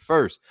digest it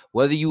first.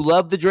 Whether you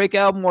love the Drake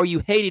album or you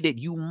hated it,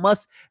 you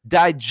must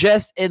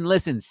digest and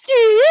listen.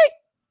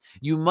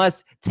 You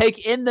must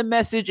take in the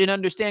message and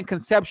understand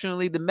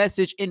conceptually the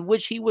message in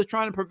which he was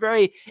trying to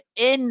convey,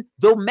 in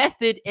the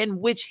method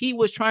in which he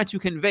was trying to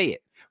convey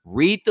it.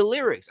 Read the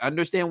lyrics,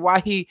 understand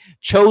why he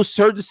chose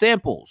certain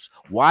samples,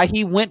 why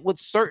he went with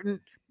certain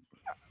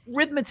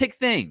rhythmic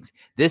things.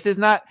 This is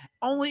not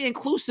only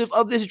inclusive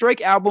of this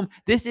Drake album.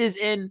 This is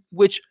in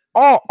which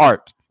all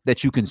art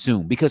that you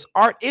consume, because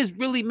art is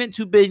really meant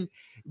to be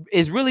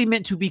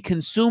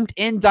consumed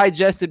and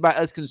digested by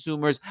us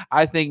consumers.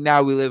 I think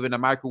now we live in a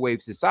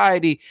microwave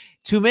society.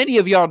 Too many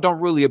of y'all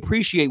don't really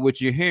appreciate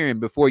what you're hearing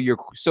before you're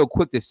so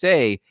quick to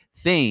say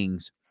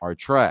things are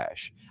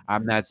trash.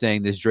 I'm not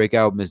saying this Drake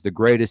album is the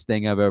greatest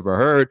thing I've ever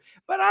heard,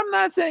 but I'm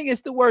not saying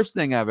it's the worst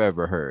thing I've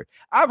ever heard.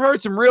 I've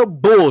heard some real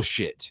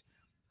bullshit.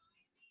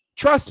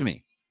 Trust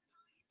me.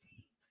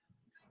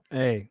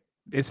 Hey,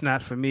 it's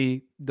not for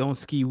me. Don't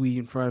ski weed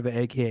in front of an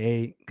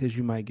AKA because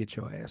you might get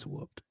your ass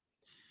whooped.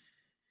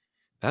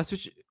 That's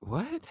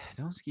what?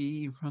 Don't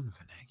ski in front of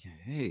an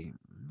AKA.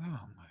 Oh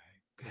my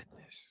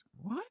goodness.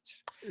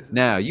 What?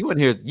 Now you want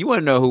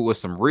to know who was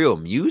some real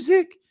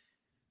music?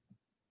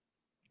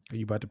 Are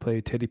you about to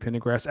play Teddy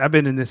Pendergrass? I've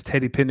been in this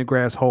Teddy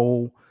Pendergrass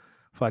hole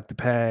for like the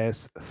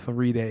past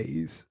 3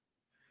 days.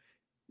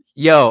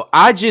 Yo,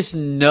 I just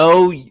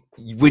know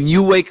when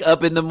you wake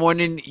up in the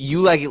morning,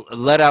 you like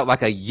let out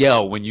like a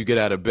yell when you get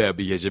out of bed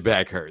because your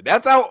back hurt.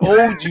 That's how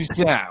old you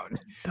sound.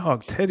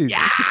 Dog, Teddy.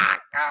 Yeah,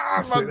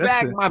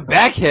 my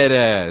backhead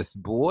ass,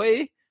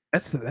 boy.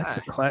 That's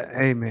the class.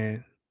 Hey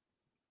man,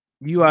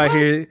 you out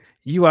here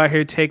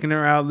taking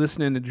her out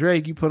listening to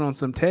Drake. You put on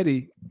some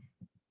Teddy,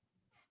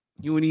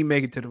 you wouldn't even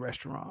make it to the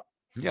restaurant.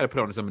 You got to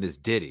put on some of this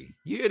Diddy.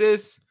 You hear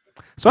this?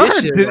 So I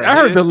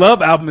heard the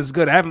Love album is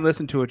good. I haven't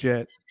listened to it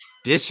yet.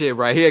 This shit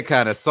right here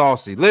kind of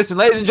saucy. Listen,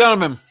 ladies and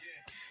gentlemen,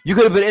 you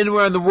could have been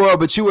anywhere in the world,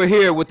 but you were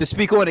here with the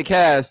Speak On It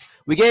cast.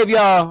 We gave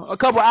y'all a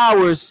couple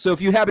hours, so if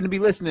you happen to be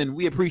listening,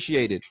 we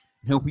appreciate it.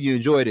 Hope you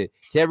enjoyed it.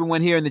 To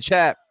everyone here in the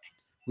chat,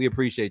 we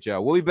appreciate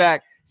y'all. We'll be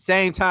back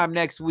same time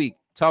next week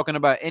talking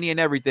about any and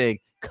everything.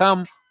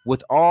 Come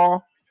with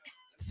all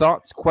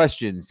thoughts,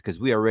 questions, because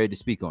we are ready to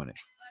speak on it.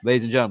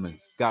 Ladies and gentlemen,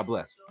 God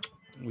bless.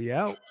 We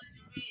out.